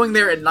has been going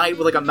there at night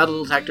with like a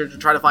metal detector to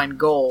try to find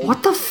gold.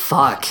 What the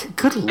fuck?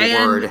 Good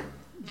lord.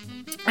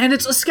 And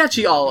it's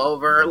sketchy all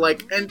over.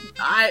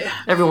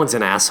 Everyone's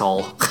an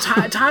asshole.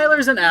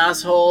 Tyler's an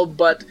asshole,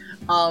 but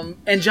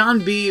and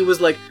John B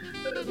was like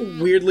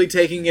weirdly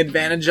taking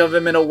advantage of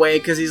him in a way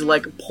because he's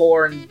like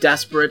poor and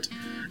desperate,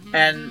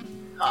 and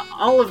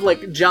all of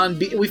like John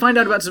B. We find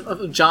out about some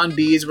of John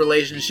B.'s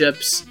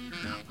relationships,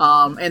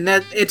 and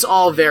that it's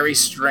all very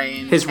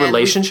strange. His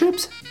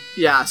relationships?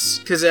 Yes,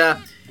 because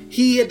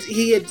he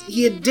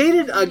had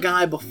dated a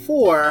guy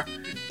before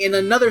in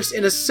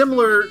a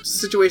similar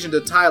situation to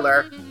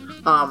Tyler,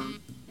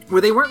 where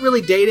they weren't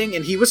really dating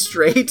and he was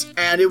straight,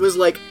 and it was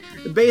like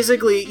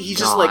basically he's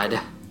just like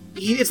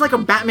it's like a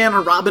Batman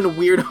or Robin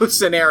weirdo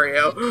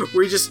scenario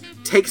where he just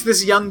takes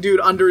this young dude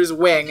under his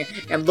wing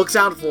and looks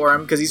out for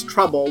him because he's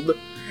troubled,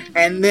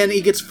 and then he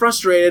gets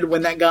frustrated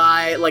when that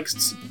guy like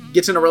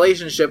gets in a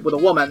relationship with a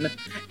woman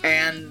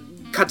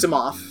and cuts him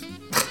off.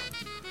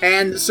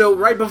 And so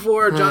right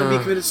before John B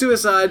committed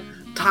suicide,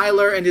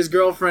 Tyler and his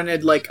girlfriend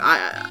had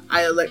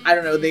I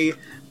don't know,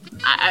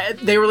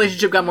 their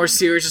relationship got more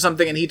serious or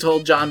something, and he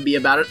told John B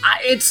about it.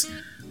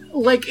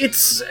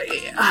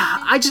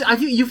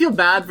 You feel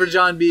bad for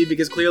John B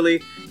because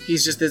clearly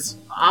he's just this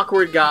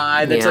awkward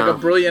guy that's like a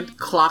brilliant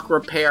clock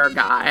repair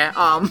guy.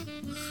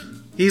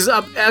 He's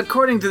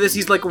according to this,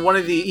 he's like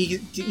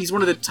he's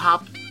one of the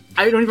top.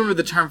 I don't even remember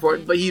the term for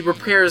it, but he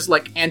repairs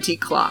like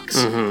antique clocks.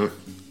 Mm-hmm.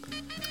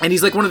 And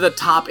he's like one of the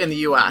top in the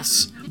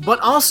US. But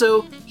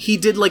also, he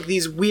did like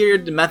these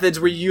weird methods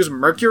where you use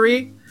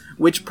mercury,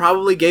 which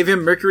probably gave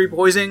him mercury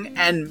poisoning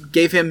and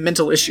gave him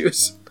mental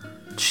issues.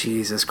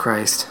 Jesus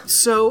Christ.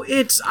 So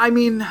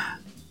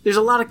there's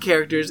a lot of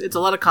characters, it's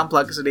a lot of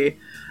complexity,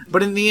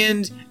 but in the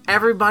end,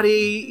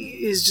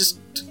 everybody is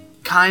just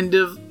kind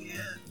of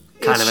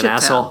an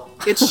asshole.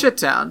 It's shit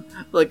town.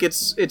 Like,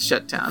 it's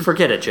shit town.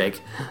 Forget it,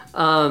 Jake.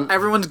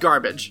 Everyone's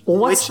garbage.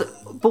 What's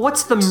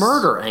the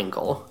murder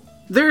angle?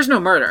 There's no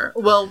murder.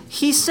 Well,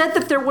 he said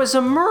that there was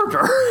a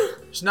murder.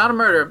 It's not a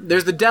murder.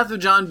 There's the death of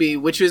John B.,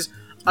 which is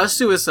a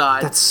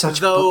suicide. That's such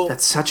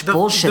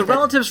bullshit. The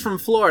relatives from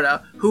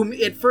Florida, whom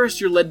at first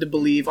you're led to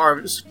believe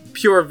are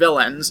pure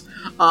villains,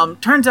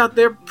 turns out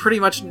they're pretty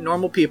much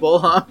normal people,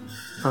 huh?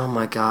 Oh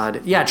my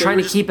god. Yeah, trying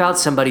to keep out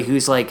somebody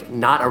who's like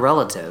not a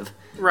relative.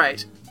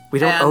 Right. We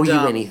don't owe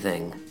you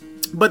anything.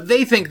 But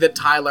they think that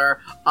Tyler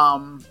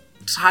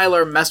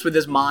messed with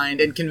his mind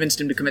and convinced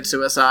him to commit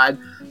suicide.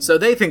 So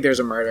they think there's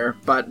a murder,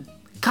 but...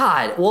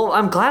 God, well,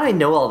 I'm glad I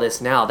know all this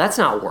now. That's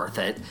not worth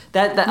it.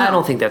 No. I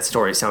don't think that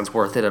story sounds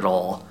worth it at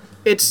all.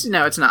 It's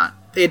not.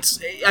 There's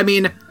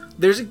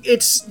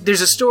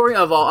a story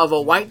of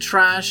a white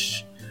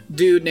trash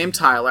dude named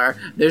Tyler.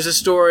 There's a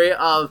story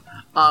of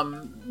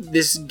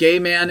this gay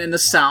man in the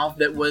South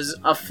that was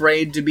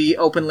afraid to be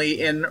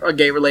openly in a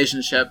gay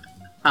relationship.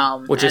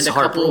 Which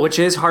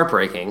is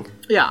heartbreaking.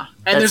 Yeah,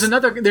 and there's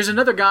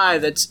another guy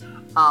that's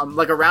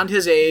like around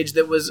his age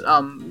that was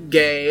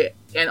gay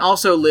and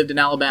also lived in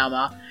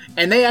Alabama,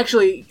 and they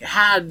actually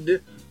had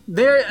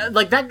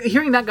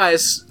hearing that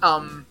guy's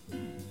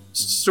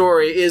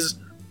story is,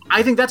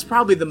 I think that's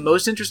probably the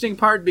most interesting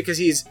part, because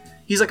he's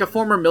like a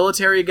former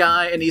military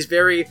guy, and he's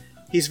very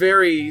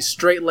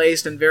straight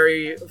laced and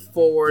very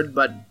forward,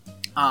 but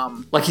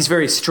like he's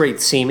very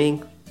straight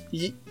seeming.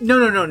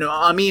 No.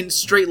 I mean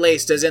straight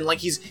laced, as in like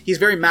he's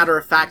very matter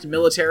of fact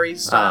military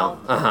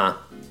style.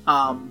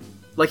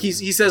 Like he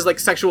says like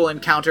sexual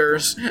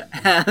encounters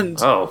and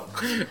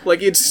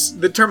like it's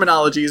the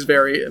terminology is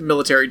very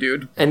military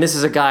dude. And this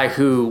is a guy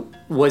who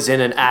was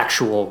in an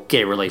actual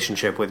gay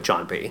relationship with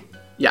John B.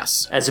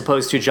 Yes. As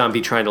opposed to John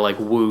B trying to like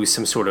woo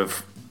some sort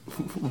of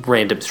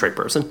random straight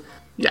person.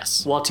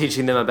 Yes. While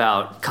teaching them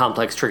about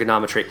complex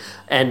trigonometry.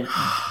 And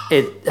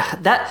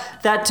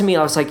that to me,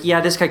 I was like, yeah,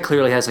 this guy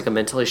clearly has like a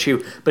mental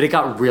issue, but it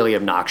got really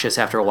obnoxious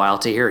after a while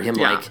to hear him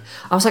I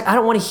was like, I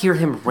don't want to hear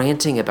him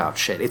ranting about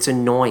shit. It's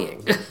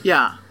annoying.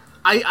 Yeah.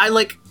 I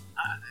like,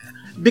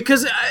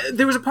 because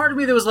there was a part of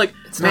me that was like,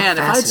 man,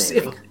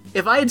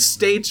 if I had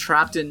stayed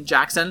trapped in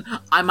Jackson,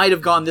 I might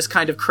have gone this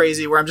kind of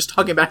crazy where I'm just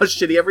talking about how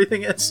shitty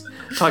everything is.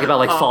 Talking about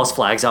like false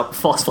flag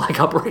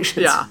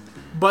operations. Yeah.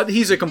 But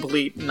he's a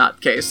complete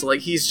nutcase.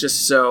 Like, he's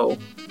just so...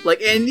 Like,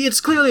 and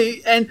it's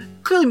clearly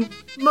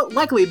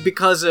likely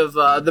because of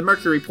the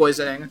mercury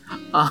poisoning.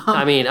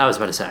 I mean, I was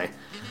about to say.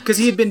 Because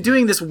he had been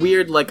doing this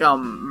weird, like,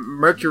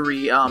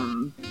 mercury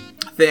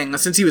thing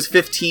since he was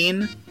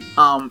 15.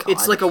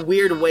 It's like a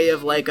weird way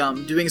of, like,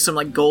 doing some,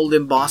 like, gold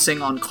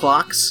embossing on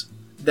clocks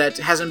that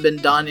hasn't been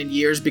done in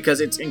years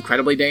because it's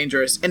incredibly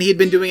dangerous. And he had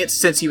been doing it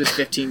since he was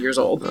 15 years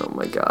old. Oh,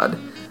 my God.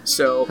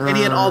 So, and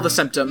he had all the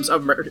symptoms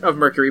of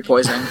mercury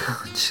poisoning.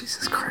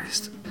 Jesus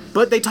Christ.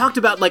 But they talked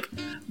about, like,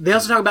 they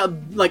also talked about,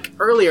 like,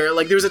 earlier,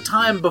 like, there was a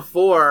time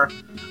before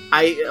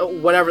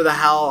whatever the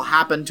hell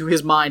happened to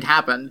his mind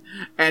happened,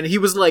 and he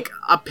was, like,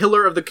 a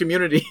pillar of the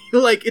community.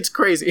 Like, it's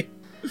crazy.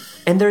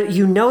 And there,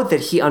 you know that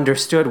he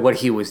understood what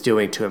he was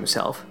doing to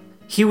himself.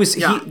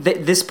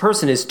 This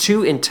person is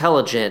too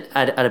intelligent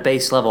at a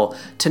base level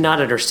to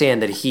not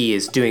understand that he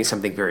is doing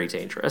something very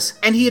dangerous.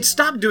 And he had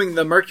stopped doing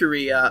the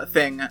mercury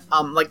thing,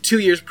 like 2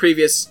 years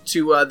previous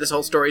to this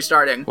whole story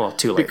starting. Well,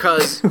 too late.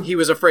 Because he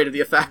was afraid of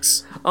the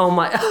effects. Oh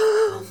my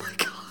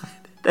God.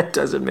 That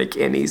doesn't make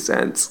any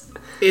sense.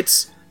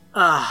 It's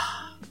a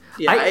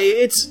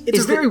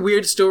very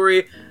weird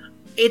story.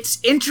 It's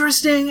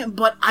interesting,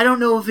 but I don't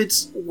know if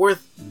it's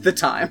worth the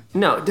time.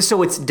 No,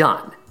 so it's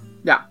done.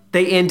 Yeah.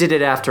 They ended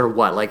it after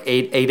what, like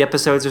eight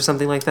episodes or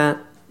something like that?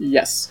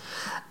 Yes.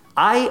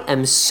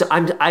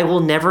 I will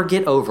never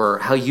get over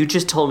how you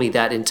just told me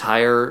that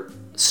entire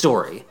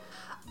story.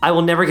 I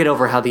will never get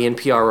over how the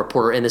NPR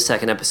reporter in the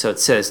second episode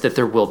says that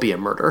there will be a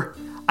murder.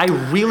 I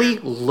really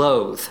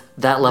loathe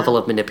that level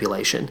of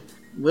manipulation.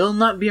 Will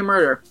not be a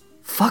murder.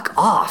 Fuck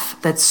off.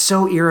 That's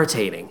so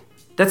irritating.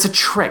 That's a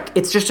trick.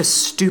 It's just a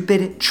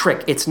stupid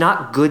trick. It's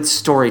not good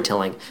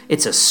storytelling.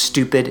 It's a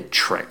stupid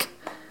trick.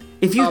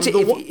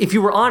 If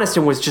you were honest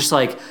and was just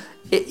like,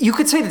 you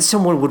could say that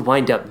someone would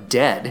wind up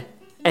dead,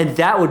 and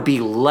that would be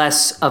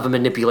less of a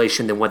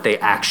manipulation than what they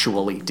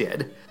actually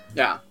did.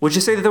 Yeah. Would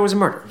you say that there was a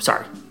murder?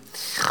 Sorry.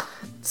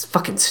 It's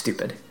fucking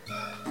stupid.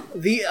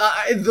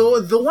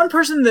 The one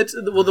person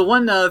the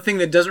one thing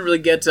that doesn't really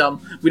get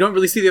we don't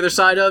really see the other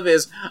side of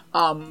is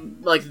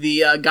like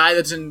the guy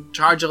that's in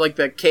charge of like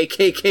the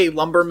KKK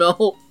lumber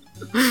mill.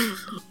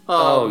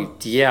 Oh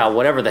yeah,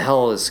 whatever the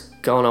hell is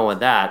going on with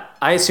that.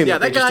 I assume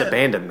that they just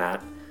abandoned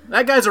that.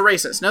 That guy's a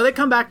racist. No, they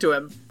come back to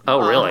him.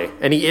 Oh really?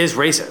 And he is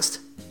racist.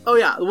 Oh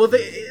yeah. Well,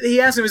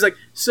 he asked him. He's like,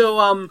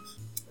 so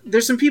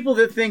there's some people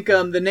that think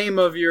the name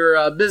of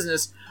your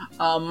business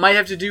might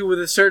have to do with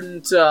a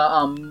certain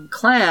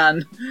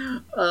clan.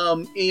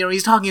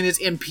 He's talking in his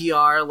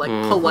NPR like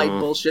polite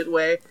bullshit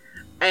way.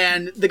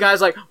 And the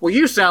guy's like, well,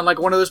 you sound like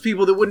one of those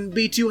people that wouldn't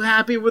be too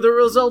happy with the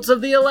results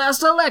of the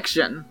last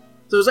election.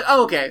 So it's like,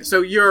 oh, okay,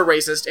 so you're a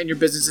racist and your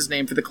business is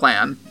named for the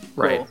Klan.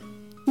 Right. Cool.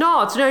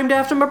 No, it's named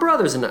after my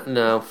brothers.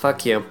 No,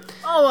 fuck you.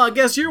 Oh, I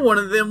guess you're one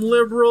of them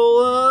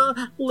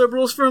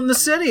liberals from the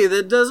city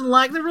that doesn't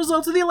like the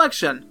results of the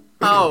election.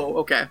 Oh,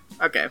 okay.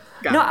 Okay.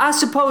 Got it. I No,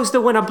 suppose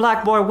that when a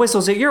black boy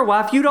whistles at your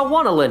wife, you don't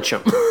want to lynch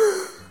him.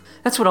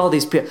 That's what all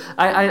these people...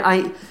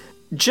 I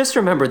just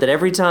remember that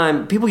every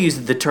time... People use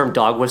the term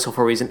dog whistle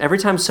for a reason. Every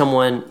time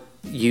someone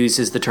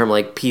uses the term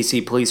like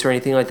PC police or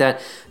anything like that,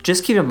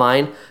 just keep in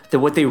mind that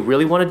what they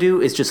really want to do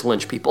is just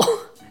lynch people.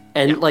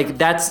 And like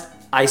that's...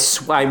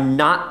 I'm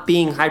not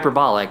being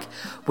hyperbolic.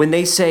 When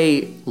they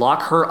say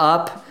lock her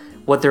up,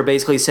 what they're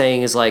basically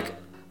saying is like,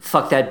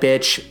 fuck that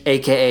bitch,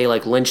 aka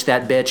like lynch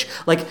that bitch.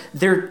 Like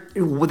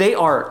they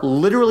are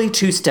literally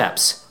 2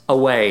 steps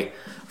away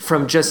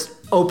from just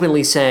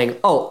openly saying,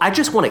 oh, I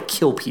just want to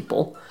kill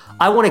people.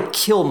 I want to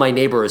kill my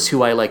neighbors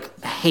who I like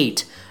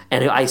hate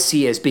and who I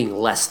see as being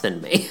less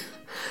than me.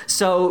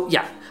 So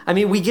yeah, I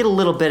mean, we get a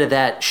little bit of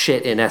that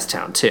shit in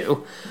S-Town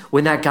too.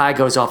 When that guy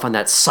goes off on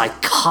that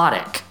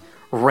psychotic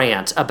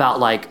rant about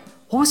like,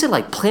 what was it,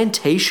 like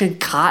plantation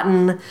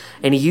cotton,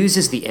 and he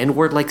uses the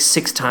N-word like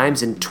 6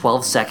 times in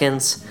 12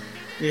 seconds.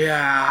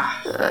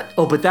 Yeah.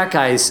 But that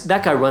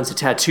guy runs a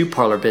tattoo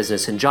parlor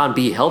business, and John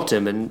B helped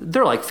him, and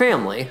they're like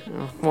family.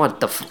 What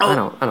the? I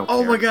don't. Oh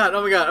care. my god!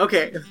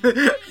 Okay,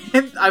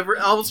 and I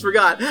almost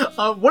forgot.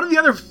 One of the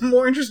other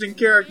more interesting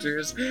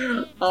characters,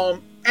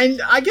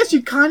 and I guess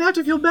you kind of have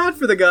to feel bad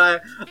for the guy.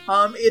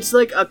 It's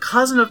like a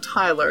cousin of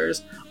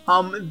Tyler's.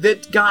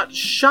 That got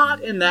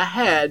shot in the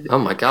head. Oh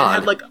my god! And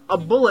had like a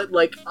bullet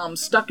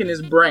stuck in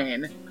his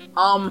brain.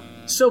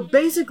 So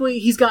basically,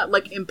 he's got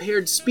like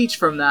impaired speech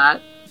from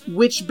that,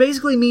 which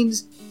basically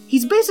means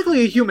he's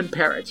basically a human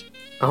parrot.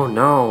 Oh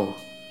no!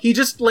 He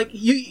just like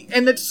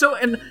and it's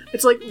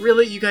like,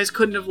 really, you guys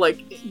couldn't have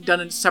like done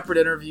a separate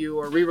interview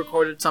or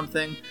re-recorded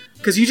something,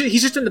 because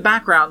he's just in the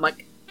background,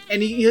 like,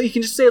 and he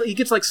can just say, he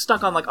gets like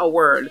stuck on like a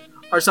word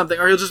or something,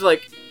 or he'll just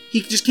like,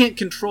 he just can't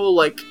control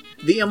like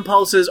the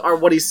impulses are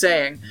what he's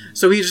saying,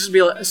 so he'll just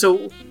be like,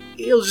 so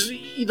they'll just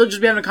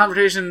be having a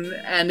conversation,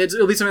 and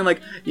it'll be something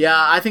like,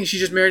 yeah, I think she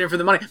just married him for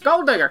the money.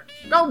 Gold digger,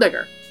 gold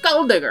digger,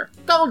 gold digger,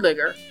 gold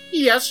digger.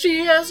 Yes,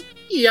 she is.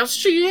 Yes,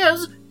 she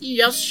is.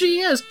 Yes, she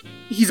is.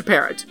 He's a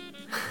parrot.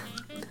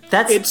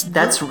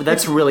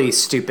 That's really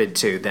stupid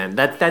too. Then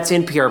that's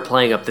NPR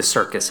playing up the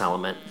circus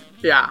element.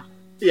 Yeah.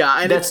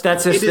 Yeah, and that's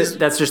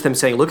just them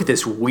saying, look at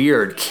this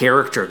weird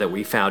character that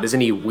we found.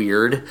 Isn't he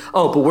weird?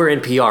 Oh, but we're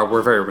NPR.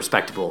 We're very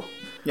respectable.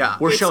 Yeah,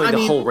 we're showing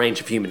the whole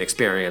range of human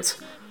experience.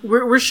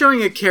 We're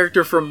showing a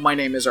character from My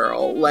Name Is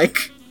Earl,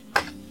 like,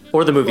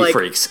 or the movie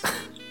Freaks.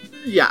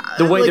 Yeah,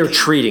 the way they're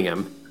treating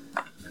him.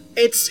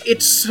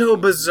 It's so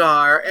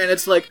bizarre, and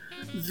it's like,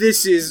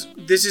 this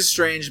is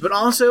strange. But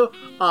also,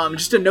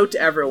 just a note to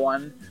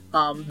everyone.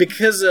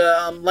 Because,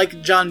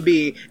 like John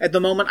B., at the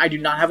moment I do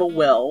not have a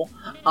will.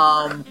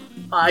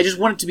 I just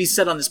want it to be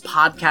said on this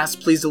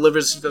podcast, please deliver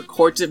this to the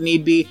courts if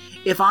need be.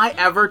 If I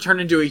ever turn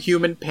into a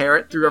human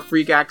parrot through a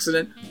freak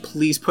accident,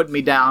 please put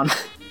me down.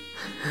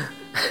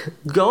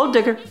 Gold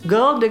digger,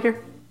 gold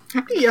digger.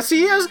 Yes,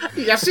 he is.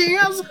 Yes, he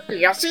is.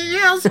 Yes, he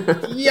is.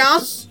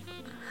 Yes.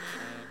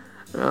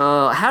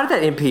 How did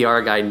that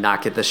NPR guy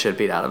not get the shit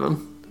beat out of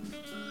him?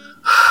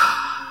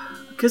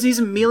 Because he's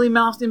a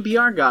mealy-mouthed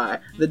NPR guy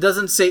that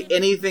doesn't say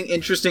anything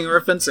interesting or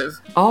offensive.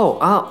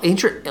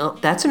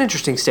 That's an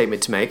interesting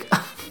statement to make.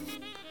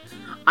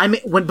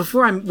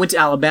 Before I went to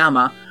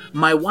Alabama,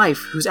 my wife,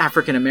 who's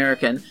African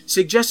American,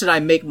 suggested I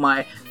make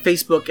my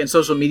Facebook and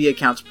social media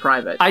accounts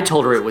private. I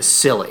told her it was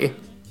silly.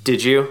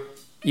 Did you?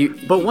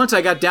 But once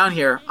I got down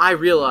here, I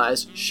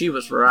realized she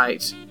was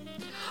right.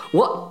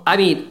 Well, I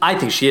mean, I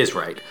think she is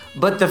right.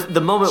 But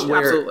the moment where...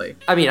 Absolutely.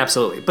 I mean,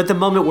 absolutely. But the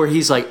moment where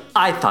he's like,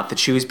 I thought that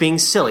she was being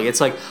silly.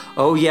 It's like,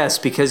 oh, yes,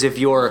 because if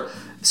you're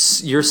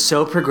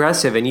so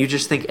progressive and you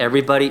just think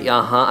everybody...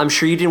 I'm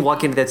sure you didn't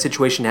walk into that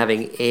situation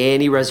having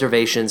any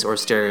reservations or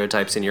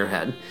stereotypes in your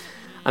head.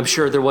 I'm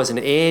sure there wasn't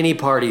any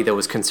party that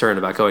was concerned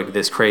about going to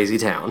this crazy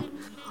town.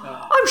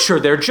 I'm sure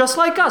they're just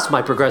like us,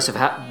 my progressive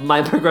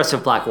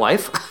black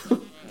wife.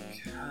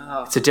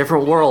 It's a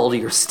different world.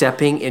 You're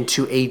stepping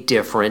into a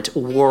different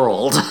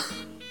world.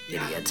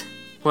 Idiot.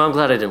 Well, I'm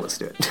glad I didn't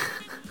listen to it.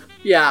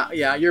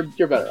 Yeah,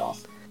 you're better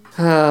off.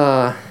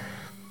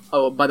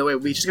 Oh, by the way,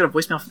 we just got a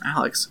voicemail from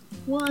Alex.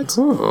 What?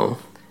 Oh.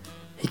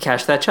 He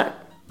cashed that check.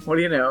 What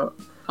do you know?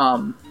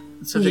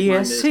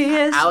 Yes, he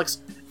is.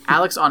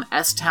 Alex on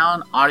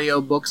S-Town,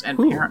 audiobooks, and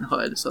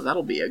Parenthood, so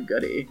that'll be a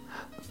goodie.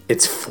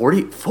 It's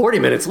 40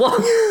 minutes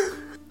long.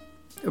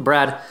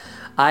 Brad,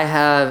 I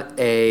have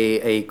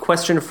a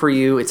question for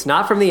you. It's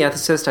not from the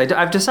ethicist.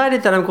 I've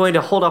decided that I'm going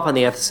to hold off on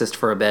the ethicist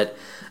for a bit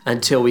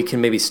until we can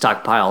maybe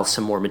stockpile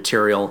some more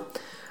material.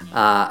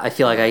 I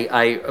feel like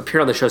I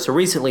appeared on the show so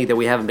recently that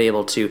we haven't been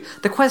able to...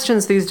 The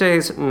questions these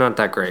days, not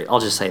that great. I'll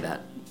just say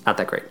that. Not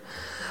that great.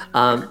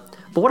 But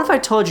what if I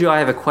told you I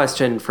have a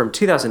question from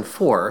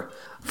 2004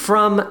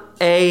 from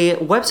a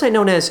website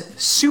known as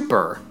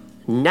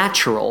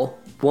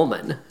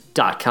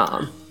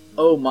supernaturalwoman.com?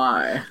 Oh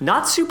my.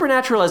 Not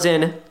supernatural as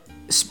in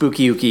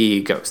spooky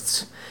ooky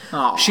ghosts.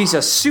 Aww. She's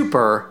a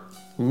super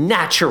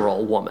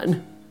natural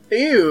woman.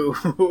 Ew.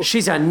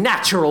 She's a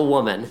natural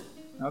woman.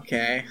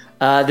 Okay.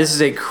 This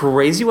is a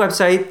crazy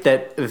website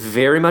that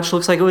very much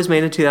looks like it was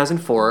made in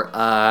 2004.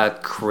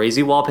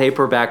 Crazy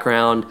wallpaper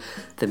background.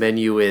 The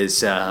menu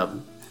is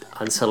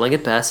unsettling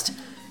at best.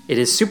 It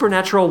is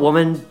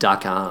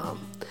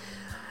supernaturalwoman.com.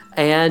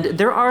 And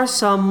there are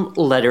some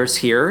letters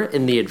here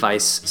in the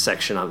advice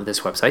section of this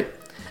website.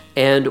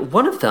 And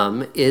one of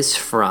them is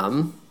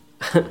from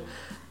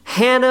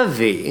Hannah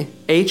V.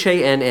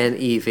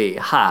 Hannev.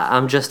 Hi,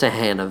 I'm just a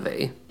Hannah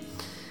V.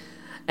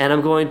 And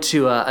I'm going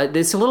to,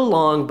 it's a little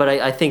long, but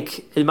I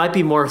think it might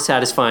be more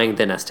satisfying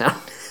than S-Town.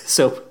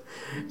 So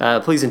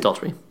please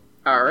indulge me.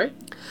 All right.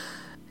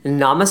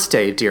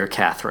 Namaste, dear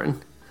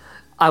Catherine.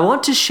 I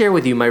want to share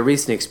with you my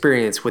recent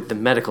experience with the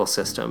medical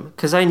system,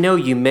 because I know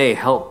you may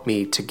help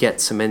me to get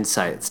some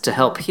insights to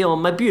help heal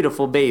my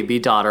beautiful baby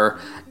daughter,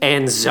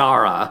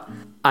 Anzara.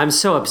 I'm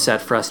so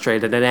upset,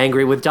 frustrated, and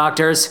angry with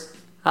doctors.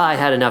 I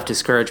had enough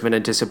discouragement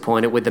and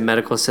disappointed with the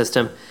medical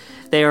system.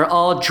 They are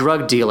all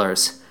drug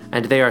dealers,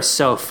 and they are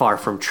so far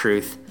from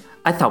truth.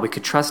 I thought we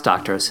could trust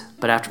doctors,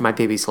 but after my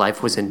baby's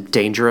life was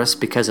dangerous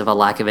because of a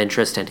lack of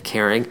interest and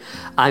caring,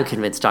 I'm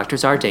convinced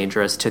doctors are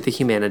dangerous to the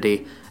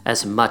humanity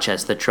as much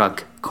as the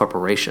drug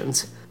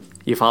corporations.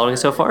 You following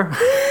so far?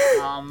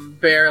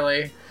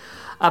 Barely.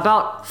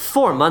 About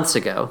 4 months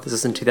ago, this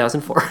is in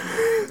 2004,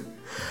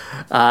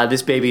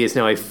 this baby is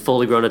now a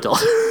fully grown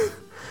adult.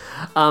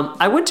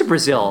 I went to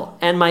Brazil,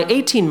 and my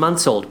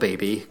 18-month-old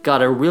baby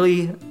got a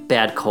really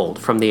bad cold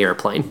from the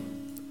airplane.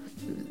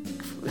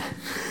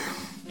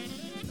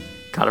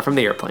 Got it from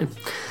the airplane.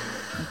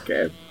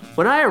 Okay.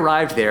 When I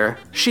arrived there,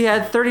 she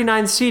had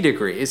 39 C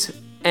degrees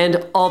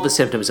and all the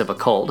symptoms of a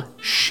cold.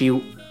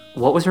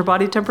 What was her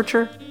body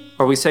temperature?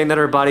 Are we saying that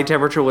her body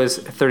temperature was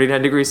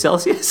 39 degrees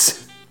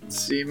Celsius?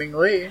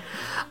 Seemingly.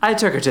 I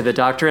took her to the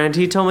doctor and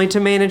he told me to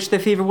manage the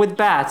fever with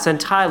baths and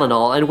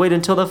Tylenol and wait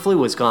until the flu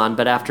was gone,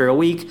 but after a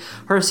week,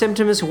 her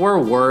symptoms were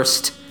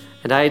worst.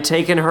 And I had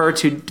taken her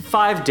to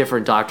 5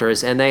 different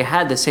doctors and they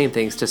had the same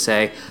things to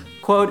say.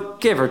 Quote,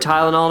 give her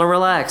Tylenol and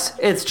relax.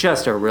 It's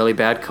just a really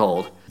bad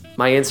cold.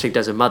 My instinct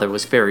as a mother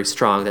was very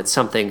strong that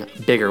something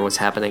bigger was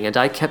happening, and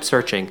I kept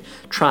searching,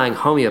 trying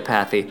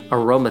homeopathy,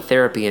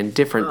 aromatherapy in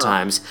different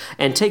times,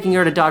 and taking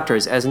her to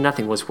doctors as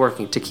nothing was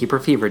working to keep her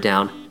fever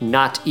down,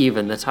 not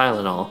even the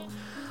Tylenol.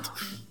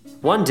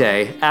 One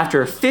day,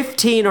 after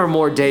 15 or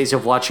more days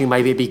of watching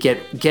my baby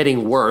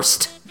getting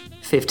worst,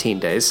 15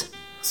 days.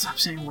 Stop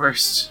saying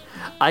worst.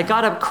 I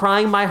got up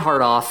crying my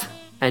heart off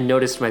and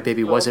noticed my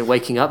baby wasn't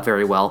waking up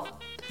very well.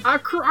 I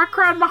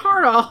cried my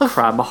heart off.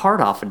 Cried my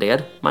heart off,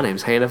 Dad. My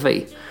name's Hannah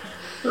V.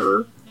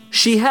 Sure.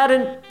 She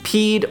hadn't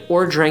peed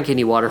or drank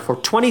any water for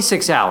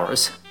 26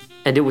 hours.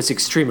 and it was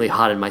extremely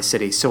hot in my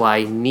city, so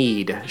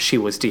she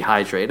was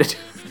dehydrated.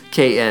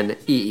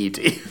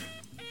 K-N-E-E-D.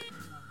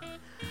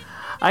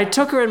 I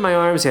took her in my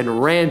arms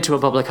and ran to a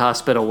public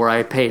hospital where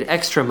I paid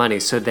extra money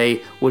so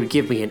they would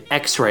give me an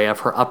x-ray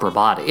of her upper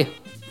body.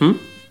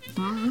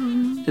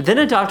 Then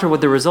a doctor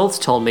with the results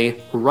told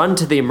me, run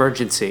to the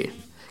emergency,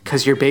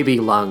 because your baby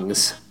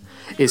lungs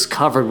is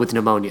covered with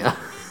pneumonia.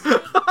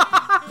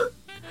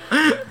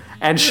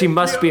 And she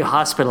must be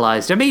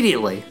hospitalized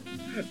immediately.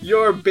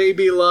 Your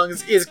baby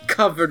lungs is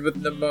covered with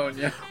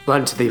pneumonia.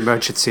 Run to the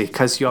emergency,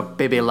 because your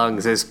baby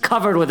lungs is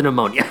covered with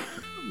pneumonia.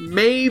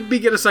 Maybe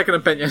get a second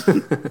opinion.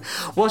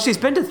 Well, she's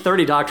been to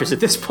 30 doctors at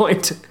this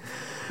point.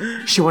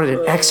 She wanted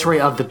an x-ray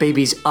of the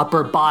baby's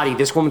upper body.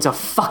 This woman's a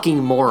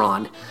fucking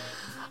moron.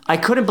 I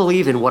couldn't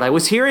believe in what I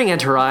was hearing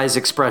and her eyes'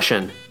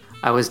 expression.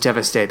 I was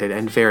devastated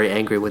and very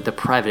angry with the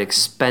private,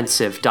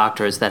 expensive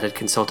doctors that had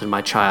consulted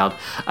my child.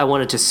 I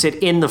wanted to sit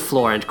in the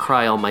floor and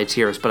cry all my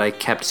tears, but I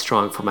kept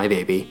strong for my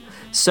baby.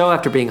 So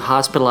after being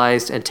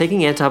hospitalized and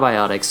taking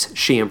antibiotics,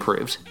 she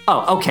improved.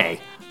 Oh,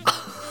 okay.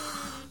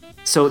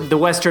 So the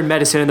Western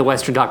medicine and the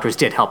Western doctors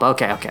did help.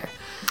 Okay.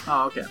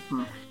 Oh, okay.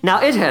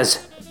 Now it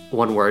has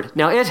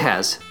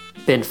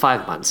been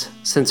 5 months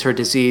since her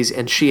disease,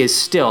 and she is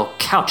still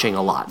couching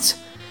a lot.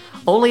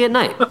 Only at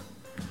night.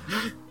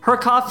 Her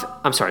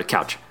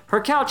couch.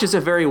 Her couch is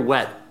a very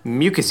wet,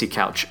 mucusy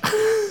couch.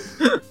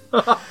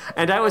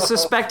 And I was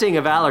suspecting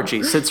of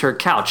allergies since her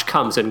couch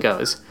comes and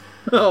goes.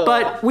 Oh.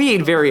 But we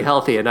eat very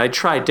healthy, and I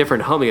tried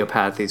different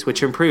homeopathies,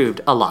 which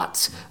improved a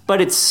lot.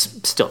 But it's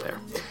still there.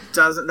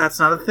 That's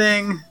not a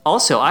thing.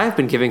 Also, I have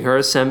been giving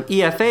her some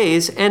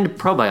EFAs and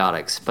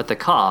probiotics, but the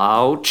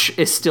couch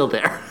is still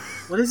there.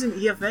 What is an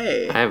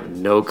EFA? I have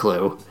no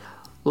clue.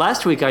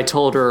 Last week I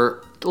took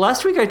her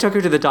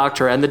to the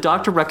doctor, and the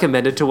doctor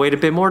recommended to wait a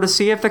bit more to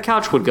see if the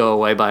couch would go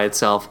away by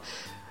itself.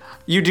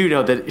 You do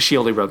know that she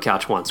only wrote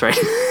couch once, right?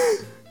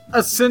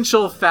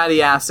 Essential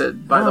fatty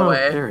acid, by the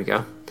way. There we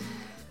go.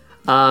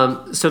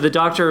 So the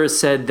doctor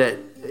said that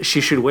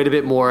she should wait a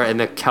bit more and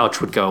the couch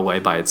would go away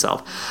by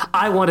itself.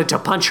 I wanted to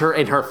punch her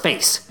in her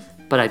face,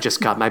 but I just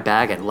got my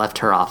bag and left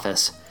her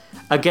office.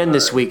 Again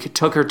this week,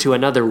 took her to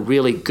another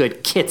really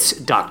good KITS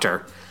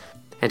doctor.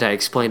 And I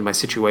explained my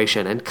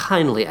situation and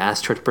kindly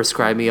asked her to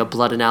prescribe me a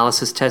blood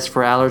analysis test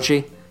for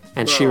allergy.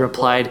 And she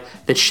replied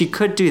that she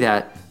could do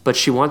that, but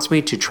she wants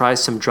me to try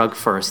some drug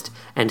first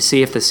and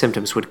see if the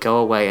symptoms would go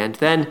away. And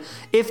then,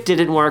 if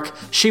didn't work,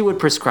 she would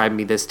prescribe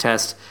me this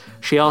test.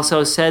 She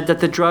also said that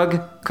the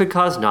drug could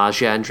cause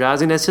nausea and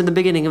drowsiness in the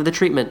beginning of the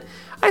treatment.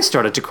 I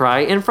started to cry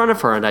in front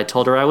of her, and I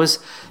told her I was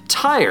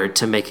tired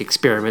to make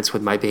experiments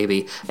with my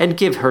baby and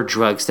give her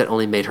drugs that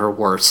only made her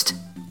worse.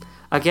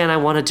 Again, I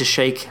wanted to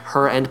shake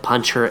her and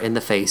punch her in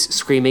the face,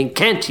 screaming,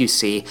 "Can't you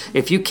see?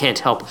 If you can't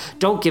help,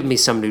 don't give me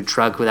some new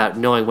drug without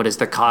knowing what is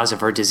the cause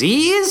of her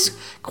disease?"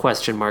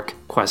 Question mark,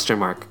 question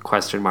mark,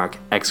 question mark,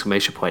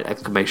 exclamation point,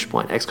 exclamation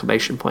point,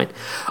 exclamation point.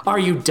 Are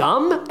you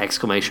dumb?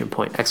 Exclamation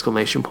point,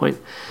 exclamation point.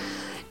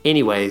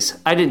 Anyways,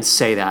 I didn't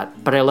say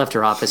that, but I left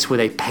her office with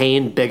a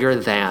pain bigger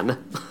than.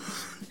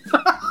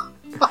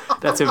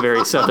 That's a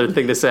very Southern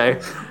thing to say.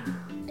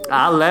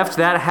 I left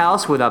that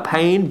house with a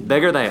pain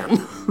bigger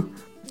than.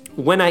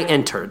 When I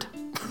entered.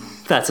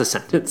 That's a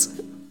sentence.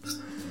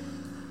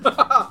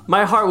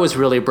 My heart was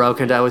really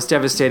broken. I was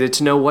devastated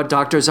to know what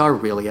doctors are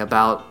really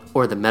about,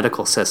 or the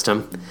medical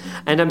system.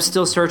 And I'm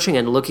still searching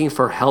and looking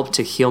for help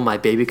to heal my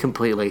baby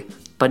completely,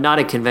 but not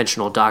in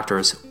conventional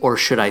doctors, or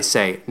should I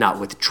say, not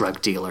with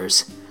drug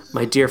dealers.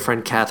 My dear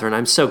friend Catherine,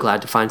 I'm so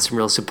glad to find some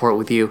real support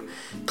with you.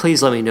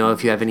 Please let me know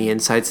if you have any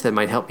insights that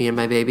might help me and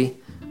my baby.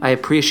 I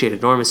appreciate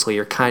enormously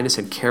your kindness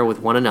and care with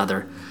one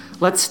another.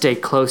 Let's stay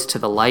close to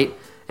the light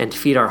and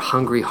feed our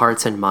hungry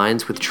hearts and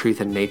minds with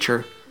truth and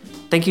nature.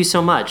 Thank you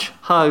so much.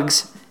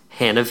 Hugs,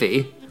 Hannah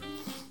V.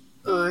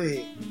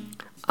 Oy.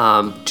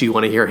 Do you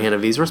want to hear Hannah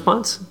V's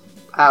response?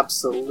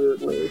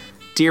 Absolutely.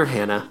 Dear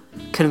Hannah,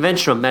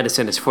 conventional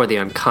medicine is for the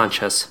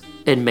unconscious.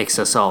 It makes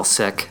us all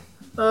sick.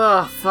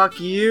 Ugh, fuck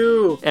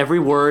you. Every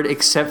word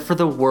except for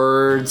the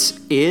words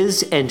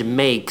is and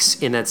makes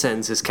in that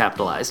sentence is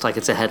capitalized, like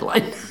it's a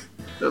headline.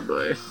 Oh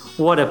boy.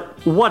 What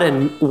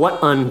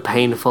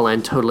unpainful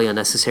and totally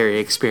unnecessary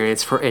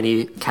experience for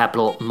any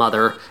capital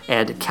mother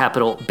and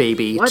capital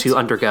baby to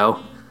undergo.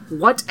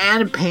 What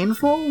and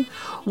painful?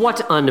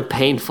 What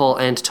unpainful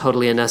and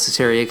totally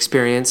unnecessary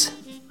experience.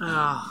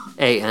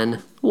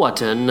 A-N.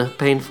 What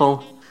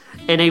painful.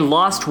 In a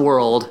lost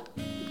world,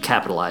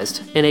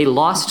 capitalized. In a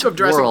lost of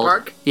Jurassic world,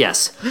 Park?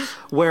 Yes,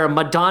 where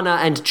Madonna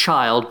and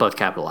child, both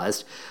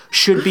capitalized,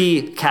 should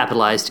be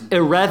capitalized,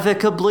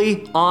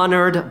 irrevocably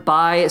honored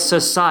by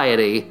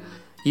society,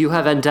 you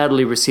have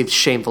undoubtedly received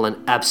shameful and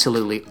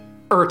absolutely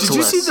earthless. Did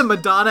you see the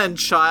Madonna and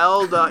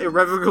Child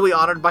irrevocably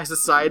honored by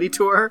society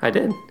tour? I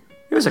did.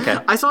 It was okay.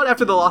 I saw it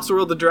after the Lost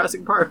World of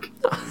Jurassic Park.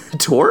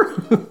 Tour?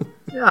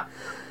 Yeah.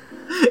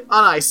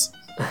 On ice.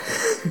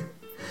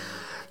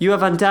 You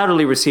have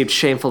undoubtedly received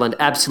shameful and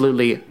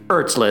absolutely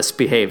earthless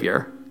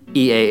behavior.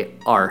 E-A-R-T-L-E-S-S.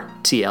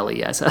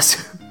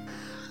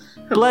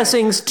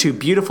 Blessings to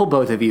beautiful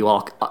both of you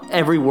all.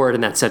 Every word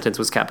in that sentence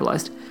was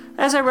capitalized.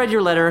 As I read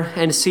your letter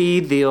and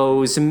see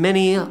those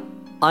many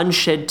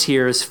unshed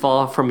tears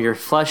fall from your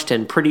flushed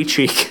and pretty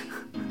cheek,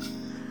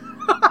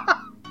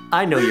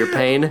 I know your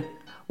pain.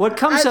 What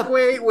comes up...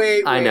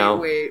 Wait. I know.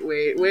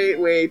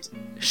 Wait.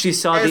 She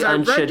saw As the I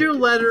unshed... read your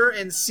letter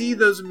and see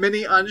those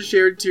many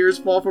unshared tears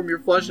fall from your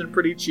flushed and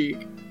pretty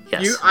cheek.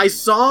 Yes. I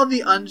saw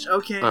the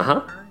Okay.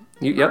 Uh-huh.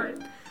 Yep. Right.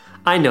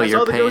 I know I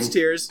your saw pain. the ghost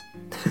tears.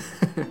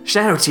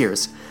 Shadow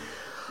tears.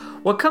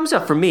 What comes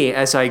up for me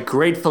as I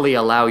gratefully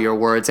allow your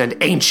words and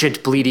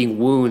ancient bleeding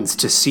wounds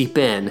to seep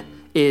in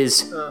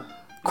is,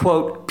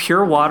 quote,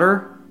 pure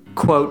water,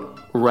 quote,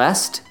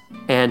 rest,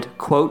 and,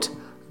 quote,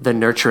 the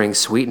nurturing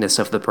sweetness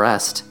of the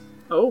breast.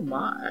 Oh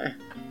my.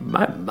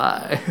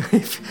 My.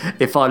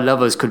 If our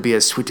lovers could be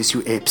as sweet as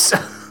you apes,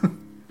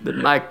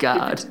 then my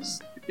God.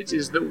 It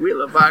is the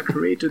will of our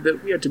Creator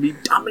that we are to be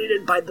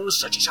dominated by those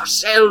such as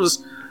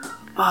ourselves.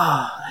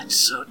 Oh, that's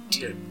so,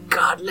 dear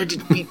God, let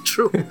it be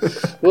true.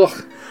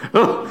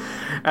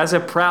 As a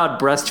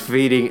proud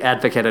breastfeeding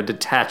advocate and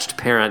detached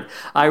parent,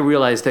 I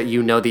realize that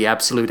you know the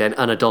absolute and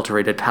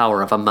unadulterated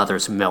power of a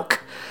mother's milk.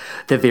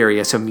 The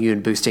various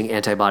immune-boosting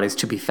antibodies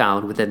to be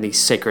found within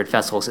these sacred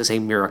vessels is a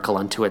miracle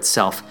unto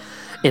itself.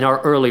 In our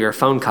earlier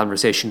phone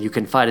conversation, you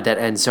confided that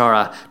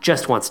Anzara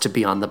just wants to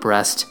be on the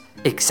breast.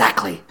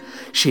 Exactly.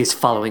 She is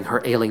following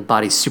her ailing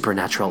body's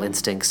supernatural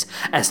instincts.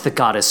 As the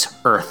goddess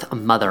Earth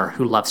Mother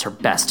who loves her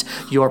best,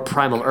 your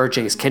primal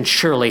urgings can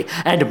surely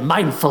and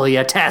mindfully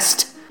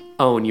attest.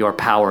 Own your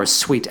powers,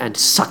 sweet and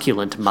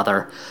succulent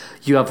mother.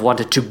 You have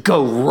wanted to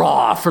go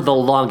raw for the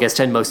longest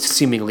and most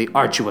seemingly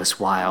arduous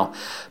while.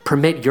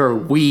 Permit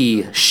your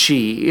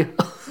she.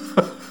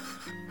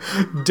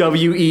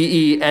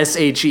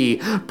 WEESHE,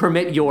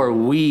 permit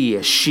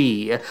your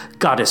she,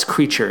 goddess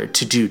creature,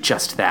 to do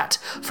just that,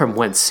 from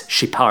whence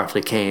she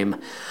powerfully came.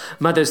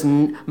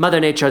 Mother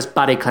Nature's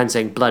body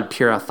cleansing, blood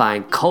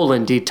purifying,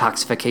 colon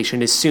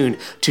detoxification is soon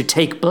to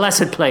take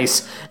blessed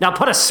place. Now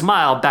put a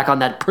smile back on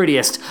that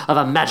prettiest of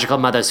a magical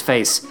mother's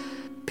face.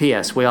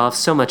 P.S. We all have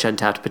so much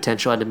untapped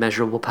potential and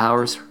immeasurable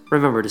powers.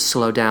 Remember to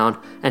slow down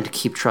and to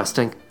keep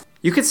trusting.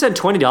 You could send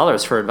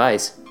 $20 for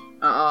advice.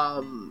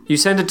 You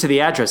send it to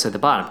the address at the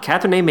bottom.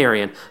 Catherine A.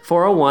 Marion,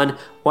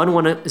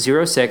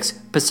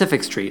 401-1106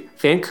 Pacific Street,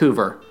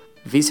 Vancouver,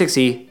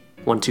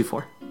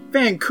 V6E124.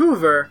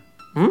 Vancouver?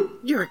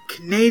 You're a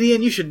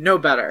Canadian. You should know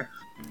better.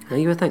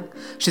 You would think.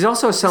 She's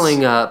also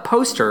selling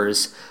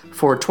posters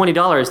for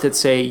 $20 that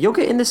say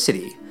yoga in the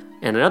city,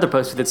 and another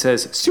poster that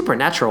says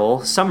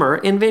supernatural summer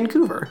in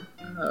Vancouver.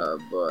 Oh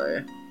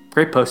boy.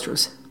 Great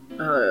posters.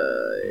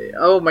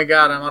 Oh my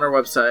God, I'm on her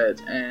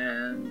website,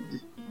 and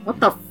what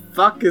the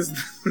fuck is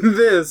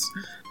this?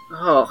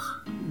 Oh,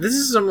 this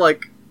is some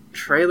like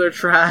trailer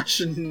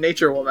trash and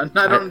nature woman.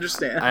 I don't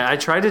understand. I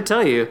tried to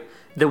tell you.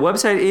 The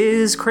website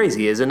is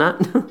crazy, is it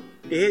not?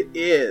 It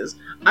is.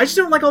 I just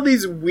don't like all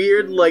these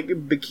weird like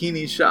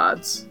bikini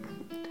shots.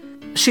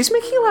 She's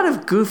making a lot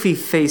of goofy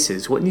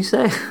faces, wouldn't you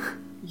say?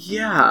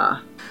 Yeah.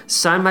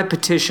 Sign my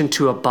petition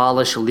to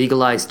abolish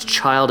legalized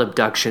child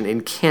abduction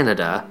in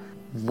Canada.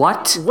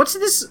 What? What's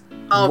this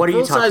what are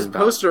you talking full-size about?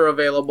 poster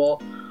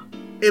available?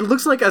 It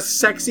looks like a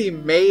sexy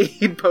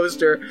maid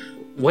poster.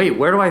 Wait,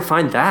 where do I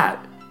find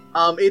that?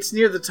 It's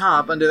near the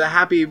top under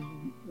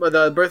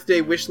the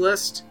birthday wish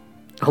list.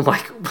 Oh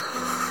my...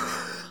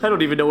 I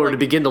don't even know where to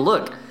begin to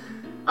look.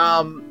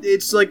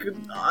 It's like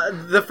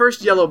the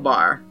first yellow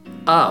bar.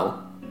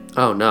 Oh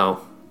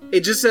no.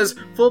 It just says,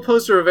 full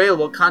poster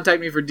available,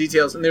 contact me for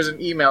details, and there's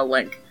an email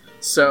link.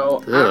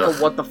 So, I don't know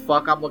what the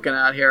fuck I'm looking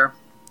at here.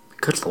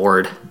 Good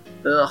lord.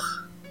 Ugh.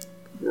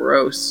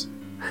 Gross.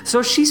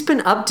 So she's been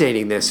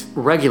updating this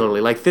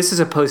regularly. Like, this is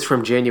a post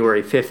from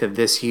January 5th of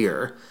this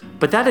year.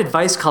 But that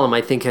advice column,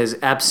 I think, has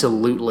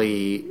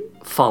absolutely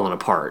fallen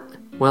apart.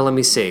 Well, let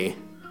me see.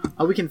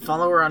 Oh, we can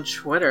follow her on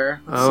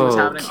Twitter. Let's see what's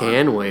happening.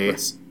 Can we?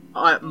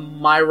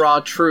 My Raw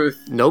Truth.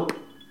 Nope.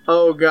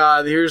 Oh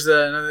god, here's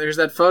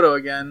that photo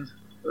again.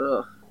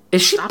 Ugh.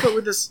 Is she... Stop it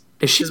with this.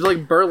 Is she... This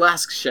like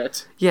burlesque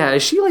shit. Yeah,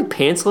 is she like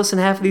pantsless in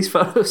half of these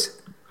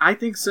photos? I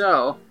think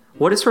so.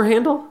 What is her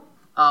handle?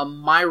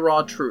 My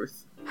Raw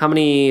Truth. How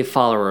many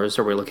followers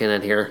are we looking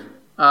at here?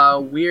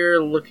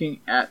 We're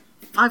looking at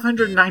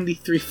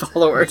 593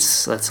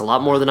 followers. That's a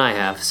lot more than I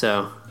have,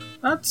 so...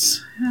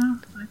 That's, yeah,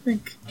 I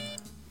think...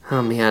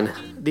 Oh man,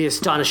 the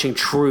astonishing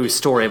true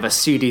story of a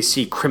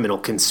CDC criminal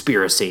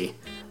conspiracy.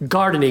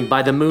 Gardening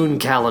by the moon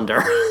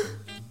calendar.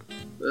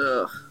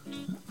 Ugh.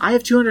 I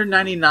have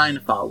 299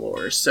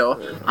 followers, so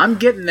I'm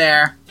getting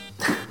there.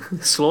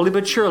 Slowly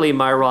but surely,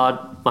 my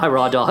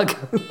raw dog.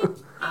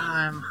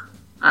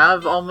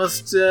 I've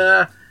almost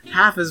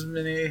half as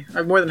many. I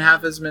have more than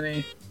half as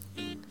many.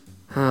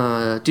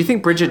 Do you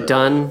think Bridget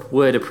Dunn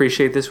would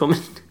appreciate this woman?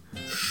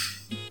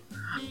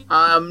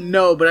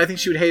 No, but I think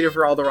she would hate her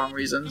for all the wrong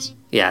reasons.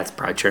 Yeah, it's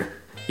probably true.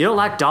 You don't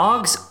like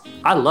dogs?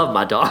 I love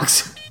my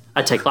dogs.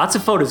 I take lots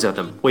of photos of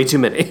them. Way too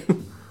many.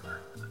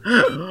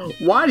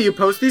 Why do you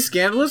post these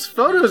scandalous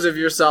photos of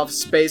yourself?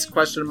 Space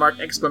question mark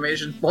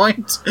exclamation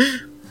point.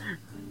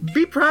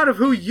 Be proud of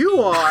who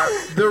you are.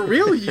 The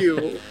real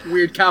you.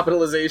 Weird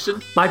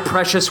capitalization. My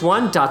precious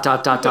one, ...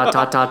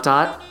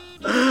 Oh,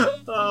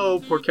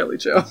 poor Kelly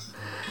Jo.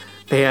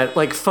 They had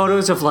like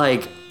photos of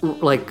like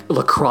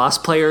lacrosse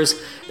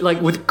players,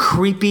 like with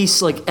creepy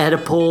like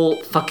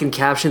Oedipal fucking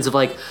captions of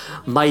like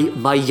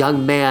my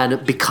young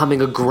man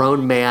becoming a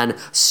grown man,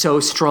 so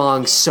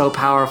strong, so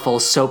powerful,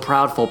 so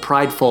proudful,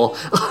 prideful.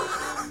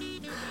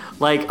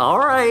 Like, all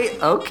right,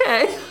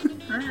 okay.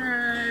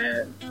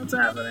 Alright, what's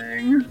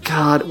happening?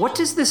 God, what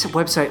does this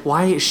website?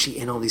 Why is she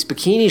in all these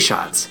bikini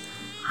shots?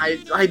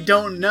 I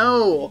don't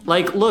know.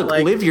 Like, look,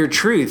 live your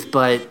truth,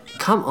 but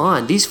come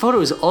on, these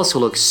photos also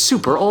look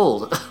super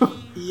old.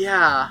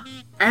 Yeah,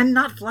 and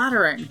not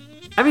flattering.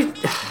 I mean,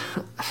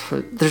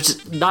 they're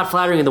just not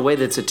flattering in the way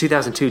that it's a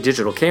 2002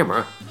 digital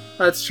camera.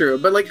 That's true,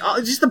 but like,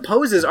 just the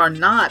poses are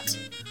not.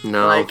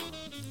 No, like,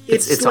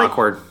 it's like,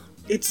 awkward.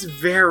 It's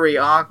very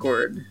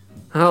awkward.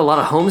 Oh, a lot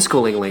of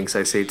homeschooling links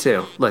I see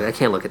too. Look, I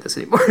can't look at this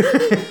anymore.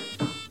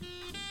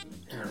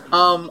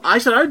 I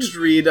said I would just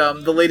read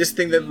the latest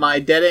thing that my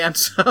dead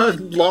aunt's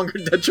longer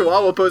dead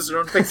chihuahua posted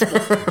on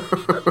Facebook.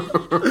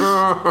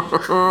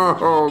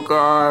 Oh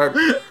God.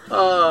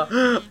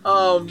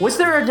 Was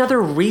there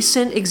another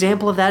recent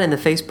example of that in the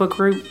Facebook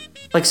group?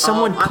 Like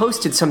someone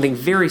posted something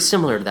very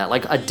similar to that,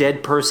 like a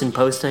dead person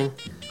posting.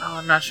 Oh,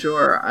 I'm not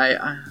sure.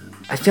 I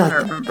feel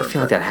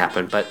like that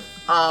happened, but.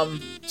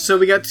 So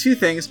we got two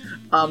things.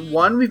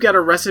 One, we've got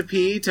a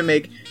recipe to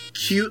make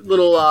cute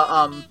little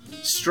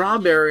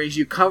strawberries.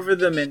 You cover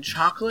them in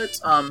chocolate.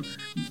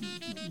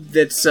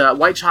 That's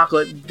white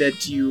chocolate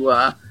that you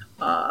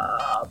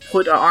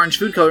put orange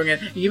food coloring in.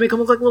 And you make them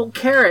look like little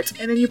carrots,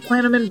 and then you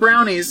plant them in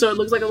brownies, so it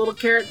looks like a little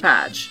carrot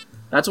patch.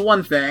 That's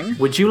one thing.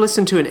 Would you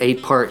listen to an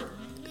 8-part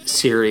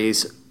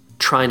series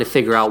trying to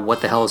figure out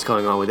what the hell is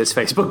going on with this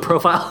Facebook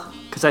profile?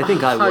 Because I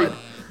think I would.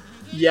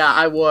 Yeah,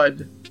 I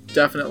would.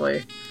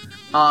 Definitely.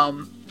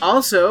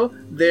 Also,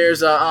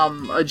 there's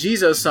a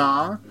Jesus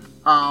song.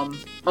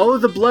 Oh,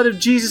 the blood of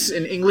Jesus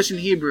in English and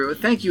Hebrew.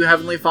 Thank you,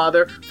 Heavenly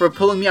Father, for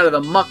pulling me out of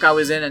the muck I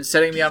was in and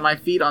setting me on my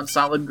feet on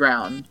solid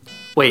ground.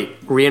 Wait,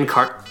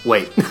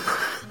 wait.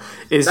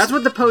 That's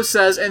what the post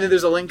says, and then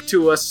there's a link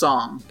to a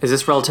song. Is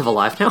this relative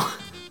alive now?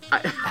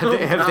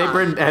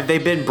 Have they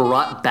been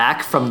brought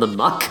back from the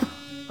muck?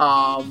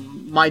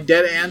 My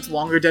dead aunt's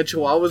longer dead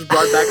chihuahua was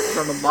brought back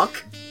from the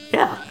muck?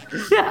 Yeah.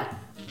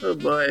 Oh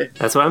boy.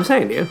 That's what I'm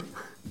saying to you.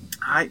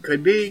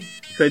 Could be.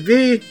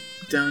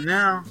 Don't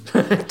know.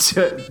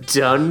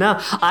 Don't know.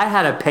 I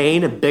had a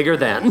pain bigger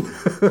than.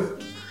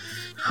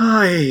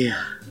 Hi.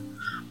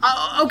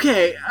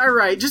 Okay,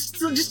 alright.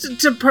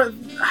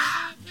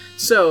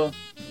 So,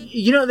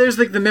 you know, there's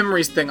like the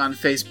memories thing on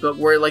Facebook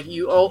where like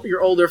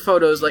your older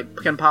photos like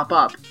can pop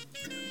up.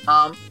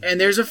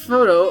 And there's a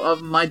photo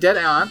of my dead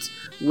aunt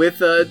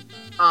with a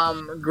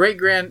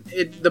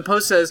the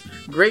post says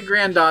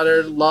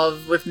great-granddaughter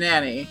love with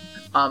nanny.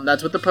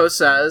 That's what the post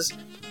says.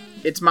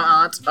 It's my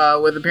aunt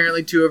with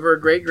apparently 2 of her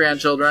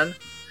great-grandchildren.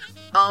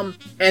 And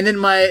then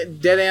my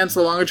dead aunt's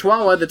the longer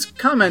chihuahua that's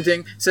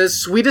commenting says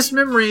sweetest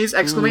memories !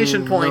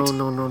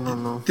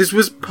 No. This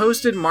was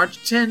posted March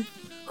 10th.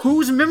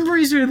 Whose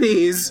memories are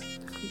these?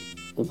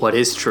 What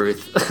is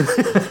truth?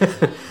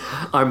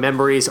 Are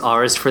memories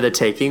ours for the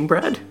taking,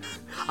 Brad?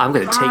 I'm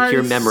gonna take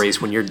your memories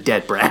when you're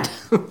dead, Brad.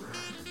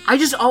 I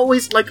just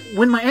always, like,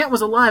 when my aunt was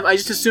alive, I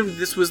just assumed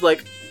this was,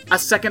 like, a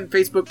second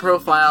Facebook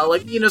profile.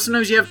 Like, you know,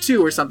 sometimes you have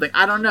 2 or something.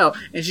 I don't know.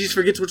 And she just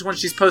forgets which one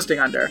she's posting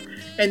under.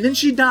 And then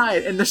she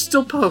died, and there's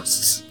still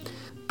posts.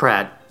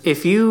 Brad,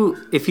 if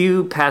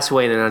you pass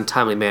away in an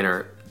untimely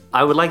manner,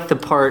 I would like the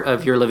part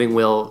of your living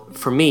will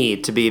for me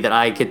to be that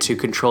I get to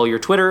control your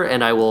Twitter,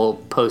 and I will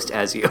post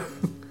as you.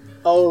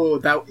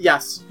 Oh,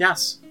 yes.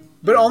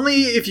 But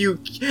only if you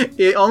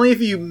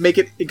make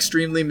it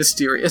extremely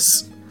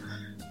mysterious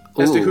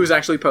as to who's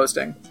actually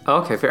posting.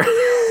 Okay, fair.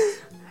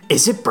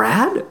 Is it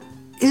Brad?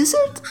 Is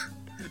it?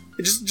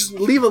 Just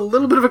leave a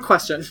little bit of a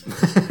question.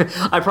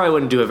 I probably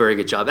wouldn't do a very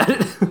good job at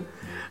it.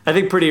 I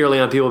think pretty early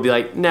on people will be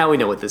like, now we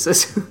know what this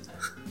is.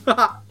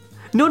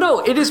 No,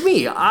 it is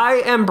me. I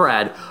am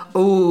Brad.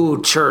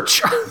 Oh,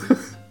 church.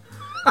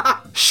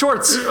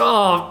 Shorts.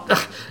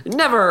 Oh,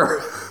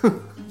 never.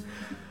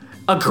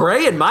 A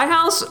gray in my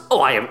house?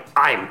 Oh, I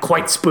am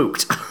quite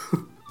spooked.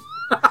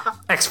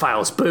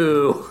 X-Files,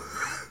 boo.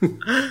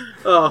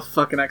 Oh,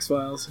 fucking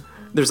X-Files.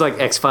 There's like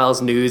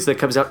X-Files news that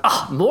comes out.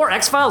 Oh, more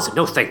X-Files?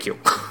 No, thank you.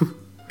 God,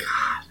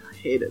 I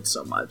hate it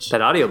so much.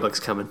 That audiobook's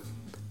coming.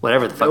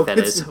 Whatever the fuck that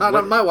is. It's not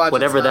on my watch.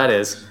 Whatever that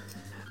is.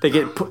 They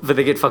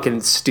get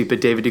fucking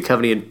stupid David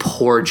Duchovny and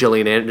poor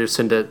Gillian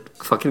Anderson to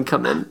fucking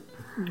come in.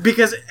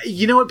 Because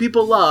you know what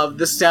people love?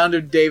 The sound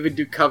of David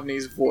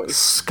Duchovny's voice.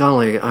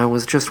 Scully, I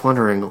was just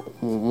wondering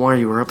why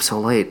you were up so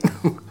late.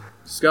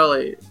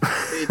 Scully,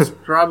 it's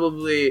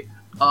probably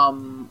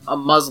a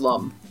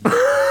Muslim.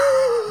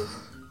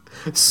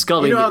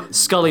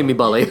 Scully me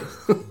bully.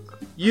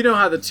 You know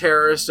how the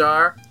terrorists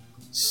are.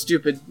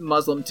 Stupid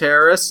Muslim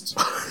terrorists.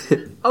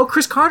 Oh,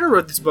 Chris Carter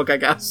wrote this book, I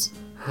guess.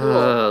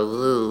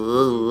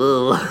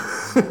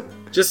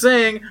 Just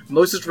saying,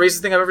 mostest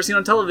racist thing I've ever seen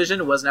on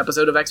television was an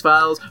episode of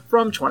X-Files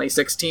from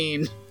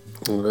 2016.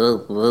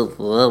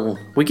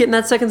 We getting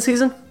that second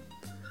season?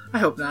 I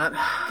hope not.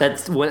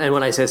 And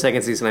when I say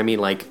second season, I mean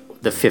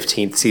like the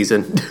 15th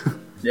season.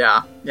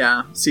 Yeah.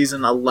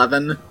 Season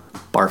 11.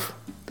 Barf.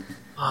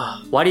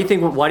 Why do you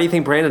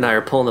think Brandon and I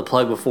are pulling the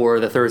plug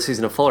before the third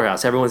season of Fuller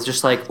House? Everyone's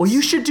just like, well,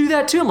 you should do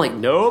that too. I'm like,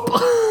 nope.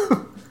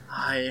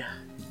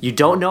 You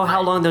don't know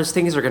how long those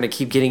things are going to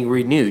keep getting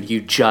renewed.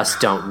 You just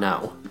don't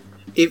know.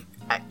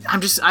 I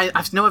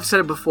know I've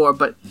said it before,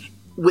 but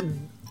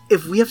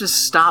if we have to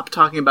stop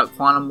talking about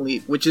Quantum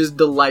Leap, which is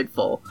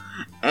delightful,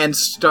 and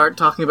start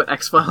talking about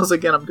X-Files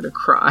again, I'm going to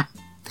cry.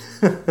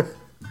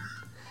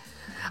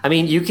 I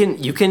mean, you can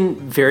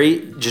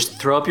just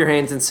throw up your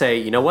hands and say,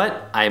 you know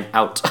what? I'm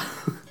out.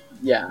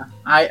 Yeah,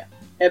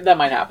 that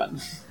might happen.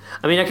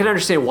 I mean, I can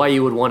understand why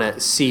you would want to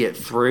see it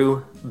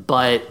through,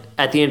 but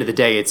at the end of the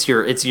day, it's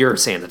your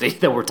sanity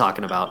that we're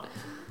talking about.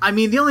 I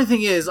mean, the only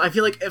thing is, I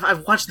feel like if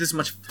I've watched this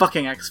much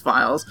fucking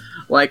X-Files,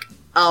 like,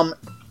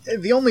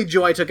 the only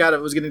joy I took out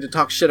of it was getting to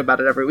talk shit about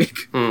it every week.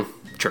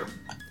 True.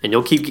 And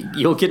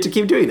you'll get to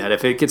keep doing that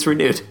if it gets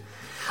renewed.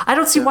 I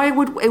don't see why it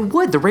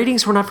would. The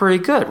ratings were not very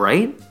good,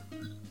 right?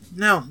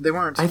 No, they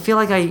weren't. I feel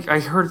like I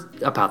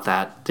heard about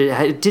that.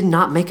 It did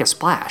not make a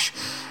splash.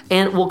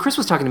 And, well, Chris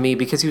was talking to me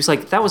because he was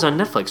like, that was on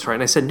Netflix, right?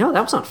 And I said, no,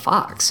 that was on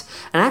Fox.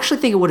 And I actually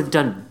think it would have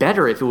done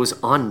better if it was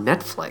on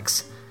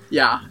Netflix.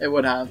 Yeah, it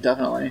would have,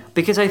 definitely.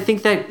 Because I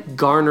think that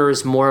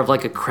garners more of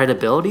like a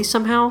credibility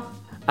somehow.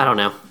 I don't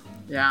know.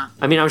 Yeah.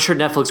 I mean, I'm sure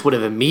Netflix would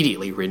have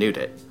immediately renewed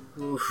it.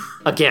 Oof.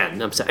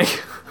 Again, I'm saying.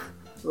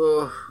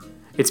 Oof.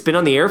 It's been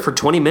on the air for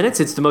 20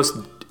 minutes. It's the most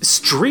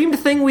streamed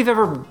thing we've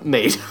ever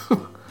made.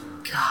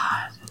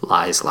 God.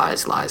 Lies. I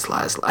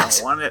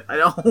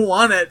don't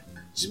want it.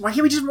 Why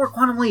can't we just more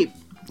Quantum Leap?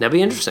 That'd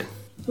be interesting.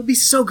 It would be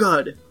so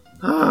good.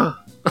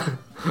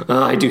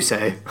 I do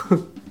say.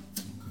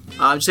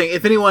 I'm just saying,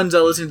 if anyone's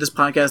listening to this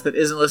podcast that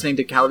isn't listening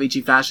to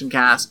Calavici Fashion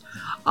Cast,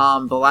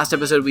 the last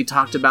episode we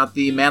talked about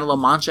the Man of La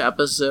Mancha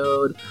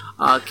episode,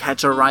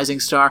 Catch a Rising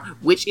Star,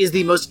 which is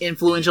the most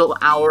influential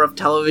hour of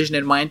television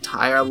in my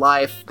entire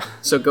life.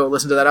 So go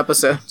listen to that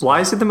episode. Why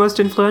is it the most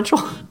influential?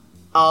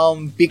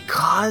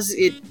 Because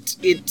it's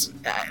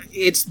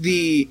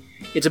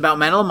about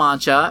Man of La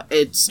Mancha.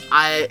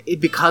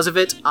 Because of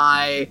it,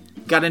 I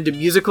got into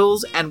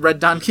musicals and read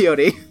Don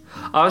Quixote.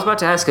 I was about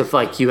to ask if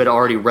you had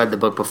already read the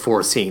book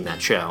before seeing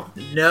that show.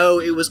 No,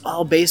 it was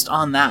all based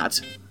on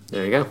that.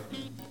 There you go.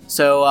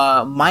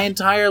 So my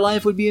entire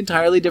life would be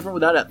entirely different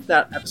without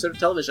that episode of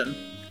television.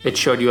 It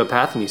showed you a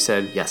path and you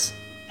said yes.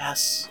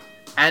 Yes.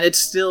 And it's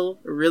still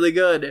really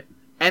good.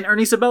 And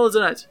Ernie Sabella's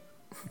in it.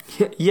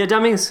 Yeah,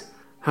 dummies.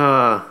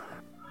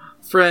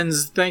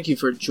 Friends, thank you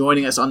for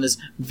joining us on this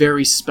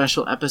very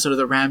special episode of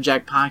the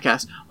Ramjack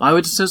Podcast. Why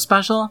was it so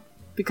special?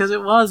 Because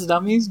it was,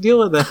 dummies. Deal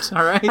with it,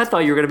 alright? I thought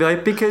you were going to be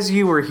like, because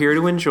you were here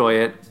to enjoy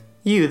it.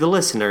 You, the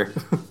listener.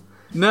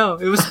 No,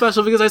 it was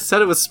special because I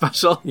said it was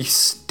special. You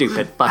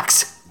stupid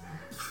fucks.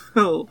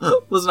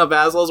 Listen up,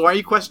 assholes. Why are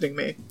you questioning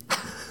me?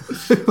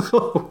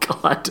 Oh,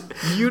 God.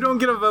 You don't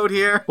get a vote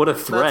here. What a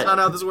threat. That's not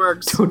how this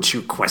works. Don't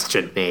you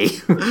question me.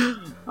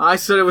 I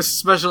said it was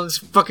special and it's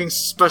fucking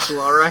special,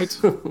 alright?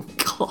 Oh,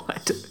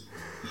 God.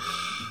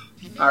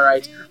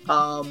 Alright,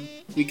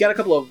 we got a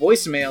couple of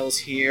voicemails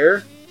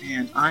here,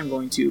 and I'm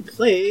going to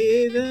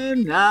play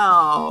them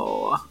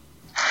now.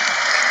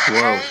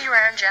 Whoa. Hey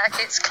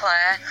Ramjack, it's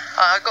Claire.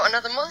 I've got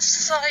another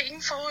monster sighting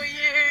for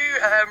you.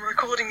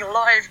 Recording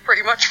live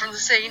pretty much from the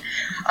scene.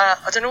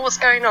 I don't know what's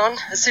going on.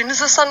 As soon as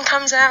the sun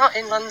comes out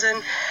in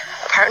London,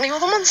 apparently all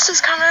the monsters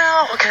come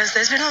out because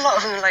there's been a lot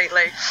of them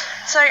lately.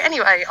 So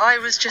anyway, I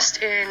was just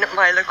in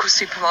my local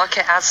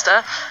supermarket,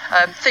 Asda.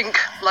 Think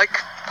like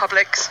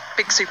Publix,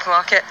 big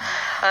supermarket.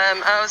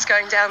 I was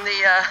going down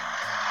the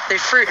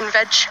fruit and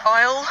veg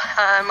aisle.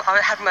 I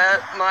had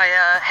my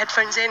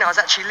headphones in. I was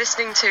actually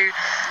listening to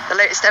the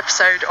latest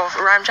episode of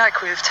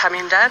Ramjack with Tammy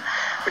and Dan,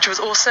 which was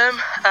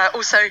awesome.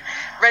 Also,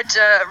 red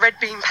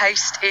bean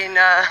paste in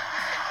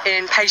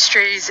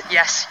pastries.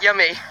 Yes,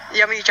 yummy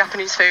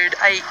Japanese food.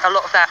 Ate a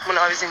lot of that when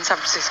I was in San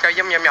Francisco.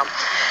 Yum.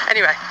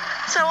 Anyway,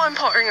 so I'm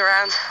pottering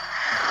around,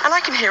 and I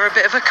can hear a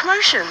bit of a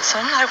commotion. So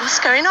I'm like, what's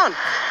going on?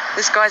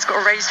 This guy's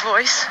got a raised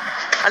voice.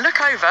 I look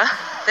over.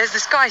 There's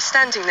this guy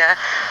standing there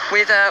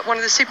with one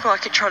of the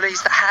supermarket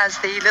trolleys that has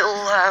the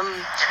little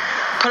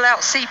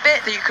pull-out seat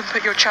bit that you can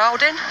put your child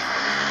in.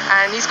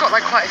 And he's got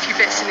like quite a few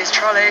bits in his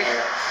trolley.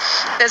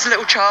 There's a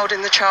little child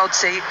in the child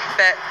seat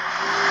bit.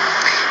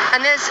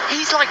 And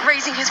he's like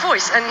raising his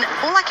voice. And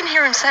all I can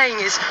hear him saying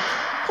is,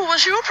 well,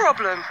 what's your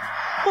problem?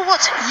 Well,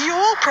 what's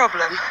your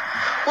problem?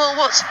 Well,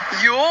 what's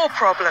your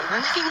problem?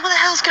 I'm thinking, what the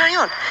hell's going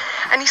on?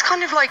 And he's kind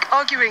of like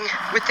arguing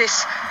with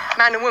this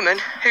man and woman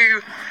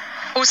who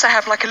also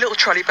have like a little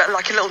trolley, but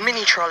like a little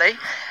mini trolley,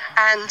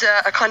 and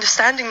are kind of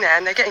standing there,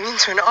 and they're getting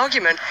into an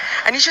argument,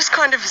 and he's just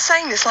kind of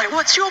saying this like,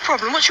 what's your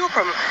problem,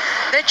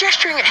 they're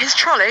gesturing at his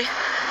trolley.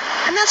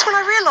 And that's when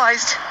I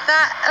realised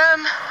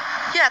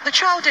that the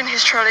child in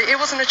his trolley, it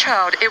wasn't a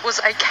child, it was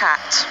a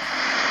cat.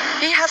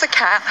 He has a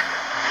cat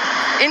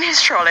in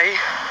his trolley,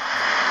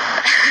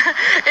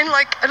 in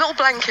like a little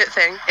blanket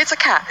thing. It's a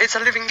cat. It's a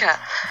living cat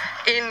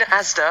in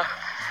Asda,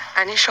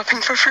 and he's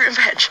shopping for fruit and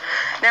veg.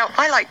 Now,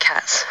 I like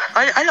cats.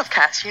 I love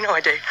cats. You know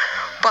I do.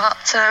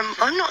 But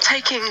I'm not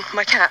taking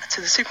my cat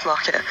to the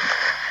supermarket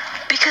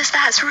because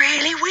that's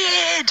really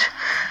weird.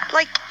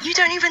 Like, you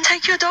don't even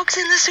take your dogs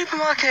in the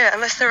supermarket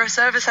unless they're a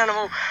service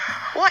animal.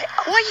 Why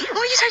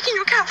are you taking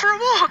your cat for a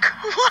walk?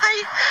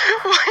 Why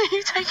are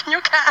you taking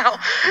your cat out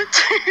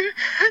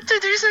to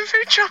do some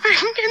food shopping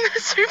in the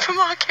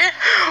supermarket?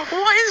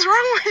 What is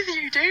wrong with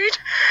you, dude?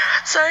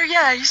 So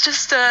yeah, he's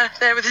just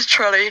there with his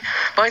trolley,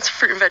 buying some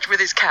fruit and veg with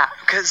his cat,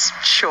 because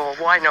sure,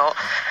 why not?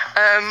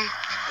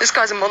 This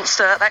guy's a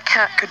monster. That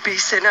cat could be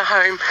sitting at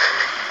home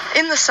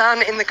in the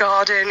sun, in the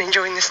garden,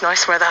 enjoying this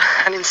nice weather,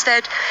 and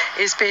instead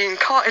is being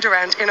carted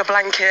around in a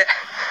blanket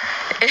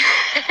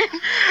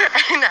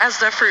in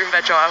Asda fruit and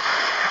veg aisle.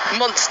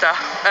 Monster.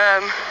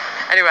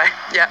 Anyway,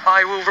 yeah,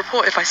 I will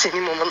report if I see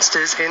any more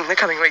monsters in the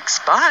coming weeks.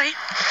 Bye.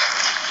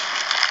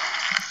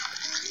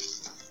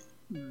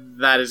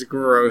 That is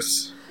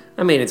gross.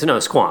 I mean, it's no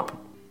squamp.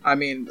 I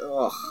mean,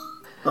 ugh.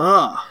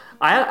 Ugh.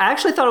 I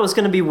actually thought it was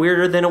going to be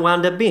weirder than it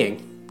wound up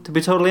being, to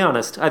be totally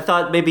honest. I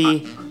thought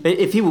maybe,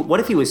 what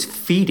if he was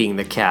feeding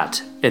the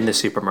cat in the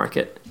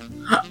supermarket?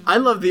 I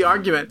love the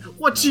argument.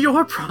 What's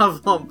your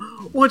problem?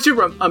 What's your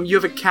problem? You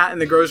have a cat in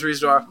the grocery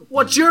store.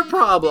 What's your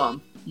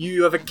problem?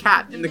 You have a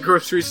cat in the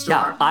grocery store.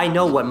 Yeah, I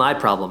know what my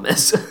problem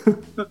is.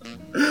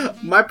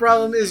 My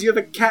problem is you have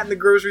a cat in the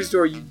grocery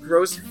store, you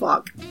gross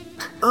fuck.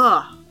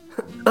 Ugh.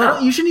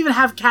 You shouldn't even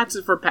have cats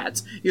for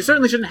pets. You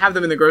certainly shouldn't have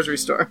them in the grocery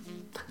store.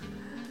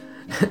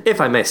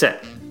 If I may say.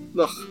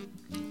 Ugh.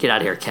 Get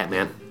out of here,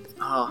 Catman.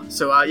 Oh,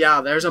 so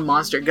yeah, there's a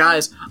monster.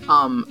 Guys,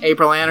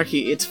 April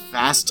Anarchy, it's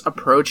fast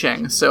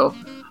approaching, so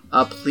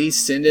please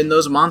send in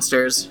those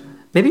monsters.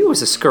 Maybe it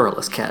was a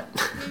scurrilous cat.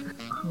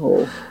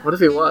 Oh, what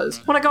if it was?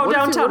 When I go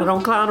downtown, I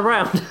don't clown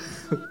around.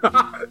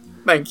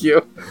 Thank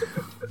you.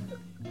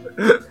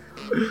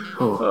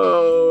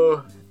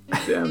 Oh,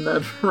 damn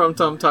that Rum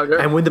Tum Tugger.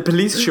 And when the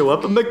police show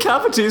up,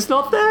 McCavity's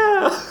not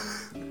there.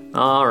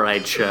 All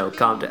right, show,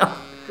 calm down.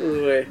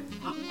 Wait.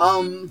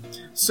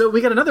 So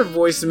we got another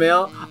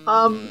voicemail,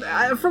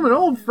 from an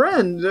old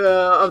friend,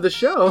 of the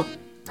show.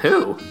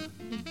 Who?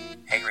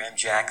 Hey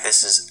Ramjack,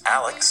 this is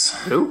Alex.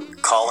 Who?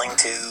 Calling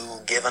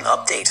to give an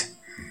update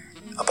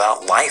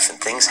about life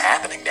and things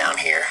happening down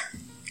here.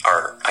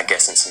 Or, I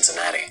guess in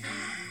Cincinnati.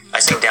 I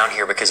say down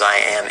here because I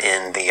am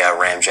in the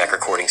Ramjack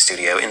recording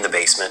studio in the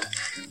basement.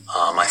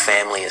 My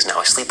family is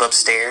now asleep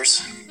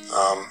upstairs.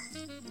 I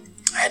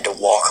had to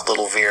walk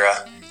little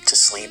Vera to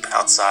sleep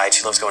outside.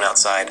 She loves going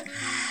outside.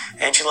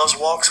 And she loves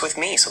walks with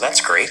me, so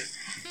that's great.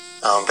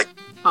 But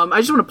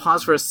I just want to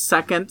pause for a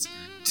second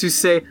to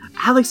say,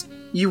 Alex,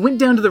 you went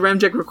down to the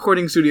Ramjack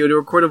recording studio to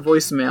record a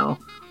voicemail.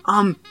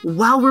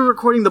 While we're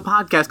recording the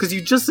podcast, because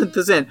you just sent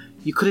this in,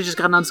 you could have just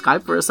gotten on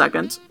Skype for a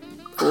second.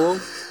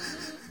 Cool.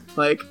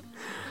 Like,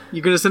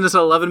 you're gonna send us an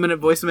 11-minute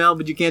voicemail,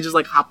 but you can't just,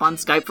 like, hop on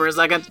Skype for a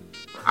second?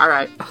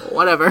 Alright,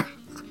 whatever.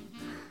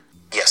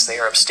 yes, they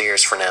are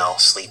upstairs for now,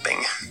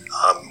 sleeping.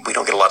 We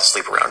don't get a lot of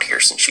sleep around here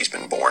since she's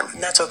been born,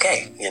 and that's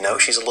okay. You know,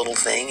 she's a little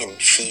thing, and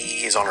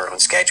she is on her own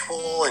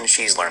schedule, and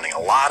she's learning a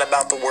lot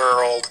about the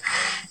world.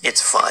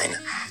 It's fine.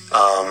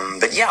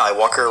 But yeah, I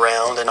walk her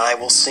around, and I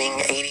will sing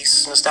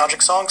 80s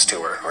nostalgic songs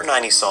to her, or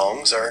 90s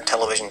songs, or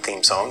television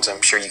theme songs.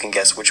 I'm sure you can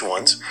guess which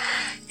ones.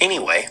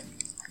 Anyway,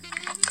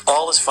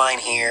 all is fine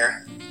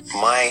here.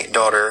 My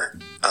daughter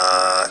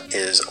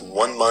is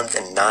 1 month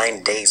and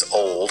 9 days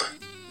old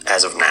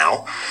as of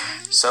now.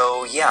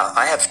 So yeah,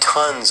 I have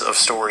tons of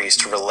stories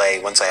to relay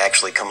once I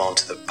actually come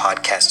onto the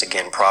podcast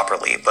again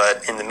properly.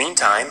 But in the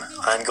meantime,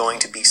 I'm going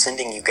to be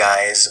sending you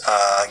guys,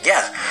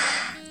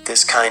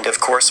 this kind of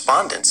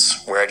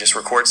correspondence where I just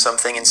record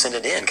something and send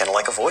it in, kind of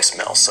like a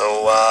voicemail.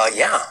 So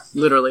yeah.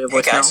 Literally a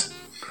voicemail. Hey guys,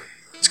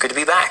 it's good to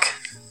be back.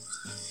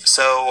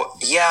 So,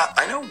 yeah,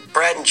 I know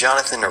Brad and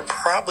Jonathan are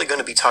probably going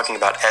to be talking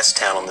about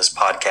S-Town on this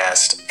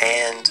podcast,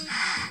 and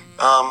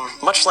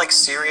much like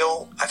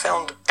Serial, I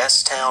found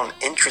S-Town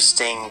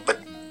interesting,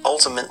 but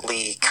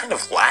ultimately kind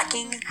of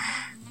lacking.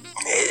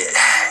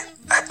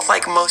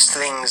 Like most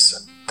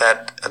things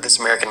that This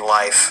American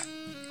Life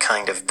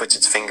kind of puts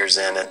its fingers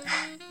in, and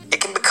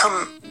it can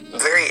become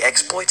very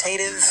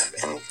exploitative,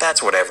 and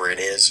that's whatever it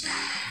is.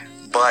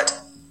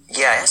 But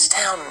yeah,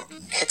 S-Town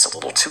hits a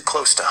little too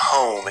close to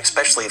home,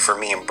 especially for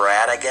me and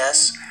Brad, I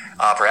guess.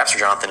 Perhaps for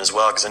Jonathan as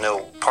well, because I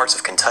know parts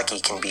of Kentucky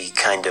can be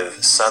kind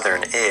of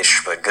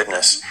southern-ish, but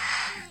goodness.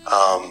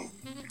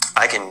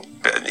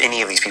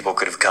 Any of these people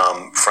could have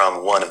come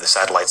from one of the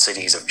satellite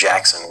cities of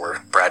Jackson,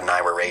 where Brad and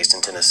I were raised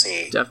in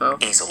Tennessee.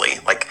 Defo. Easily.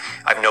 Like,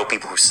 I know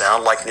people who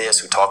sound like this,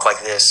 who talk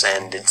like this,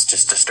 and it's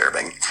just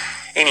disturbing.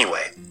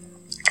 Anyway,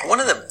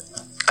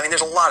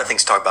 there's a lot of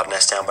things to talk about in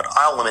S-Town, but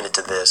I'll limit it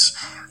to this.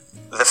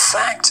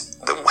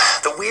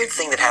 The weird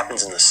thing that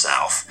happens in the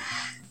South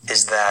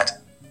is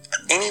that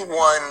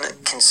anyone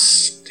can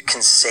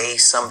say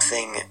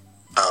something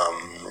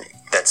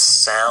that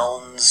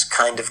sounds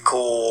kind of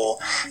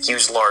cool,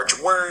 use large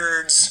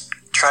words,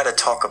 try to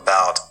talk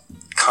about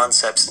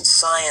concepts in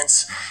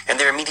science, and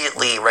they're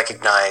immediately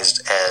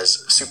recognized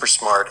as super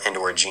smart and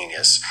or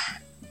genius.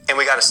 And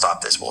we got to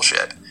stop this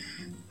bullshit.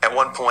 At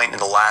one point in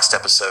the last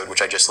episode,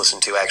 which I just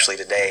listened to actually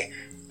today,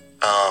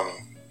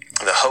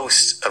 the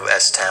host of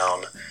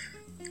S-Town,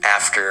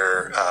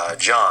 after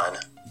John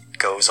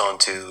goes on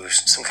to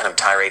some kind of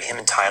tirade, him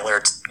and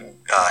Tyler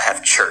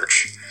have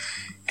church,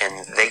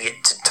 and they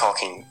get to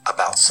talking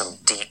about some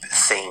deep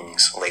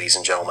things, ladies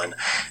and gentlemen.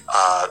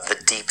 The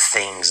deep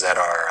things that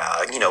are,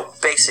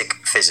 basic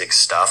physics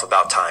stuff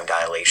about time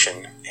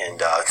dilation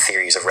and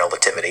theories of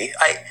relativity.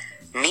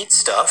 Neat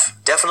stuff.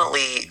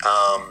 Definitely,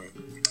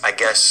 I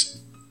guess,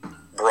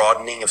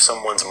 broadening of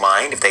someone's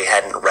mind if they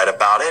hadn't read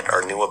about it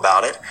or knew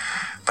about it.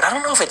 But I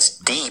don't know if it's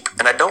deep,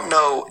 and I don't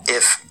know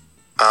if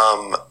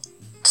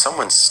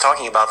someone's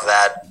talking about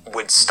that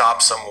would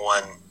stop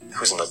someone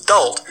who's an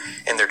adult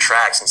in their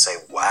tracks and say,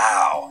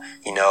 wow,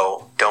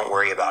 don't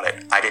worry about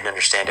it. I didn't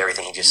understand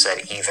everything he just said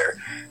either.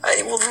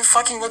 Well, then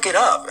fucking look it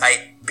up.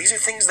 These are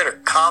things that are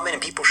common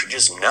and people should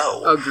just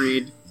know.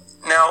 Agreed.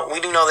 Now, we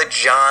do know that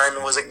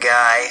John was a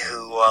guy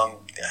who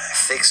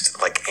fixed,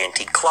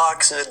 antique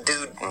clocks, and the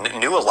dude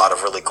knew a lot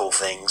of really cool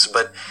things,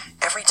 but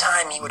every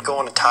time he would go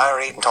on a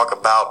tirade and talk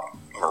about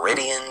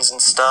meridians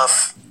and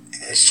stuff,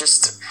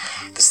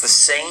 it's the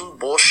same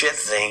bullshit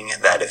thing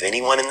that if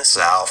anyone in the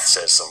South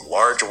says some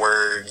large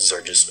words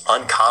or just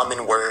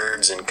uncommon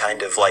words and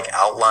kind of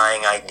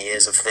outlying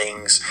ideas of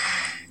things,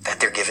 that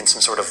they're given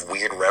some sort of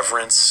weird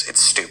reverence.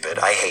 It's stupid.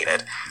 I hate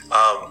it.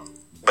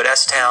 But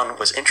S-Town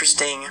was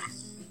interesting.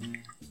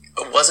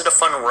 Was it a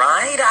fun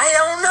ride? I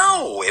don't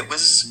know. It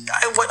was.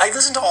 I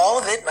listened to all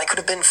of it, and I could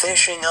have been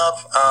finishing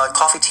up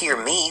Coffee, Tea, or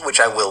Me, which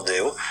I will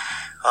do.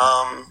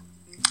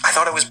 I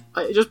thought it was...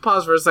 Just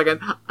pause for a second.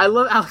 I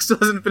love Alex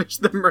doesn't finish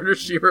the Murder,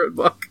 She Wrote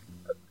book.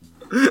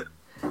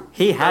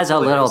 He has a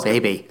little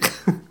baby.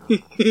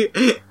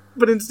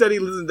 But instead he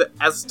listens to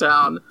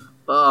S-Town.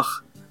 Ugh.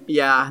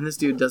 Yeah, and this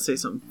dude does say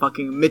some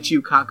fucking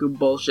Michio Kaku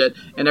bullshit,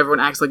 and everyone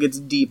acts like it's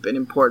deep and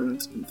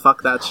important.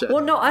 Fuck that shit.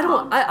 Well, no, I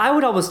don't. I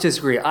would almost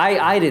disagree.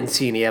 I didn't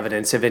see any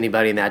evidence of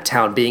anybody in that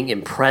town being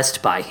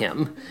impressed by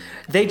him.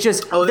 They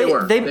just... Oh, they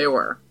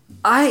were.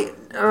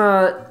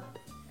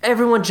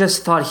 Everyone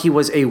just thought he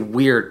was a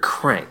weird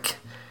crank.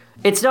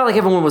 It's not like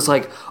everyone was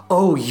like,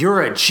 oh,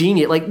 you're a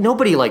genius.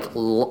 Nobody,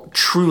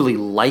 truly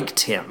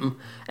liked him.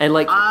 And,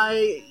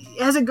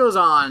 as it goes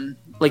on...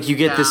 you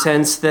get the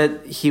sense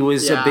that he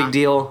was a big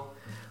deal?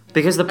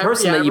 Because the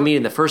person that you meet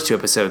in the first two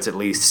episodes, at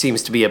least,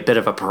 seems to be a bit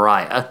of a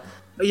pariah.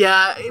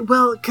 Yeah,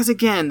 well, because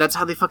again, that's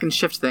how they fucking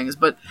shift things.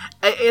 But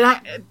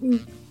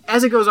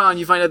as it goes on,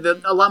 you find out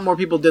that a lot more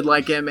people did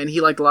like him, and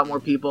he liked a lot more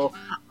people.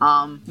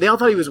 They all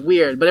thought he was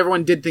weird, but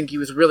everyone did think he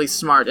was really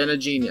smart and a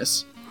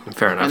genius.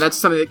 Fair enough. And that's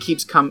something that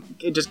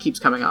it just keeps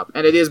coming up.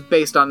 And it is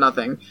based on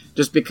nothing,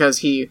 just because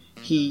he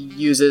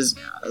uses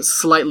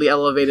slightly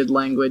elevated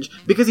language,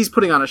 because he's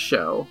putting on a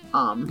show.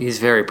 He's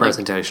very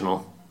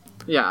presentational.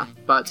 Yeah,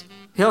 but...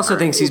 He also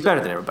thinks he's better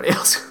than everybody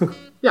else.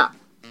 Yeah.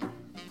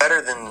 Better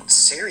than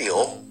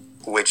Serial,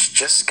 which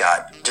just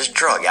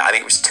drug out.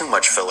 It was too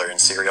much filler in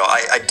Serial.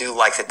 I do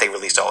like that they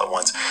released all at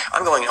once.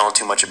 I'm going on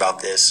too much about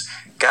this.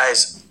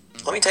 Guys,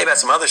 let me tell you about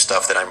some other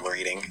stuff that I'm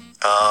reading.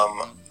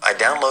 I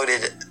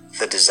downloaded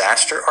The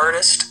Disaster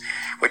Artist,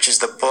 which is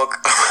the book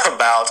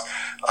about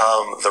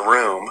The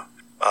Room.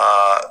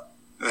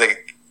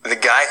 The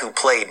guy who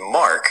played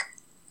Mark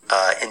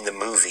in the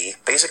movie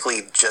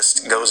basically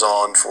just goes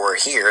on for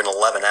here in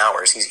 11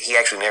 hours. He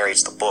actually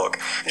narrates the book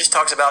and just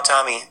talks about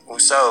Tommy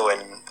Wiseau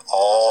and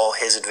all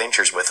his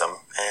adventures with him.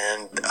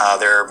 And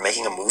they're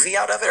making a movie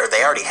out of it, or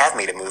they already have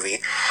made a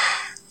movie.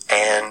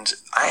 And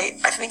I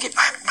think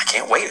I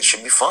can't wait. It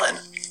should be fun.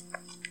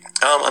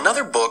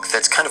 Another book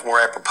that's kind of more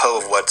apropos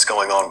of what's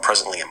going on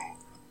presently,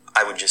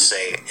 I would just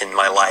say, in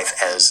my life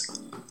as,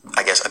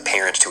 I guess, a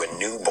parent to a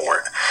newborn.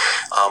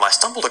 I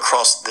stumbled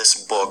across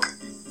this book,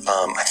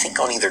 I think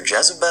on either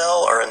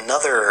Jezebel or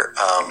another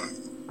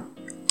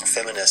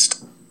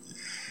feminist.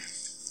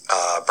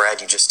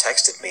 Brad, you just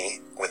texted me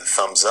with a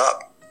thumbs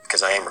up,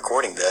 because I am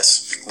recording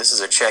this. This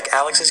is a check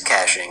Alex is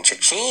cashing.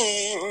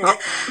 Cha-ching! Oh.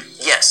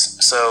 Yes,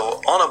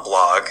 so on a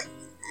blog,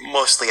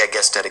 mostly, I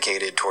guess,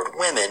 dedicated toward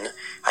women,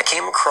 I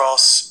came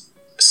across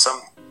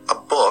a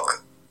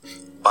book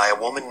by a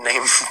woman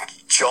named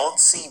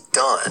Chauncey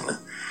Dunn.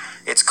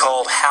 It's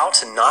called How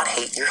to Not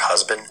Hate Your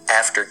Husband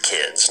After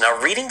Kids. Now,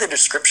 reading the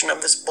description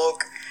of this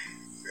book,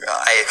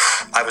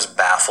 I was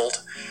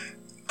baffled.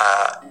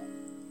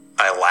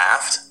 I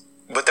laughed.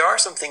 But there are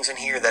some things in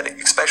here that,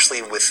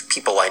 especially with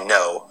people I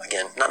know,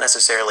 again, not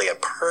necessarily a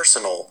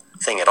personal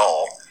thing at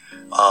all,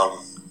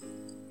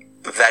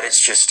 that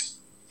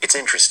it's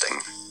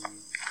interesting.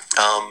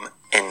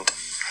 And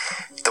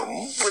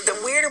the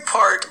weirder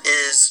part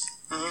is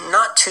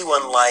not too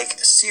unlike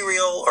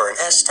Serial or an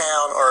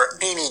S-Town or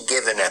any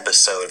given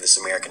episode of This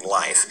American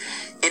Life.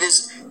 It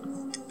is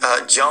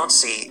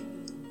Jancy,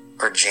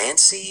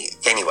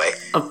 anyway,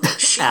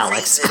 she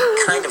Alex. reads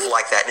it kind of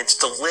like that, and it's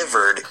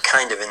delivered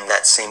kind of in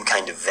that same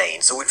kind of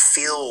vein. So it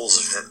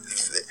feels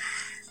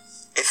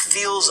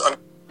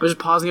I was just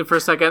pausing it for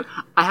a second.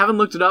 I haven't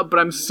looked it up, but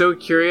I'm so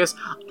curious.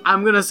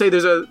 I'm gonna say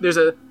there's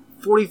a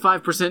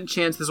 45%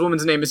 chance this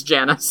woman's name is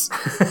Janice.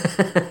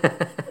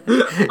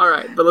 All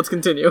right, but let's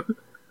continue.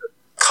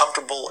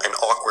 Comfortable and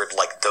awkward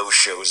like those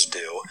shows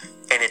do,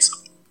 and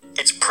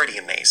it's pretty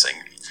amazing.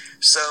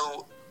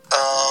 So,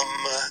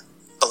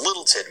 a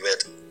little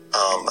tidbit.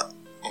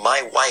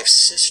 My wife's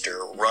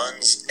sister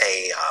runs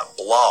a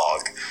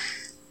blog.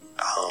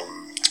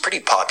 It's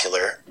pretty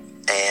popular,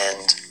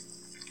 and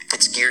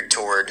it's geared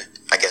toward,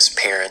 I guess,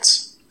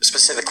 parents,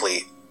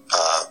 specifically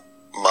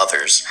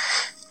mothers.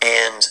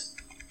 And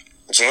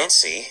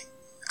Jancy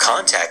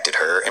contacted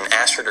her and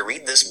asked her to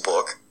read this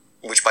book,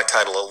 which by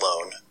title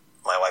alone,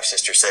 my wife's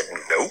sister said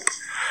nope.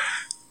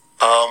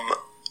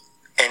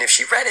 And if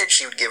she read it,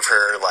 she would give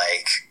her,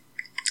 like,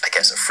 I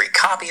guess, a free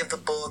copy of the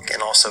book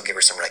and also give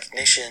her some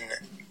recognition.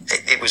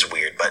 It was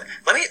weird, but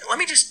let me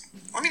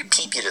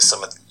peep you to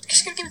some of.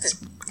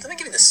 Let me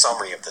give you the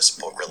summary of this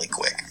book really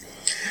quick.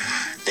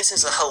 This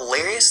is a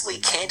hilariously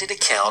candid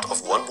account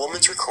of one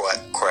woman's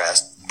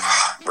request.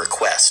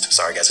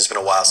 Sorry, guys, it's been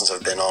a while since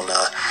I've been on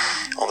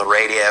the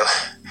radio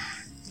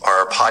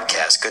or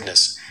podcast.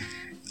 Goodness.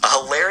 A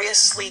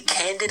hilariously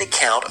candid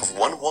account of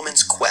one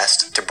woman's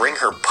quest to bring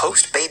her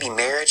post-baby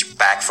marriage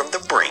back from the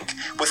brink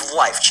with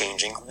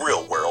life-changing,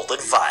 real-world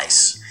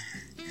advice.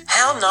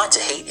 How Not to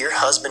Hate Your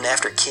Husband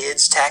After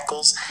Kids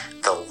tackles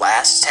the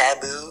last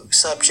taboo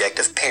subject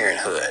of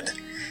parenthood.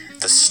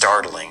 The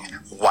startling,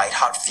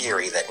 white-hot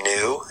fury that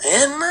new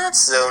and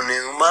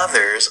not-so-new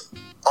mothers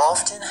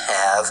often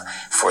have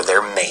for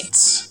their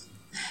mates.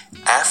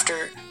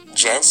 After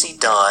Jancy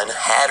Dunn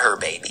had her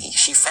baby,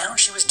 she found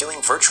she was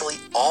doing virtually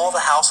all the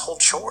household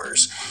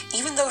chores,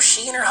 even though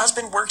she and her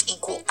husband worked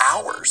equal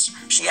hours.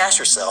 She asked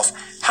herself,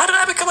 how did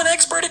I become an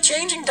expert at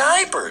changing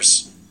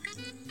diapers?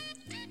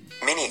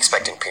 Many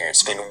expectant parents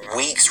spend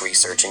weeks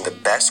researching the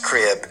best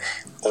crib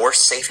or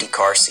safety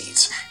car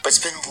seats, but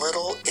spend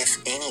little,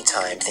 if any,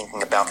 time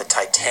thinking about the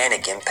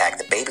titanic impact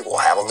the baby will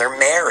have on their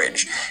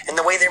marriage and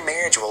the way their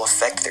marriage will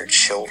affect their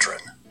children.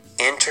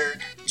 Enter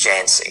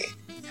Jancy.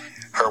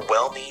 Her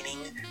well-meaning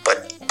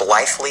but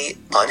blithely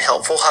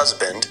unhelpful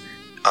husband,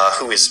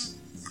 who is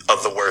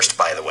of the worst,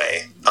 by the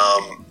way,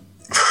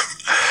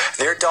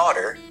 their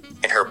daughter,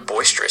 and her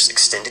boisterous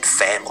extended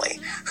family,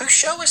 who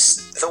show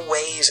us the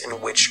ways in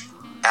which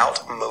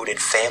outmoded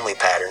family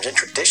patterns and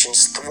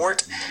traditions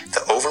thwart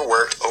the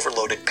overworked,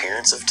 overloaded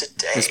parents of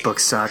today. This book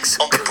sucks.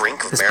 On the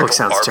brink of This book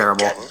sounds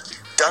terrible.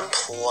 Dunn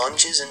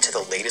plunges into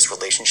the latest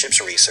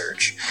relationships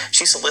research.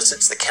 She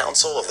solicits the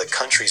counsel of the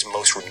country's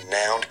most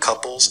renowned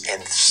couples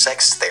and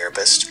sex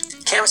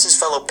therapists, canvasses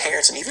fellow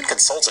parents, and even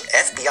consults an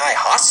FBI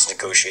hostage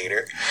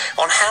negotiator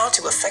on how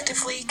to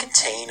effectively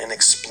contain an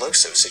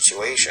explosive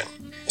situation.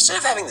 Instead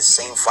of having the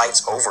same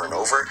fights over and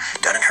over,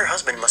 Dunn and her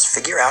husband must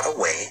figure out a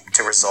way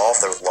to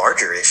resolve their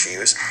larger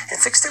issues and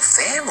fix their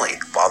family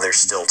while there's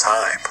still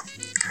time.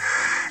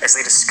 As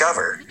they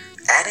discover,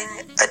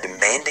 adding a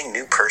demanding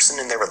new person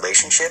in their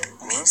relationship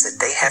means that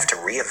they have to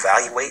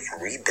reevaluate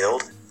and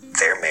rebuild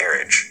their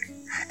marriage.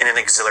 In an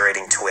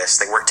exhilarating twist,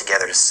 they work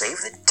together to save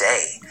the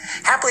day,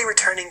 happily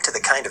returning to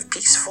the kind of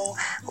peaceful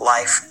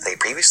life they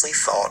previously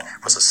thought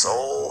was the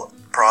sole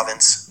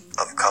province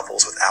of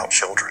couples without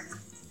children.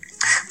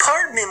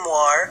 Part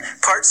memoir,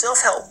 part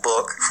self-help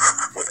book,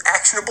 with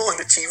actionable and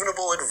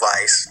achievable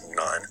advice,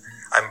 none.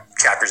 I'm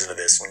chapters into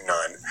this,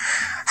 none.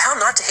 How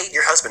Not to Hate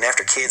Your Husband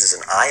After Kids is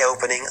an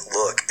eye-opening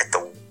look at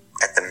the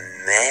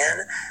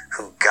man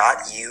who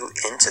got you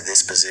into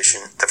this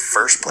position in the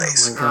first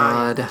place. Oh my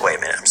God. Wait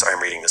a minute, I'm sorry,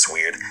 I'm reading this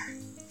weird.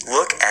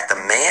 Look at the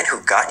man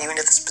who got you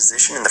into this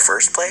position in the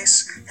first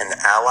place and the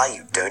ally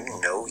you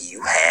didn't know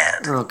you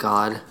had. Oh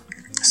God.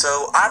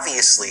 So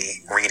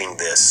obviously, reading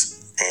this,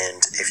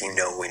 and if you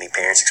know any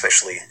parents,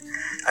 especially,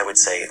 I would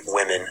say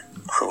women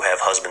who have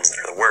husbands that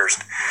are the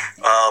worst,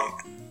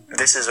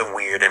 this is a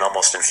weird and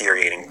almost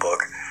infuriating book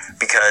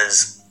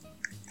because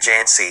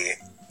Jancy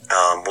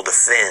will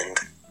defend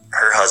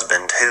her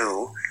husband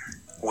who,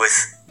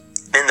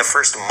 in the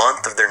first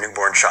month of their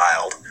newborn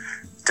child,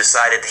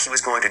 decided he was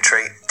going to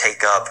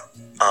take up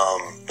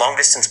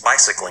long-distance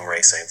bicycling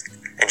racing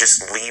and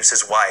just leaves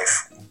his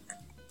wife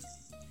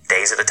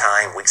days at a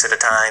time, weeks at a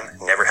time,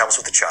 never helps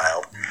with the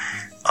child.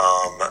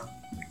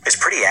 Is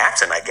pretty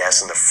absent, I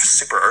guess, in the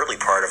super early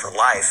part of her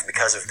life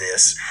because of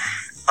this.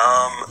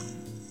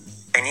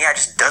 And yeah,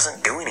 just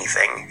doesn't do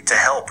anything to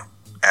help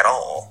at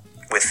all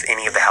with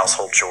any of the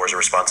household chores or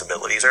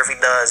responsibilities. Or if he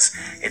does,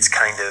 it's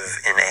kind of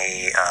in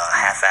a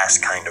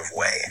half-assed kind of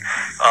way.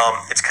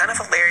 It's kind of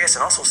hilarious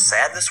and also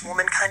sad this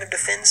woman kind of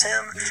defends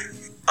him.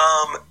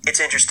 It's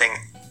interesting.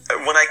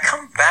 When I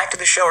come back to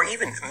the show, or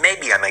even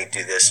maybe I might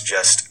do this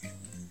just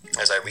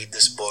as I read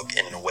this book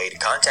in a way to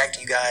contact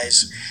you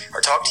guys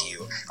or talk to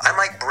you, I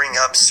might bring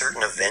up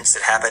certain events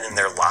that happen in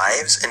their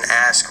lives and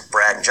ask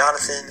Brad and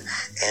Jonathan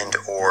and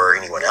or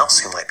anyone else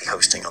who might be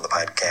hosting on the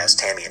podcast,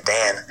 Tammy and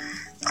Dan,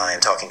 I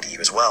am talking to you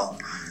as well,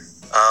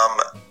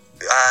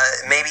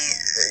 maybe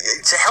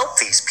to help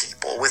these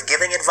people with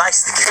giving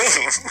advice to the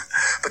game.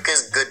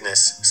 Because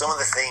goodness, some of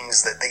the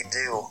things that they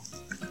do,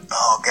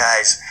 Oh,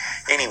 guys.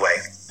 Anyway,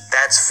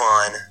 that's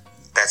fun.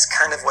 That's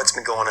kind of what's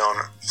been going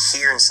on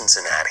here in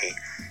Cincinnati.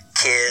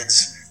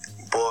 Kids,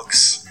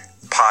 books,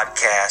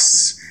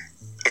 podcasts.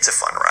 It's a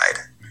fun ride.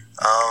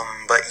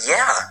 But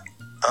yeah,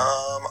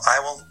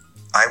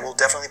 I will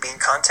definitely be in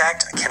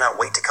contact. I cannot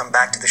wait to come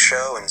back to the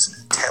show and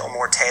tell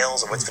more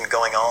tales of what's been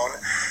going on.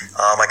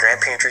 My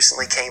grandparents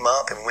recently came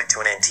up and went to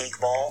an antique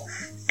ball,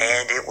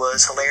 and it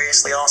was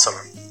hilariously awesome.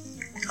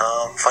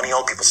 Funny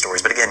old people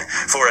stories, but again,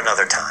 for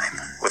another time.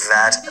 With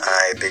that,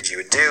 I bid you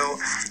adieu,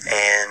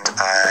 and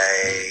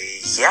I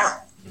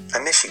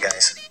miss you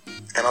guys,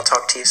 and I'll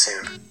talk to you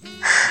soon.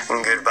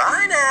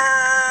 Goodbye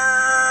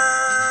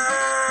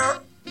now!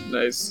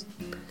 Nice.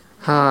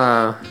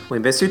 We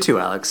miss you too,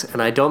 Alex,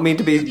 and I don't mean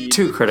to be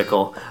too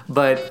critical,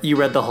 but you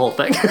read the whole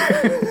thing.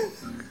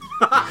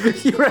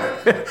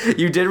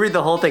 You did read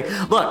the whole thing.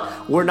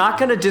 Look, we're not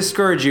going to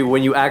discourage you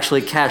when you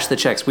actually cash the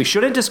checks. We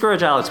shouldn't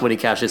discourage Alex when he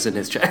cashes in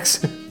his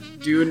checks.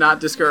 Do not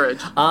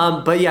discourage.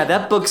 But yeah,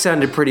 that book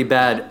sounded pretty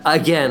bad.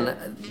 Again,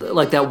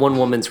 like that one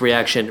woman's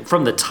reaction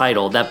from the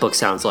title, that book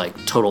sounds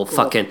like total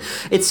fucking...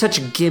 It's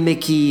such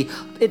gimmicky...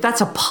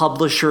 That's a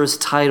publisher's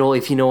title,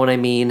 if you know what I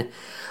mean.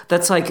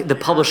 That's like the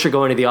publisher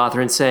going to the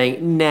author and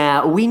saying,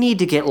 nah, we need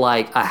to get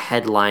like a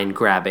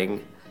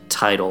headline-grabbing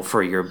title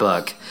for your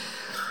book.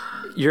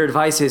 Your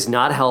advice is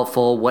not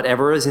helpful.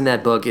 Whatever is in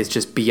that book is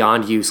just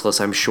beyond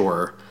useless, I'm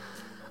sure.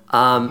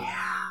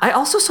 I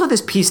also saw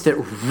this piece that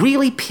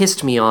really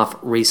pissed me off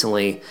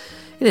recently.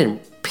 It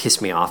didn't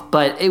piss me off,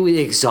 but it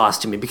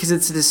exhausted me because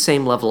it's the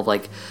same level of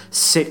like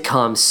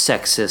sitcom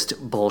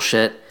sexist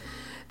bullshit.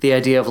 The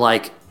idea of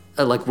like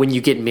when you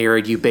get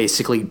married, you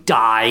basically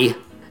die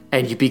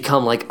and you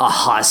become like a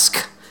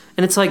husk.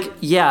 And it's like,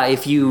 yeah,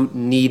 if you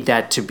need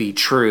that to be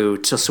true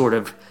to sort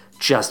of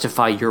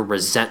justify your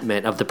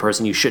resentment of the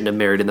person you shouldn't have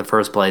married in the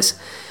first place.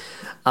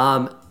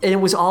 And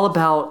it was all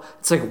about,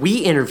 it's like we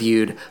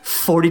interviewed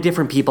 40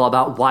 different people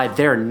about why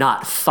they're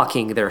not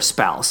fucking their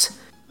spouse.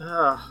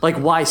 Like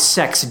why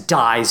sex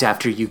dies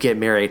after you get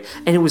married.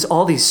 And it was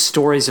all these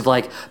stories of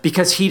like,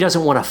 because he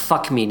doesn't want to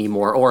fuck me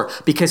anymore, or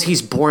because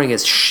he's boring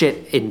as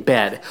shit in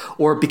bed,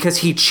 or because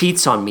he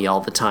cheats on me all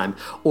the time,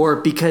 or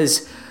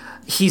because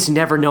he's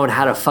never known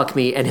how to fuck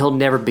me and he'll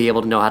never be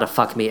able to know how to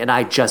fuck me and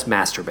I just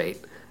masturbate.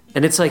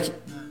 And it's like,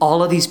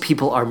 all of these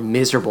people are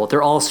miserable.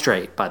 They're all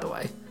straight, by the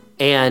way.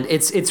 And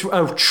it's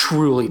a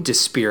truly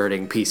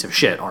dispiriting piece of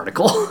shit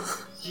article.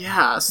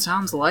 Yeah,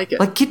 sounds like it.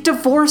 Like, get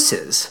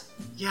divorces.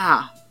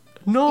 Yeah.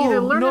 No, Either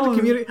learn how to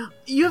communicate.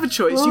 You have a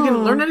choice. You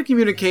can learn how to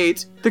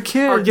communicate the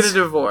kids, or get a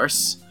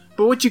divorce.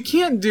 But what you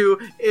can't do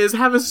is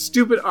have a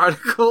stupid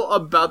article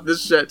about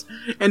this shit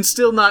and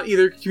still not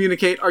either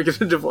communicate or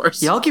get a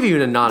divorce. Yeah, I'll give you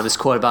an anonymous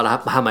quote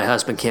about how my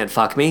husband can't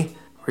fuck me.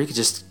 Or you could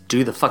just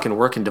do the fucking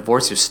work and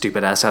divorce your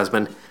stupid-ass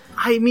husband.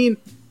 I mean,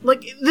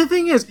 like, the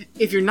thing is,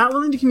 if you're not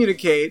willing to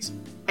communicate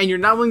and you're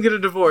not willing to get a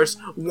divorce,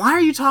 why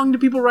are you talking to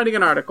people writing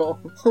an article?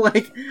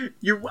 Like,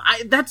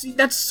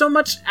 that's so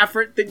much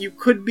effort that you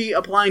could be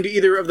applying to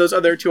either of those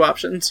other two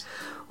options.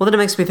 Well, then it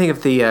makes me think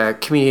of the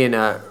comedian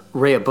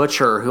Rhea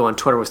Butcher, who on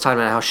Twitter was talking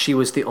about how she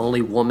was the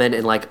only woman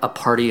in, like, a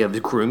party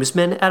of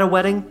groomsmen at a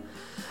wedding.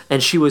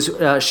 And she was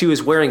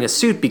wearing a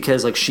suit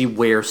because, like, she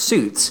wears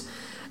suits.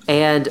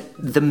 And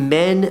the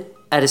men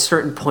at a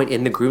certain point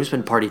in the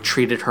groomsmen party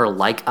treated her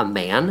like a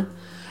man,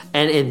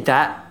 and in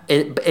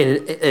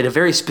a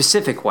very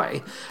specific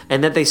way.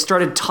 And that they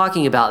started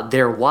talking about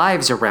their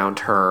wives around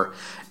her,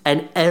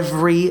 and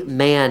every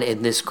man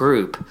in this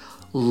group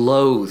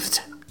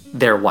loathed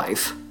their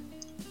wife.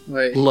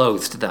 Right.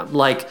 Loathed them.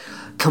 Like,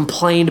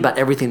 complained about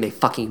everything they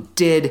fucking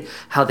did,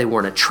 how they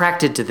weren't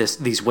attracted to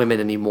these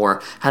women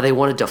anymore, how they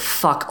wanted to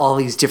fuck all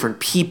these different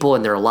people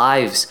in their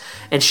lives.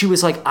 And she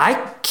was like, I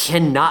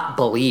cannot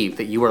believe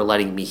that you are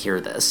letting me hear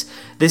this.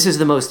 This is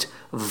the most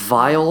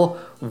vile,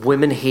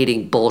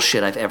 women-hating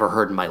bullshit I've ever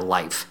heard in my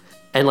life.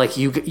 And like,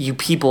 you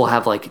people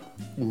have like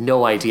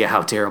no idea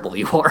how terrible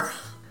you are.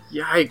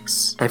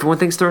 Yikes. Everyone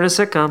thinks they're in a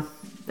sitcom.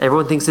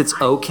 Everyone thinks it's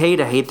okay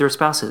to hate their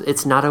spouses.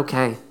 It's not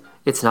okay.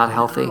 It's not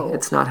healthy. No.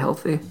 It's not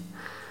healthy.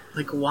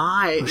 Like,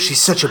 why? Oh,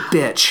 she's such a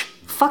bitch.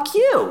 Fuck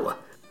you.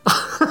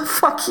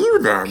 Fuck you,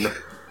 then.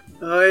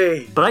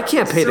 Oy. But I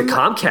can't pay the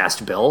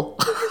Comcast bill.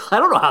 I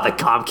don't know how the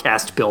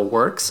Comcast bill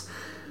works.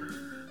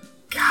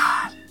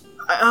 God.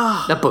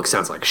 That book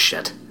sounds like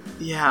shit.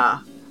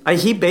 Yeah.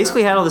 He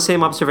basically had all the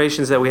same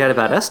observations that we had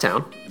about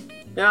S-Town.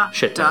 Yeah.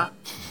 Shit town.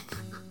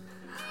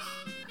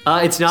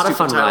 It's not a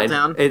fun ride.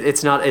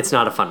 It's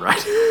not a fun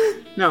ride.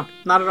 No,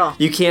 not at all.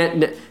 You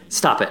can't...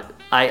 Stop it.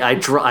 I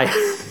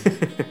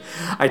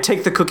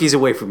take the cookies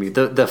away from you.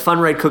 The fun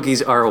ride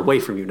cookies are away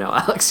from you now,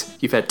 Alex.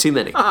 You've had too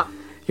many.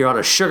 You're on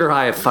a sugar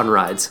high of fun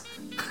rides.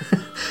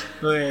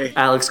 Hey.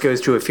 Alex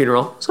goes to a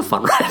funeral. It's a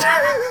fun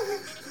ride.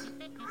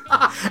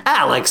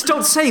 Alex,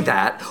 don't say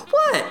that.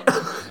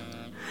 What?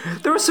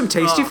 There was some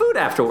tasty food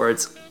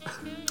afterwards.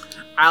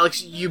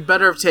 Alex, you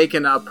better have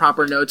taken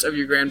proper notes of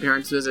your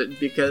grandparents' visit,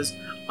 because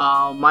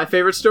my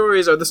favorite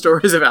stories are the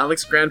stories of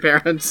Alex's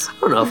grandparents. I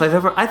don't know if I've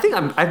ever...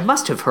 I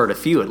must have heard a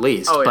few at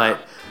least,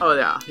 but... Oh,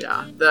 yeah.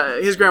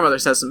 His grandmother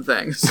says some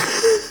things.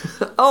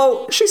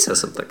 Oh, she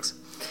says some things.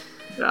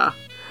 Yeah.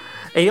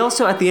 And he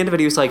also, at the end of it,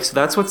 he was like, so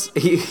that's what's...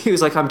 He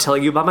was like, I'm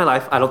telling you about my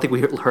life. I don't think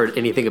we heard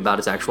anything about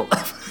his actual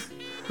life.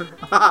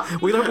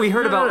 we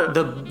heard about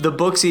the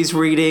books he's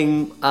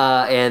reading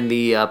and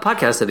the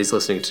podcast that he's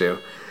listening to.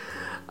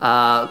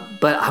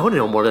 But I want to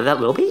know more about that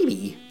little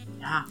baby.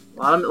 Yeah,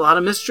 a lot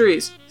of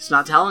mysteries. He's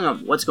not telling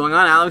them. What's going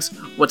on, Alex?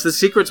 What's the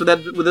secrets with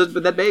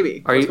that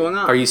baby? What's going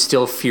on? Are you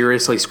still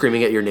furiously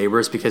screaming at your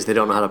neighbors because they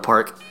don't know how to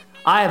park?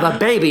 I have a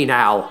baby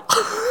now.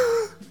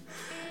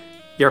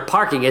 Your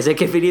parking is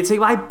inconveniencing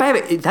my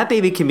baby. That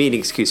baby can be an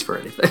excuse for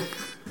anything.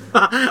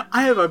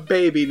 I have a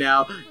baby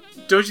now.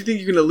 Don't you think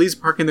you can at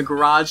least park in the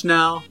garage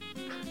now?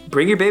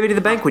 Bring your baby to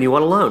the bank when you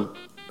want a loan.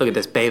 Look at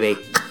this baby.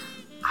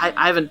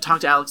 I haven't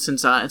talked to Alex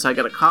since I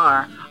got a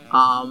car.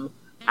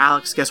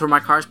 Alex, guess where my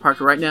car's parked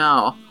right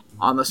now?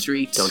 On the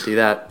street. Don't do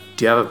that.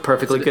 Do you have a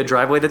perfectly good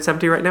driveway that's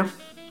empty right now?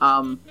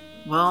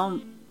 Well,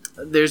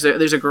 there's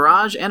a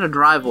garage and a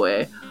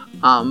driveway.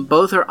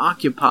 Both are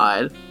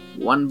occupied.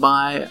 One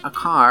by a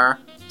car,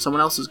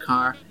 someone else's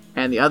car,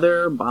 and the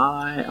other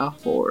by a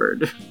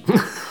Ford.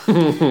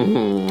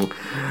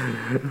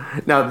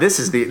 Now this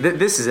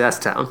is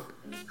S-Town.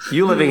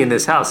 You living in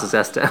this house is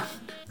S-Town.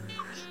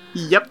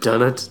 Yep.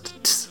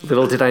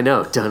 Little did I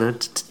know.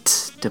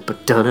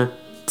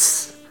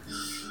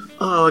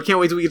 Oh, I can't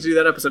wait till we get to do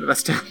that episode of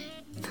S-Town.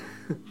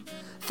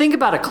 Think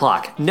about a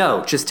clock.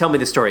 No, just tell me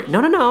the story.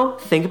 No.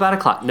 Think about a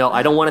clock. No,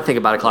 I don't want to think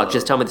about a clock.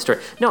 Just tell me the story.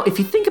 No, if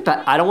you think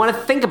about... I don't want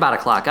to think about a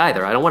clock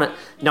either. I don't want to...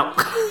 No.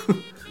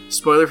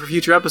 Spoiler for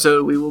future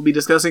episode, we will be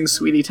discussing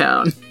Sweetie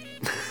Town.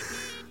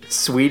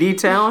 Sweetie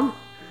Town?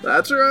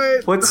 That's right.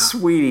 What's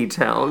Sweetie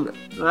Town?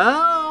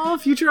 Well,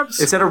 future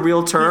episode. Is that a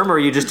real term, or are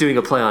you just doing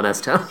a play on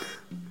S-Town?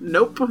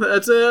 Nope,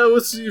 that's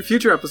a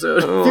future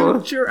episode.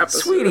 Future episode.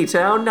 Sweetie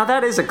Town? Now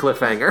that is a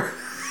cliffhanger.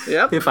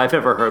 Yep. If I've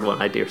ever heard one,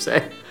 I dare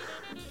say.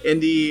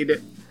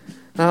 Indeed.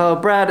 Oh,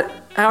 Brad,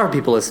 how are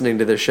people listening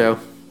to this show?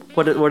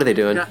 What are they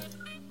doing? Yeah.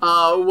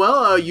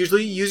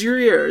 Usually use your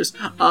ears.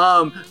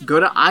 Go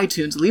to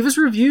iTunes, leave us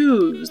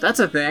reviews. That's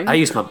a thing. I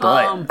use my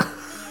butt.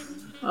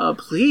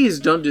 Please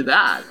don't do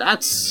that.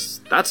 That's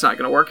not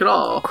going to work at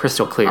all.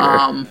 Crystal clear.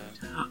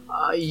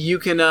 You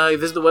can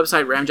visit the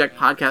website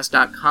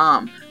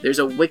ramjackpodcast.com. There's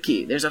a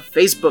wiki. There's a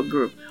Facebook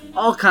group.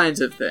 All kinds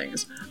of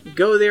things.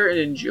 Go there and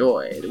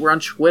enjoy. We're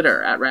on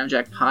Twitter at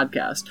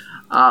ramjackpodcast.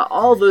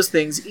 All those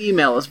things,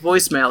 email us,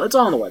 voicemail, it's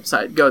all on the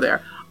website. Go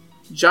there.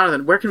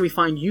 Jonathan, where can we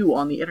find you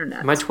on the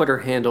internet? My Twitter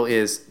handle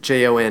is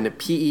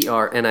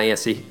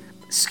JONPERNISE.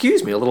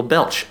 Excuse me, a little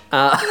belch.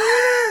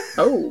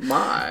 Oh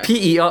my.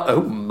 PER,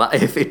 oh my,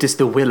 if it is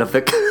the will of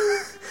the...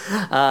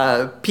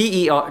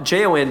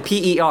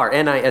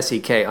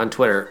 JONPERNISEK on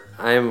Twitter.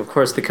 I am, of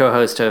course, the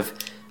co-host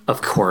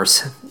of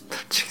course.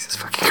 Jesus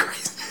fucking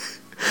Christ.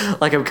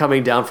 Like I'm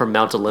coming down from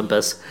Mount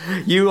Olympus.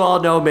 You all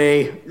know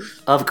me.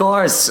 Of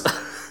course.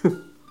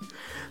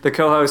 The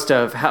co-host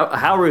of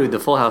How Rude, the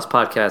Full House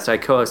podcast. I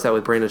co-host that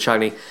with Brandon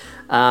Chagny.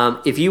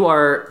 If you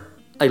are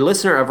a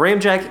listener of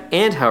Ramjack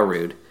and How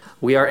Rude,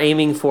 we are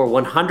aiming for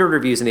 100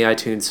 reviews in the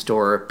iTunes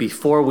store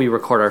before we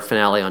record our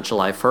finale on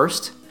July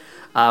 1st.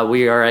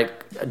 We are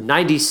at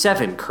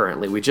 97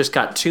 currently. We just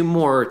got 2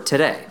 more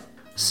today.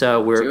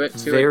 So we're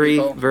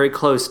very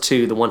close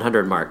to the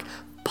 100 mark.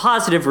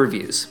 Positive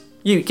reviews.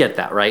 You get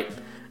that, right?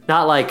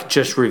 Not like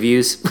just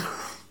reviews.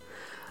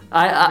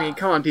 I mean,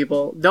 come on,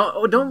 people!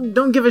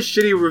 Don't give a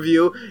shitty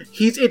review.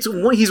 He's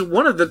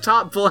one of the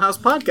top Full House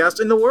podcasts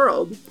in the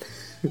world.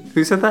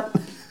 Who said that?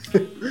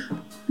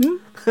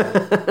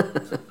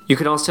 You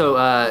can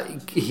also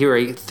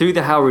hear through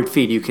the How Rude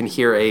feed. You can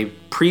hear a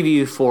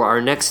preview for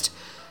our next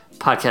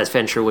podcast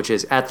venture, which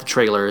is At the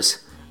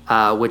Trailers,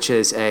 which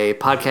is a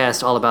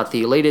podcast all about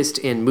the latest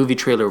in movie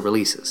trailer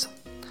releases.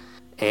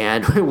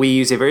 And we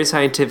use a very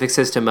scientific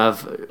system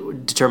of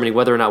determining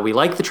whether or not we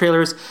like the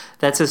trailers.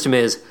 That system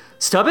is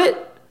stub it,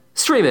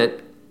 stream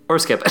it, or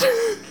skip it.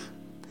 I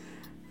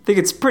think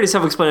it's pretty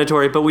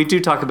self-explanatory, but we do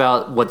talk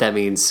about what that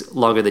means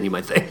longer than you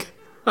might think.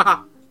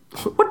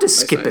 What does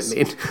skip it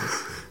mean?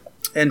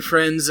 And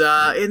friends,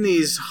 in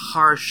these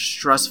harsh,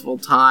 stressful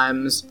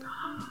times,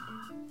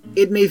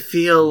 it may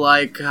feel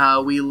like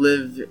we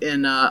live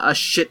in a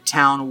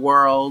shit-town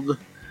world.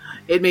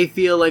 It may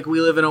feel like we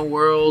live in a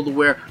world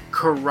where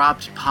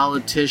corrupt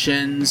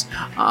politicians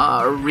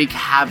wreak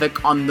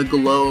havoc on the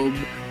globe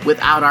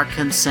without our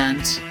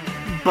consent.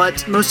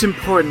 But most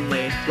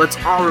importantly, let's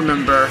all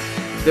remember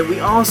that we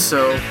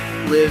also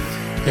live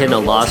in a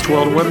lost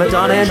world where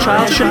Madonna and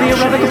Child should be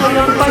irrevocably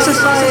owned by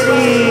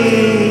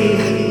society.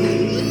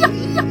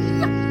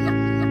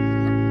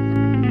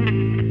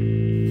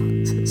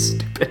 This is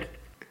stupid.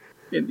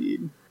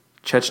 Indeed.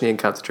 Chechnyan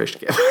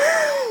concentration camp.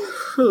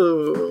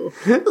 Ooh.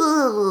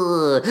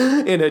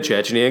 In a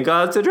Chechnyan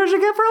concentration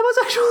camp for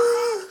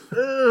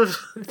homosexuals.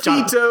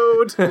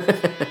 Vetoed.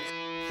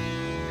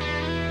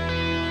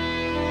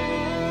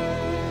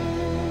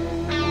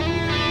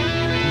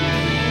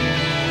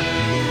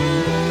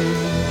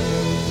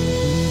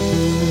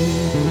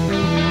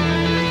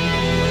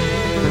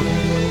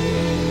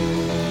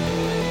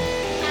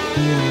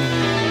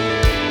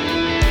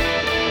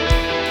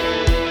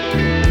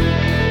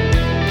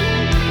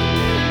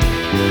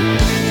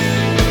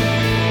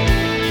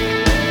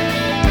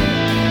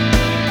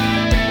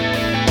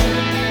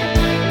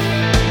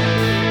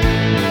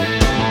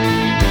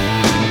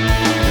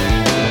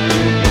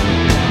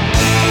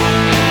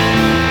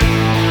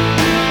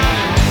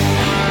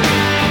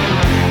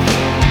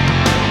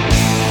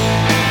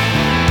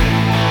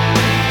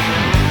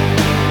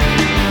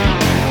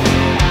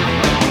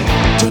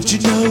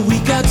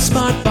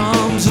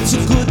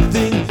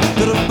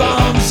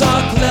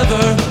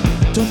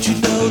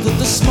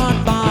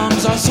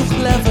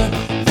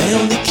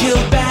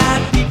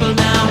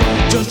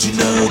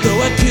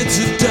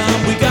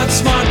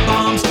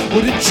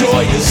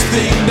 joyous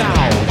thing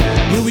now.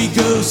 Here we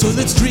go, so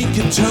let's drink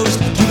and toast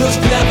to those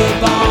clever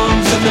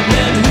bombs and the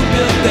men who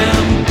built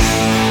them.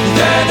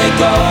 There they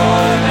go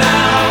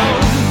now,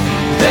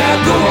 there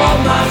go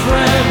all my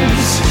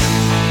friends.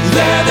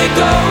 There they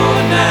go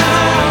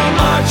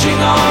now, marching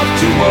off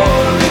to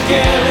war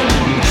again,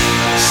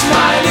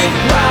 smiling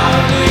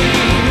proudly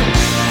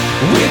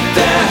with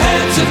their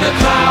heads in the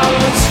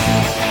clouds.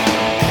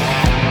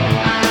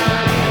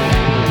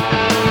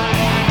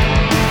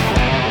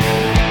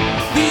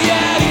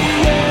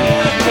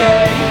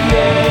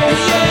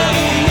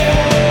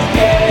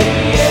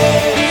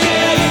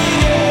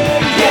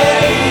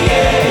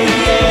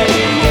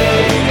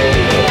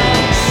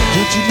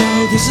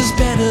 This is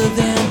better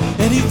than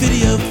any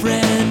video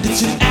friend.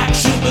 It's an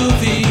action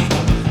movie.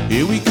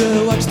 Here we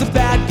go, watch the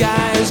bad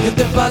guys get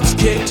their butts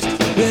kicked,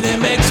 and it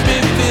makes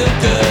me feel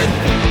good.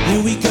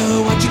 Here we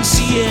go, watching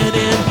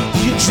CNN.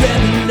 The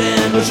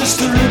adrenaline rushes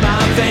through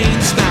my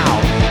veins now.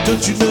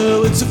 Don't you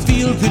know it's a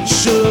feel-good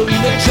show?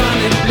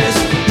 Electronic bliss,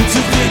 it's a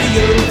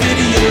video.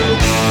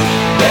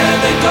 There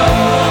they go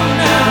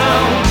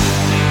now,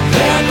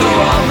 there go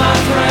all my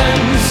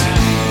friends.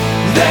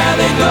 There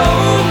they go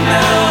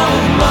now,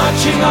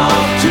 marching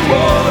off to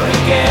war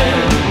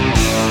again,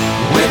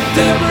 with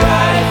their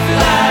bright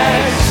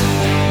flags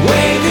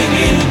waving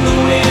in the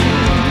wind.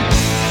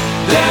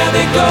 There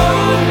they go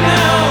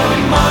now,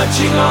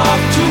 marching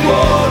off to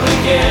war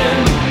again,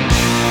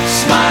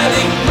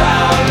 smiling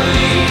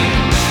proudly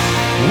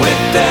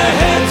with their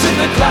heads in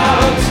the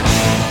clouds.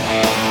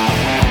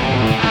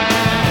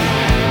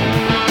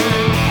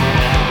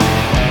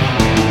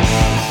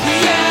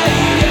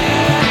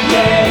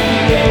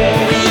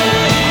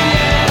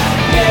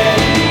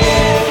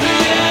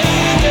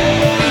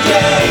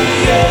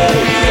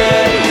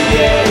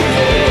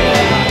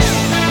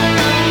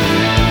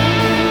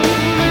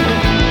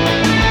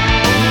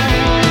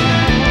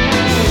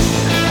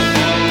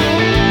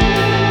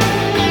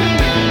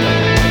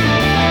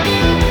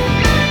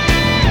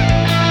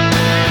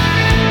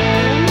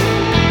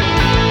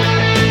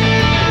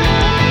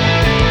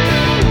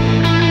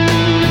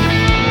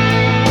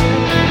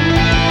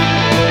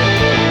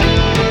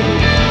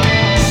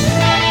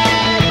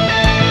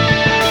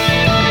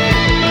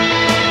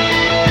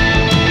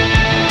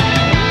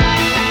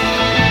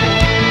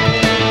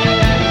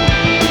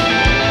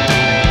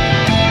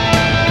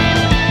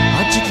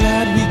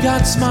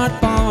 Smart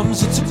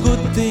bombs, it's a good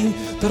thing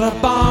that our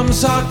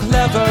bombs are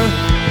clever.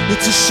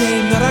 It's a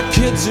shame that our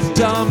kids are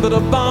dumb, but our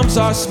bombs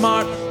are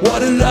smart.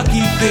 What a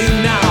lucky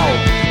thing now.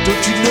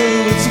 Don't you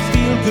know it's a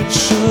feel-good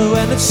show,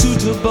 and it's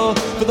suitable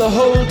for the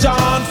whole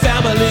darn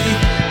family.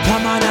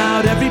 Come on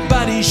out,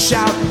 everybody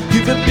shout,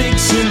 give a big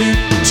salute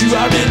to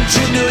our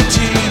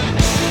ingenuity.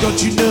 Don't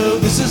you know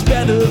this is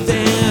better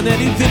than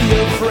any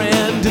video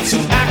friend? It's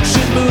an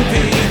action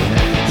movie.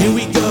 Here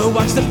we go,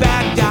 watch the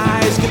bad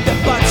guys get their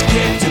butts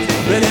kicked,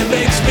 and it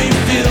makes me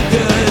feel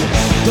good.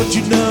 Don't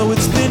you know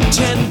it's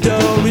Nintendo,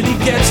 really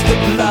gets the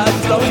blood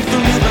flowing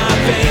through my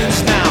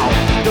veins now.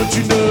 Don't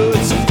you know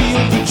it's a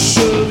feel-good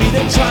show,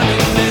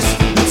 electronic bliss,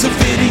 it's a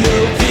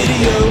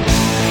video.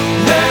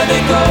 There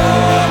they go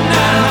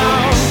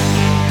now,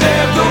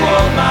 there go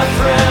all my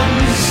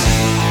friends.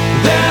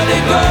 There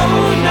they go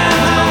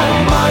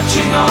now,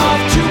 marching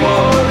off to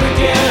war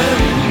again,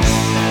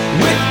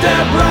 with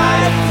their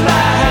bright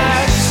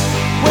flags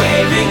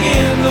waving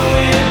in the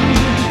wind.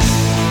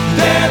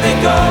 There they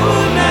go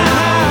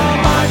now,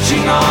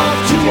 marching off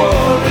to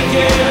war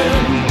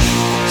again,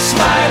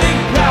 smiling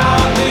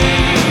proudly.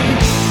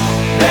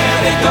 There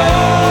they go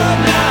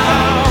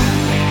now,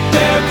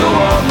 there go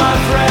all my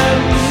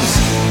friends.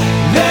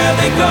 There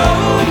they go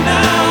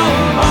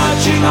now,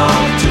 marching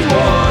off to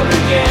war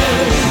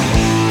again,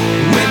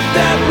 with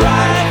their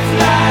bright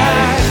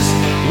flags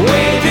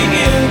waving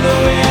in the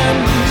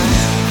wind.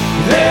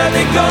 There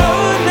they go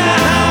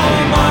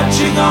now,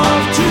 marching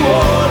off to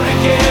war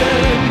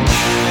again,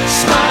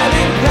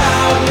 smiling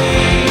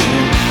proudly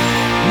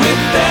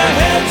with their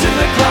heads in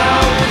the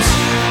clouds.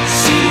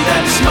 See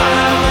that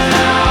smile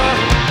now,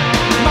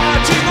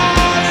 marching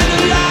on in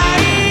the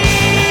light.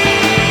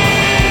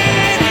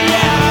 There they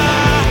go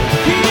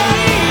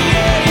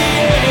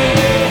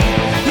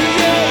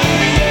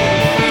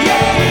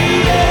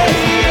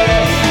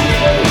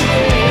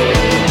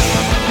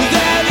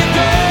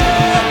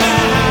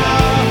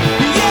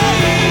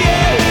now,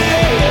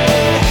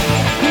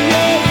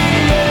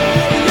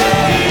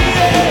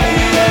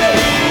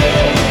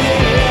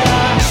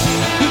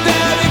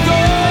 there they go now,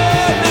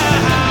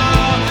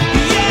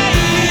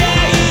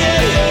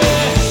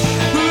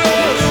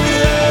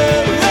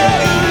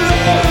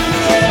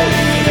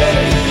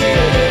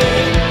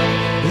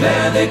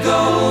 there they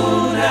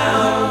go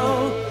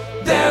now,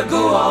 there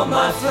go all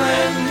my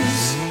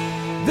friends.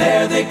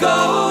 There they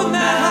go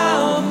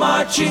now,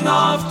 marching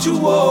off to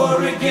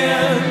war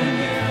again.